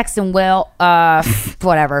was texting Will,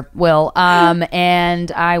 Will,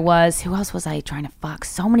 and I was. Who else was I trying to fuck?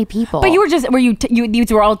 So many people. But you were just you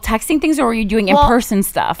were all texting things, or were you doing in person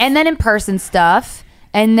stuff? and then in person stuff,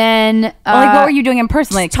 and then like what were you doing in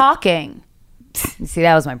person? Like talking? See,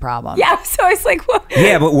 that was my problem. yeah. So I was like, what?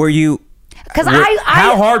 Yeah, but were you? because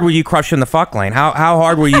how hard were you crushing the fuck lane? How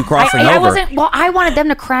hard were you crossing I over? wasn't. Well, I wanted them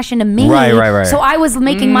to crash into me. Right. So I was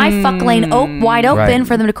making my fuck lane wide open Right.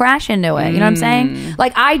 for them to crash into it. You know what I'm saying?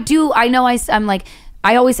 Like I do. I know. I'm like.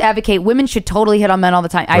 I always advocate women should totally hit on men all the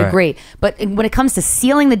time. I Right. agree. But when it comes to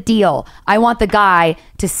sealing the deal, I want the guy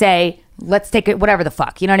to say, "Let's take it, whatever the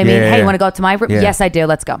fuck." You know what I mean? Yeah, Hey, yeah. you want to go out to my room? Yeah. Yes, I do.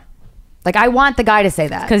 Let's go. Like I want the guy to say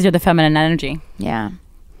that. Because you're the feminine energy. Yeah.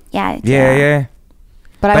 Yeah.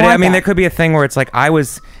 But But I I want mean, that. there could be a thing where it's like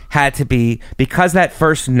had to be, because that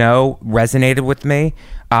first no resonated with me,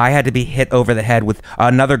 I had to be hit over the head with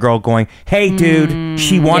another girl going, hey dude,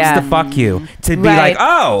 she wants yeah. to fuck you, to be Right. like,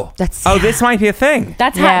 oh, this might be a thing.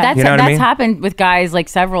 That's Yeah. that's You know what I mean? happened with guys like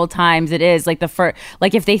several times. It is like the first,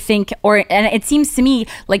 like if they think, and it seems to me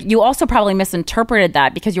like you also probably misinterpreted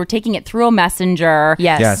that because you were taking it through a messenger.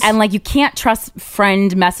 Yes. And like you can't trust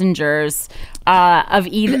friend messengers of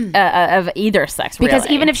either sex. Because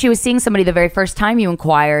really. even if she was seeing somebody the very first time you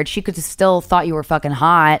inquired, she could have still thought you were fucking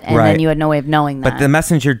hot, and Right. then you had no way of knowing that. But the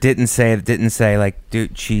messenger didn't say like,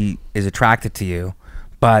 dude, she is attracted to you,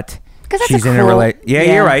 but because that's she's a in cruel, a relationship. Yeah,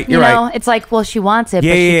 you're right. You're you right. know, it's like, well, she wants it,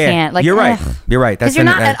 Yeah, but she yeah. can't. Like, you're right. You're right. Because you're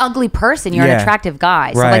not an ugly person. You're an Yeah. attractive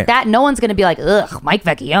guy. So Right. like that, no one's gonna be like, ugh, Mike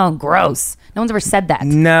Vecchione, gross. No one's ever said that.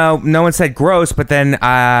 No one said gross, but then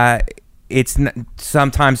it's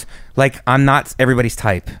sometimes like I'm not everybody's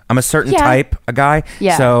type. I'm a certain Yeah. type of guy.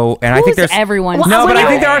 Yeah. So, and I Who's think there's everyone's Well, no, when but I you-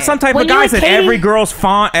 think there are some type when of you guys and that Katie- every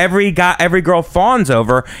girl fawns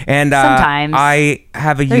over, and Sometimes. I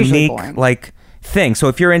have a They're usually unique boring. like thing. So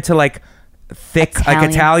if you're into like thick like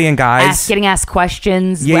Italian guys, getting asked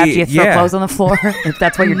questions Yeah, after you throw yeah. clothes on the floor, if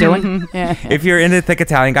that's what you're doing. Yeah. if you're into thick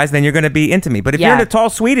Italian guys, then you're going to be into me. But if Yeah. you're into tall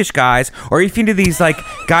Swedish guys, or if you're into these like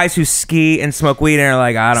guys who ski and smoke weed and are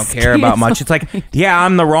like, I don't care about much, it's like, yeah,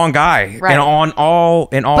 I'm the wrong guy, Right. and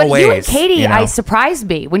in all But ways. you and Katie, you know? I surprised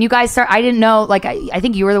me when you guys start. I didn't know. Like, I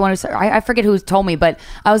think you were the one who. I forget who told me, but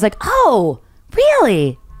I was like, oh,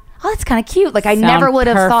 really? Oh, that's kind of cute. Like, I Sound never would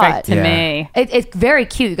have perfect thought. to Yeah. me. It's very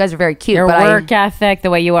cute. You guys are very cute. Your but work ethic,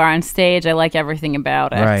 the way you are on stage, I like everything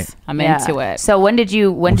about it. Right. I'm yeah. into it. So when did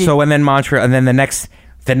you? So and then Montreal, and then the next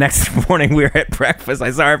morning we were at breakfast.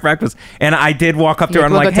 I saw her at breakfast, and I did walk up to her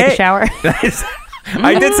and We'll I'm go like, take a shower.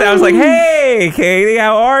 I did say, I was like, hey, Katie,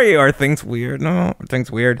 how are you? Are things weird? No, are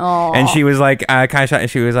things weird? And she was like, kind of shot,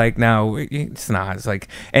 and she was like, no, it's not. It's like,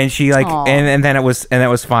 and she like, and then it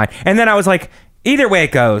was fine. And then I was like, either way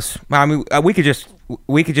it goes, I mean, we could just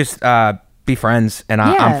be friends, and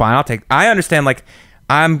Yeah. I'm fine. I understand. Like,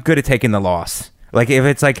 I'm good at taking the loss. Like if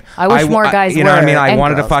it's like I wish more guys you know what I were, mean. I and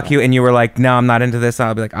wanted to girls fuck were. you, and you were like, "No, I'm not into this."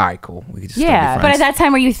 I'll be like, "All right, cool. We can just still be Yeah. friends." But at that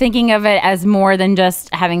time, were you thinking of it as more than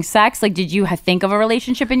just having sex? Like, did you think of a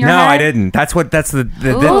relationship in your No, head? I didn't. That's the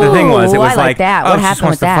thing was. It Ooh, was I like like, that. oh, What she just happened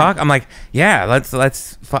wants with to that? fuck. I'm like, yeah, let's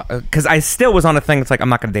because I still was on a thing. It's like I'm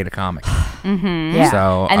not going to date a comic. Yeah.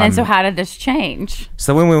 So And then, so how did this change?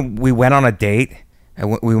 so when we went on a date.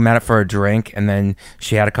 And we met up for a drink, and then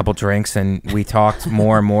she had a couple drinks, and we talked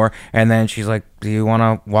more and more. And then she's like, "Do you want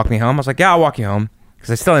to walk me home?" I was like, "Yeah, I'll walk you home," because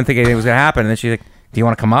I still didn't think anything was gonna happen. And then she's like, "Do you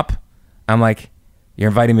want to come up?" I'm like, "You're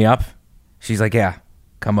inviting me up?" She's like, "Yeah,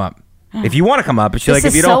 come up if you want to come up." But she's This like,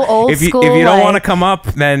 "If is you don't, so old if you school, don't want to like- come up,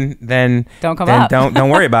 then Don't come then up. Don't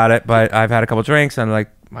worry about it." But I've had a couple drinks, and like,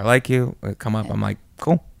 I like you. Come up. I'm like,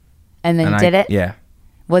 cool. And then And you I- did it? Yeah.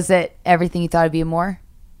 Was it everything you thought it'd be and more?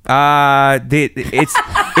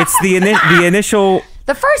 It's the initial.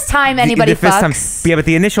 The first time anybody the first time- fucks. yeah, but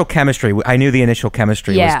the initial chemistry, I knew the initial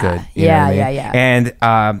chemistry Yeah, was good. You know yeah, what I mean? yeah.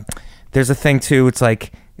 And there's a thing too. It's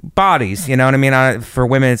like bodies. You know what I mean? For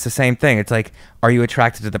women, it's the same thing. It's like, are you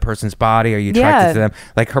attracted to the person's body? Are you attracted Yeah. to them?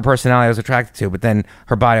 Like her personality, I was attracted to, but then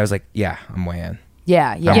her body, I was like, yeah, I'm way in.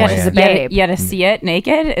 Yeah. I'm You way She's in. a babe. had to see it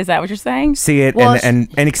naked? Is that what you're saying? See it Well, and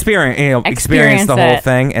experience, experience Experience the whole it.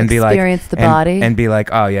 thing and be like, Experience the and- body. and be like,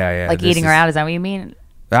 oh yeah, Like this eating her is- out. Is that what you mean?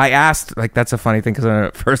 I asked, like, that's a funny thing because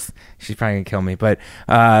at first she's probably gonna kill me, but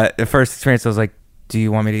the first experience I was like, do you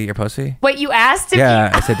want me to eat your pussy? Wait, you asked him?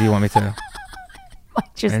 Yeah, I said, do you want me to?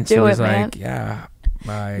 Just And she do was it, man. like, yeah.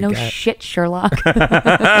 I No guess. shit, Sherlock.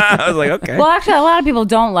 I was like, okay. Well, actually, a lot of people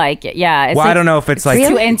don't like it. Yeah. It's Well, I like- don't know if it's like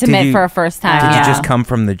too did intimate you- for a first time. Did yeah. you just come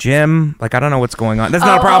from the gym? Like, I don't know what's going on. That's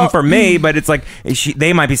not a problem for me, but it's like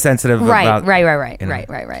they might be sensitive right, about. right. you know.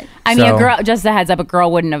 Right. I mean, So- a girl. Just a heads up, a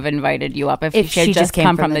girl wouldn't have invited you up if she had just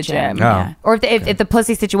come from the gym. Oh. Yeah. Or if the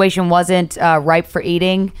pussy situation wasn't ripe for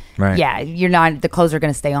eating, Right. yeah, you're not. The clothes are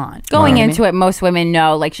going to stay on. Going You know what I into it, most women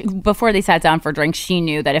know. Like before they sat down for drinks, she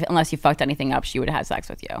knew that unless you fucked anything up, she would have sex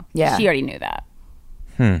with you. Yeah. She already knew that.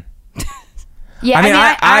 mean? Yeah, I mean,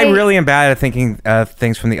 I really am bad at thinking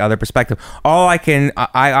things from the other perspective.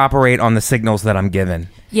 I operate on the signals that I'm given.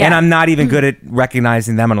 Yeah. And I'm not even good at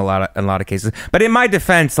recognizing them in a lot of cases. But in my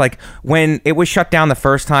defense, like when it was shut down the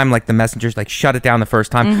first time, like the messengers like shut it down the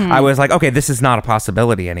first time, I was like, okay, this is not a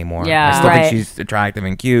possibility anymore. Yeah. I still Right. think she's attractive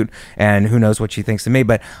and cute, and who knows what she thinks of me,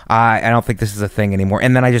 but I don't think this is a thing anymore.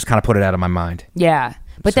 And then I just kind of put it out of my mind. Yeah.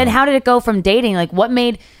 But then how did it go from dating? Like what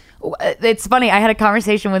made it's funny. I had a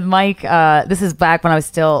conversation with Mike. This is back when I was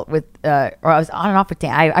still with, or I was on and off with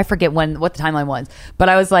Dan. I forget what the timeline was, but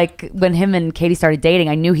I was like, when him and Katie started dating,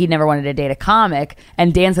 I knew he never wanted to date a comic,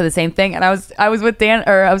 and Dan said the same thing. And I was with Dan,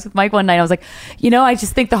 or I was with Mike one night. I was like, I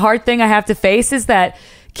just think the hard thing I have to face is that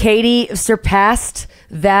Katie surpassed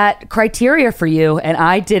that criteria for you, and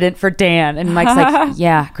I didn't for Dan. And Mike's like,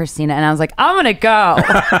 yeah, Christina. And I was like, I'm gonna go.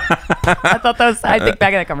 I thought that was, I think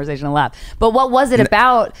back in that conversation and laugh. But what was it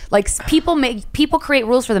about? Like people create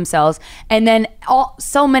rules for themselves, and then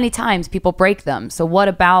so many times people break them. So what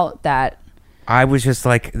about that? I was just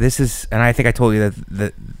like, this is, and I think I told you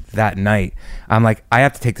that night, I'm like, I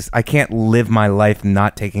have to take this. I can't live my life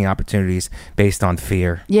not taking opportunities based on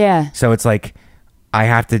fear. Yeah. So it's like, I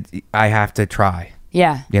have to try.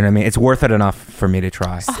 Yeah. You know what I mean? It's worth it enough for me to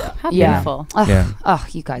try. How Yeah. beautiful. Oh, Yeah. oh,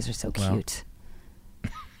 you guys are so cute.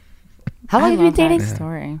 How long have you been dating? That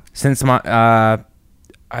story. Since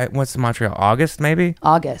I went to Montreal, August maybe.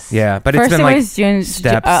 August. Yeah, but First it's been it like was June.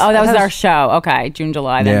 steps. Oh, that was our show. Okay, June,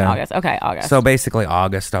 July, then Yeah. August. Okay, August. So basically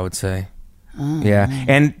August, I would say. Oh.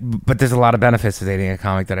 Yeah, but there's a lot of benefits to dating a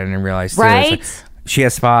comic that I didn't realize. Too. It's Right? like, she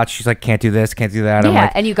has spots. She's like, can't do this, can't do that. I'm Yeah,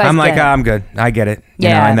 like, and you guys I'm like, get it. I'm good. I get it. You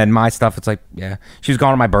Yeah. know? And then my stuff, it's like, yeah. She was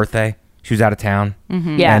gone on my birthday. She was out of town.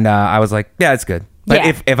 Yeah. And I was like, yeah, it's good. But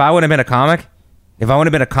Yeah. if I would have been a comic,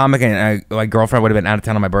 and my girlfriend would have been out of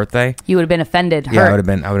town on my birthday, You would have been offended. Hurt. yeah, I would have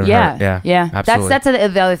been Yeah, hurt. Yeah, absolutely. That's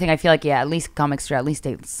the other thing. I feel like at least comics should at least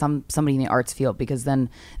date somebody in the arts field, because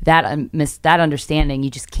then that understanding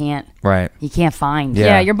you just can't. Right. You can't find. Yeah.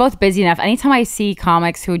 Yeah, you're both busy enough. Anytime I see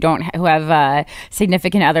comics who have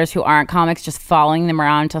significant others who aren't comics just following them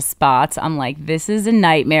around to spots, I'm like, this is a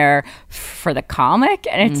nightmare for the comic,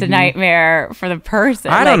 and it's a nightmare for the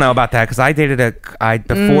person. I don't know about that because I dated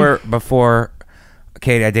before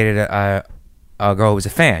Katie, I dated a girl who was a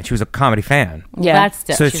fan. She was a comedy fan. Yeah.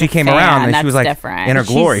 That's So she's she a came fan. around and That's she was like different. in her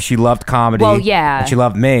glory. She's- She loved comedy. Well, yeah. And she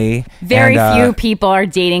loved me. Very And, few people are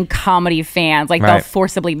dating comedy fans. Like they'll Right.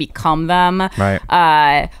 forcibly become them.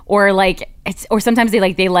 Right. Or like or sometimes they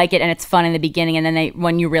like it and it's fun in the beginning, and then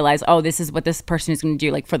when you realize, oh, this is what this person is going to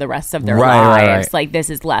do like for the rest of their Right, lives. right. Like this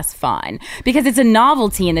is less fun because it's a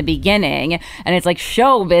novelty in the beginning and it's like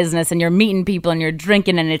show business and you're meeting people and you're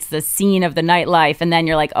drinking and it's the scene of the nightlife, and then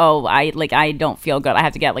you're like, oh, I don't feel good. I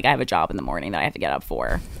have a job in the morning that I have to get up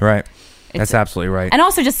for. Right. That's absolutely right. And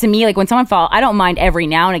also just to me, like when someone I don't mind every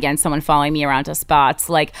now and again someone following me around to spots.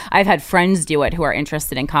 Like I've had friends do it who are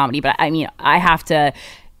interested in comedy, but I mean, I have to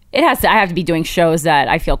be doing shows that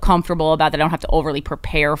I feel comfortable about, that I don't have to overly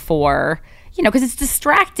prepare for, because it's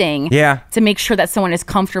distracting. Yeah. To make sure that someone is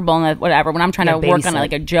comfortable and whatever, when I'm trying to work on babysit.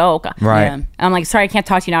 like a joke. Right. Yeah. And I'm like, sorry, I can't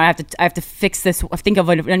talk to you now. I have to fix this. Think of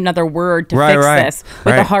another word to Right, fix right, this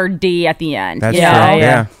with a right. hard D at the end. That's you true. know?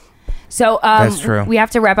 Yeah. So That's true. we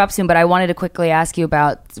have to wrap up soon, but I wanted to quickly ask you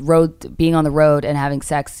about being on the road and having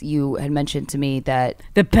sex. You had mentioned to me that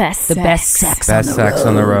The best sex. best sex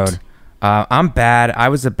On the road. I'm bad. I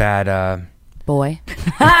was a bad. boy.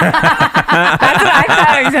 That's what I thought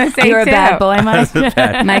I was going to say You're a too. bad boy, Mike.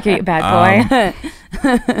 Mike, are you a bad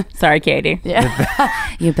boy? Sorry, Katie. Yeah.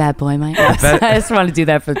 You a bad boy, Mike. I just want to do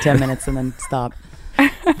that for 10 minutes and then stop.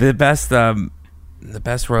 The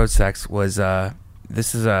best road sex was I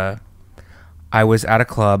was at a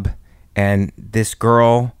club and this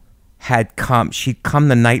girl she'd come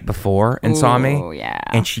the night before and saw me. Ooh, yeah.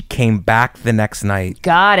 And she came back the next night.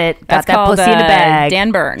 Got it. Got That's that called pussy in the bag.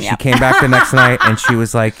 Dan Byrne. She Yeah. came back the next night and she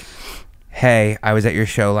was like, hey, I was at your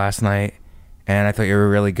show last night and I thought you were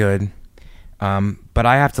really good. But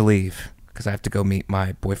I have to leave because I have to go meet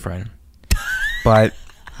my boyfriend. But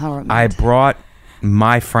How I romantic. brought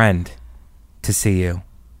my friend to see you.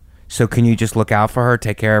 So can you just look out for her,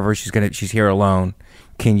 take care of her? She's here alone.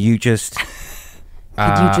 Can you just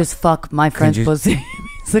Could you just fuck my friend's you- pussy?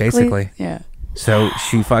 Basically. Yeah. So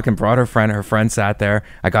she fucking brought her friend. Her friend sat there.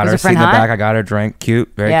 I got Was her her a seat in friend the hot? back. I got her a drink. Cute,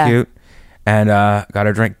 very Yeah. cute. And got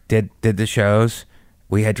her a drink. Did the shows.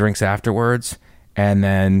 We had drinks afterwards, and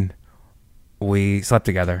then we slept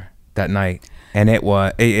together that night. And it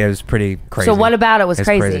was pretty crazy. So what about it was It's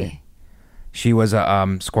crazy? She was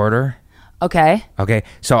a squirter. Okay. Okay,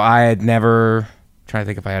 so I had never. Trying to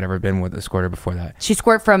think if I had ever been with a squirter before that. She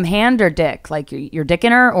squirt from hand or dick? Like you're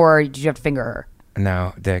dicking her, or did you have to finger her?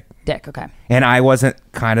 No, dick. Dick. Okay. And I wasn't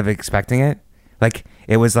kind of expecting it. Like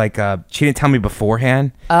it was like she didn't tell me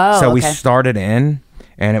beforehand. Oh, so we okay. started in,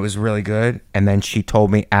 and it was really good. And then she told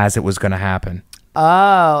me as it was going to happen.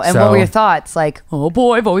 Oh, and what So- were your thoughts? Like, oh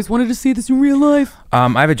boy, I've always wanted to see this in real life. I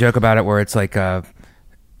have a joke about it where it's like I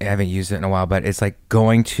haven't used it in a while, but it's like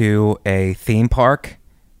going to a theme park,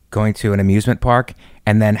 going to an amusement park,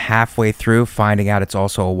 and then halfway through finding out it's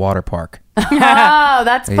also a water park. Oh,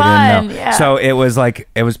 that's You fun. didn't know. Yeah. So it was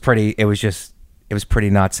pretty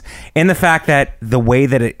nuts. And the fact that the way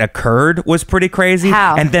that it occurred was pretty crazy.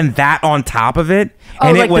 How? And then that on top of it. Oh,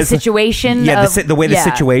 and like it the was situation Yeah, of- the way the yeah.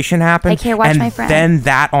 situation happened. Like, here, watch and my friend. then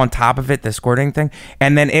that on top of it, the squirting thing.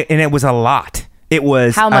 And then it was a lot. It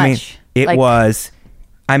was How I mean, much? it Like- was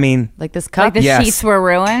I mean like this cup. Like the Yes. sheets were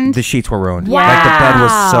ruined. the sheets were ruined. Wow. Like the bed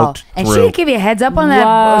was soaked And through she didn't give you a heads up on that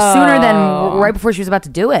Whoa. sooner than right before she was about to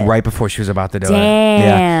do it. right before she was about to do it. Damn.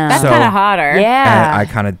 Yeah. That's So- kind of hotter. Yeah. And I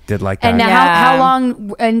kind of did like that. And now, Yeah. how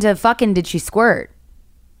long into fucking did she squirt?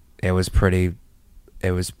 It was pretty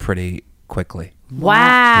quickly.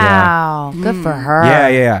 Wow. Good for her.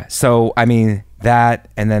 Yeah. So I mean that,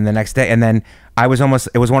 and then the next day, and then it was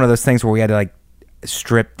one of those things where we had to like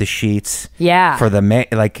strip the sheets. Yeah. For the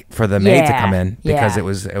maid to Yeah. come in because Yeah.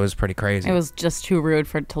 it was pretty crazy. It was just too rude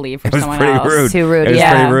to leave for It was someone pretty else. rude. Too rude, It was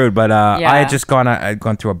yeah. pretty rude. But I Yeah. had just I'd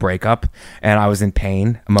gone through a breakup, and I was in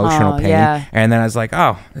pain, emotional Oh, pain. yeah. And then I was like,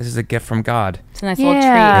 oh, this is a gift from God. It's a nice little treat.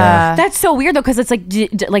 Yeah. That's so weird though, because it's like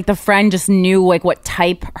like the friend just knew like what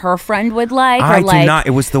type her friend would like. I or, like, do not.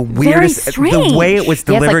 It was the weirdest. The strange. way it was Yeah, it's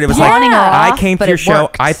delivered. like it was pawning like her I off, came but to your it show.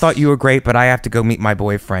 worked. I thought you were great, but I have to go meet my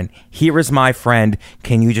boyfriend. Here is my friend.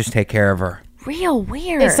 Can you just take care of her? real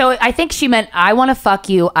weird. So I think she meant, I want to fuck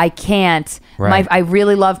you. I can't. Right. I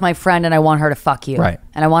really love my friend and I want her to fuck you. Right.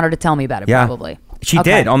 And I want her to tell me about it, Yeah, probably. She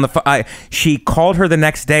Okay. did on the. She called her the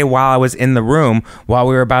next day while I was in the room while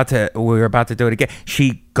we were about to do it again.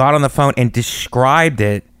 She got on the phone and described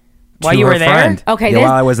it. While to you her were there? friend. Okay, Yeah, this-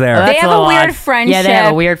 while I was there. Oh, they that's have a a little weird odd. friendship. Yeah, they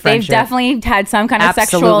have a weird friendship. They've definitely had some kind of Absolutely,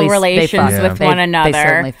 sexual they relations fuck. with They- one they another.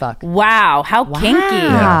 certainly fuck. Wow, how kinky!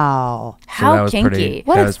 Wow. So How that was kinky! pretty-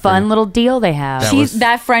 What that a was fun pretty- little deal they have. That was-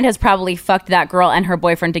 That friend has probably fucked that girl and her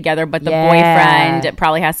boyfriend together, but the Yeah. boyfriend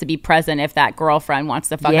probably has to be present if that girlfriend wants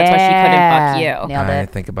to fuck. That's why she couldn't fuck you. Nailed I it.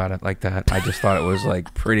 didn't think about it like that. I just thought it was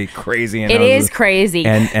like pretty crazy. And It I was- is crazy.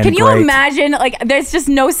 And Can you great. imagine? Like, there's just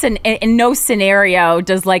in no scenario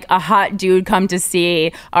does like a hot dude come to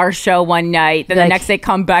see our show one night, then Like, the next day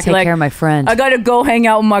come back take like, care of my friend. I gotta go hang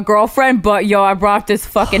out with my girlfriend, but yo, I brought this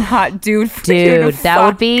fucking hot dude for you to Dude, that fuck.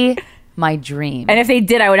 would be my dream. And if they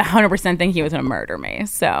did, I would 100% think he was gonna murder me.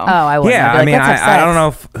 So oh, I would. Yeah, I'd be I like, mean, let's have I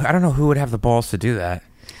don't sex. know. I don't know who would have the balls to do that.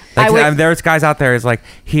 Like, I would- there's guys out there. Is like,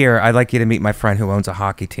 here, I'd like you to meet my friend who owns a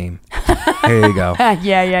hockey team. Here you go.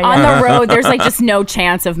 yeah. on the road, there's like just no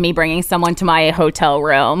chance of me bringing someone to my hotel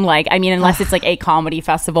room. Like, I mean, unless it's like a comedy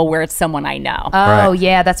festival where it's someone I know. Oh Right.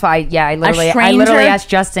 yeah, that's why. I literally stranger? asked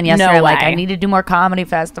Justin yesterday. No like, way. I need to do more comedy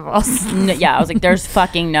festivals. Yeah, I was like, there's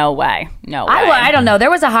fucking no way. No way. I don't know. There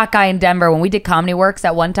was a hot guy in Denver when we did Comedy Works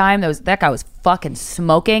at one time. That guy was fucking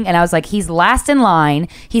smoking, and I was like, he's last in line.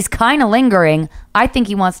 He's kind of lingering. I think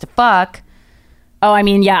he wants to fuck. Oh, I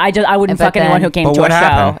mean, yeah, I wouldn't But fuck anyone then- who came But to a what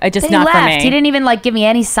happened? show. It just Then he not for left. me. He didn't even like give me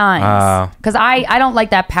any Oh. signs because I don't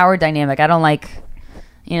like that power dynamic. I don't like,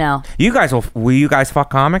 you know. You guys will you guys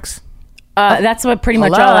fuck comics? That's what pretty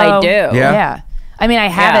much all Hello? I do. Yeah. Yeah. I mean, I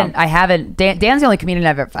haven't. Dan's the only comedian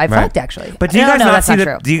I've Right. fucked actually. But do you No, guys no, not that's see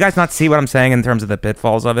true. do you guys not see what I'm saying in terms of the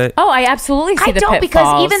pitfalls of it? Oh, I absolutely see I the don't because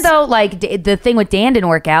pitfalls. even though like the thing with Dan didn't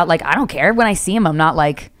work out, like I don't care when I see him. I'm not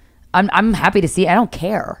like I'm happy to see. I don't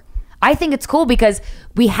care. I think it's cool because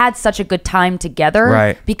we had such a good time together.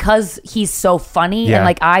 Right. Because he's so funny Yeah. and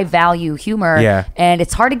like I value humor. Yeah. And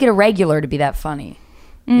it's hard to get a regular to be that funny.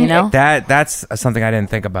 You know. That's something I didn't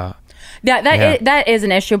think about. That is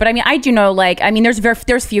an issue, but I mean, I do know, like, I mean,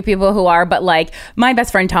 there's few people who are, but like my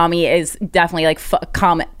best friend Tommy is definitely like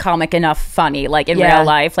comic enough funny, like in real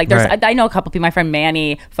life. Like there's, I know a couple people. My friend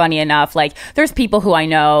Manny, funny enough. Like there's people who I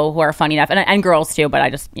know who are funny enough, and girls too. But I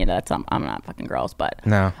just, I'm not fucking girls, but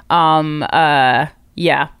No.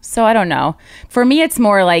 Yeah. So I don't know. For me, it's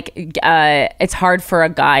more like it's hard for a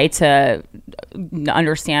guy to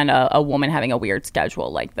understand a woman having a weird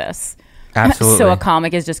schedule like this. Absolutely. So a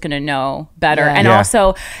comic is just going to know better. Yeah. And Yeah.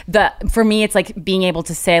 also for me, it's like being able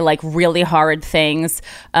to say like really hard things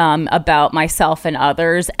about myself and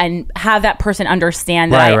others and have that person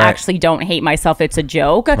understand that I actually don't hate myself. It's a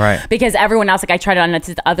joke. Right. Because everyone else, like I tried it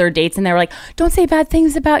on other dates and they were like, don't say bad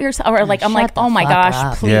things about yourself. Or like, I'm like, the oh my fuck gosh,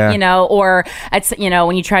 up. please, Yeah. or it's,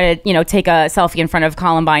 when you try to, take a selfie in front of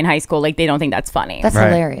Columbine High School, like they don't think that's funny. That's Right.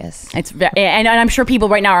 hilarious. It's and I'm sure people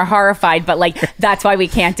right now are horrified, but like that's why we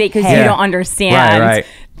can't date because you Yeah. don't understand Right.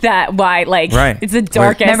 that why like Right. it's the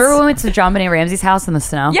darkest. Remember when we went to John Benet Ramsey's house in the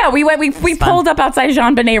snow? Yeah, we went. We pulled up outside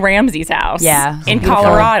Jean Benet Ramsey's house. Yeah. in Beautiful.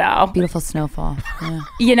 Colorado. Beautiful snowfall.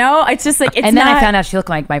 Yeah. It's just like it's And then not, I found out she looked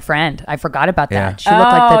like my friend. I forgot about that. Yeah. She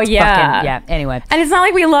looked like Oh, the yeah. fucking, yeah. Anyway. and it's not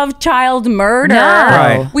like we love child murder. No.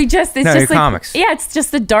 Right. We just it's No, just you're like comics. yeah, it's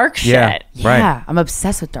just the dark shit. Yeah. Right. Yeah, I'm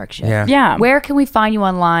obsessed with dark shit. Yeah. Yeah. Where can we find you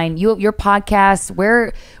online? Your podcast.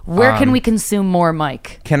 Where can we consume more,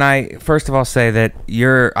 Mike? Can I first of all say that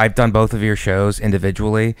I've done both of your shows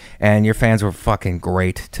individually, and your fans were fucking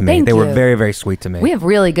great to me. Thank They were you. very, very sweet to me. We have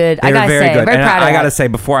really good. They I were gotta very say, good. very And proud of I gotta that. say,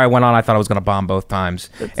 before I went on, I thought I was gonna bomb both times,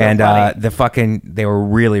 and they were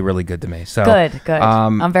really, really good to me. So Good.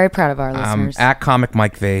 I'm very proud of our listeners. at Comic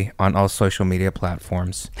Mike V on all social media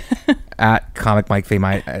platforms. At Comic Mike V.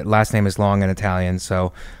 My last name is long in Italian,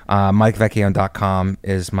 so MikeVecchione.com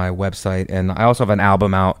is my website, and I also have an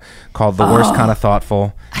album out called The Worst Kind of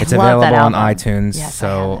Thoughtful. It's love that available on album. iTunes, Yes, I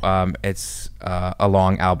so have it's a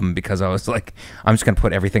long album because I was like, I'm just gonna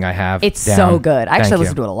put everything I have. It's down. so good. I Thank actually you.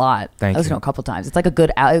 listened to it a lot. Thank I listened you. to it a couple times. It's like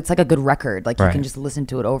a good record. Like you Right. can just listen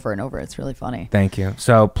to it over and over. It's really funny. Thank you.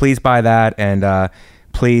 So please buy that, and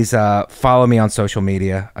please follow me on social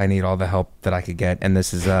media. I need all the help that I could get, and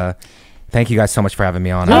this is thank you guys so much for having me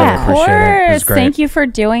on. I really Of appreciate it. It was course. great. Thank you for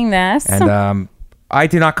doing this. And I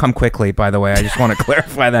do not come quickly, by the way. I just want to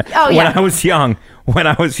clarify that. Oh, When I was young, when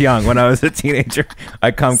I was a teenager,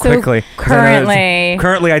 I come So quickly.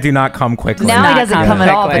 Currently, I do not come quickly. Now he not doesn't come come at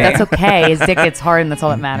all, but quickly. that's okay. His dick gets hard, and that's all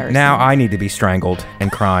that matters. Now I need to be strangled and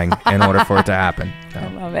crying in order for it to happen. So.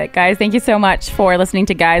 Love it, guys. Thank you so much for listening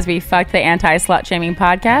to Guys We Fucked, the anti-slut shaming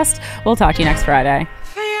podcast. We'll talk to you next Friday.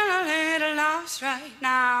 Feel a little lost right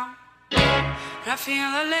now. I feel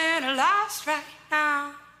a little lost right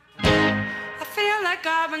now. I feel like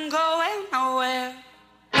I've been going nowhere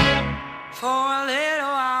for a little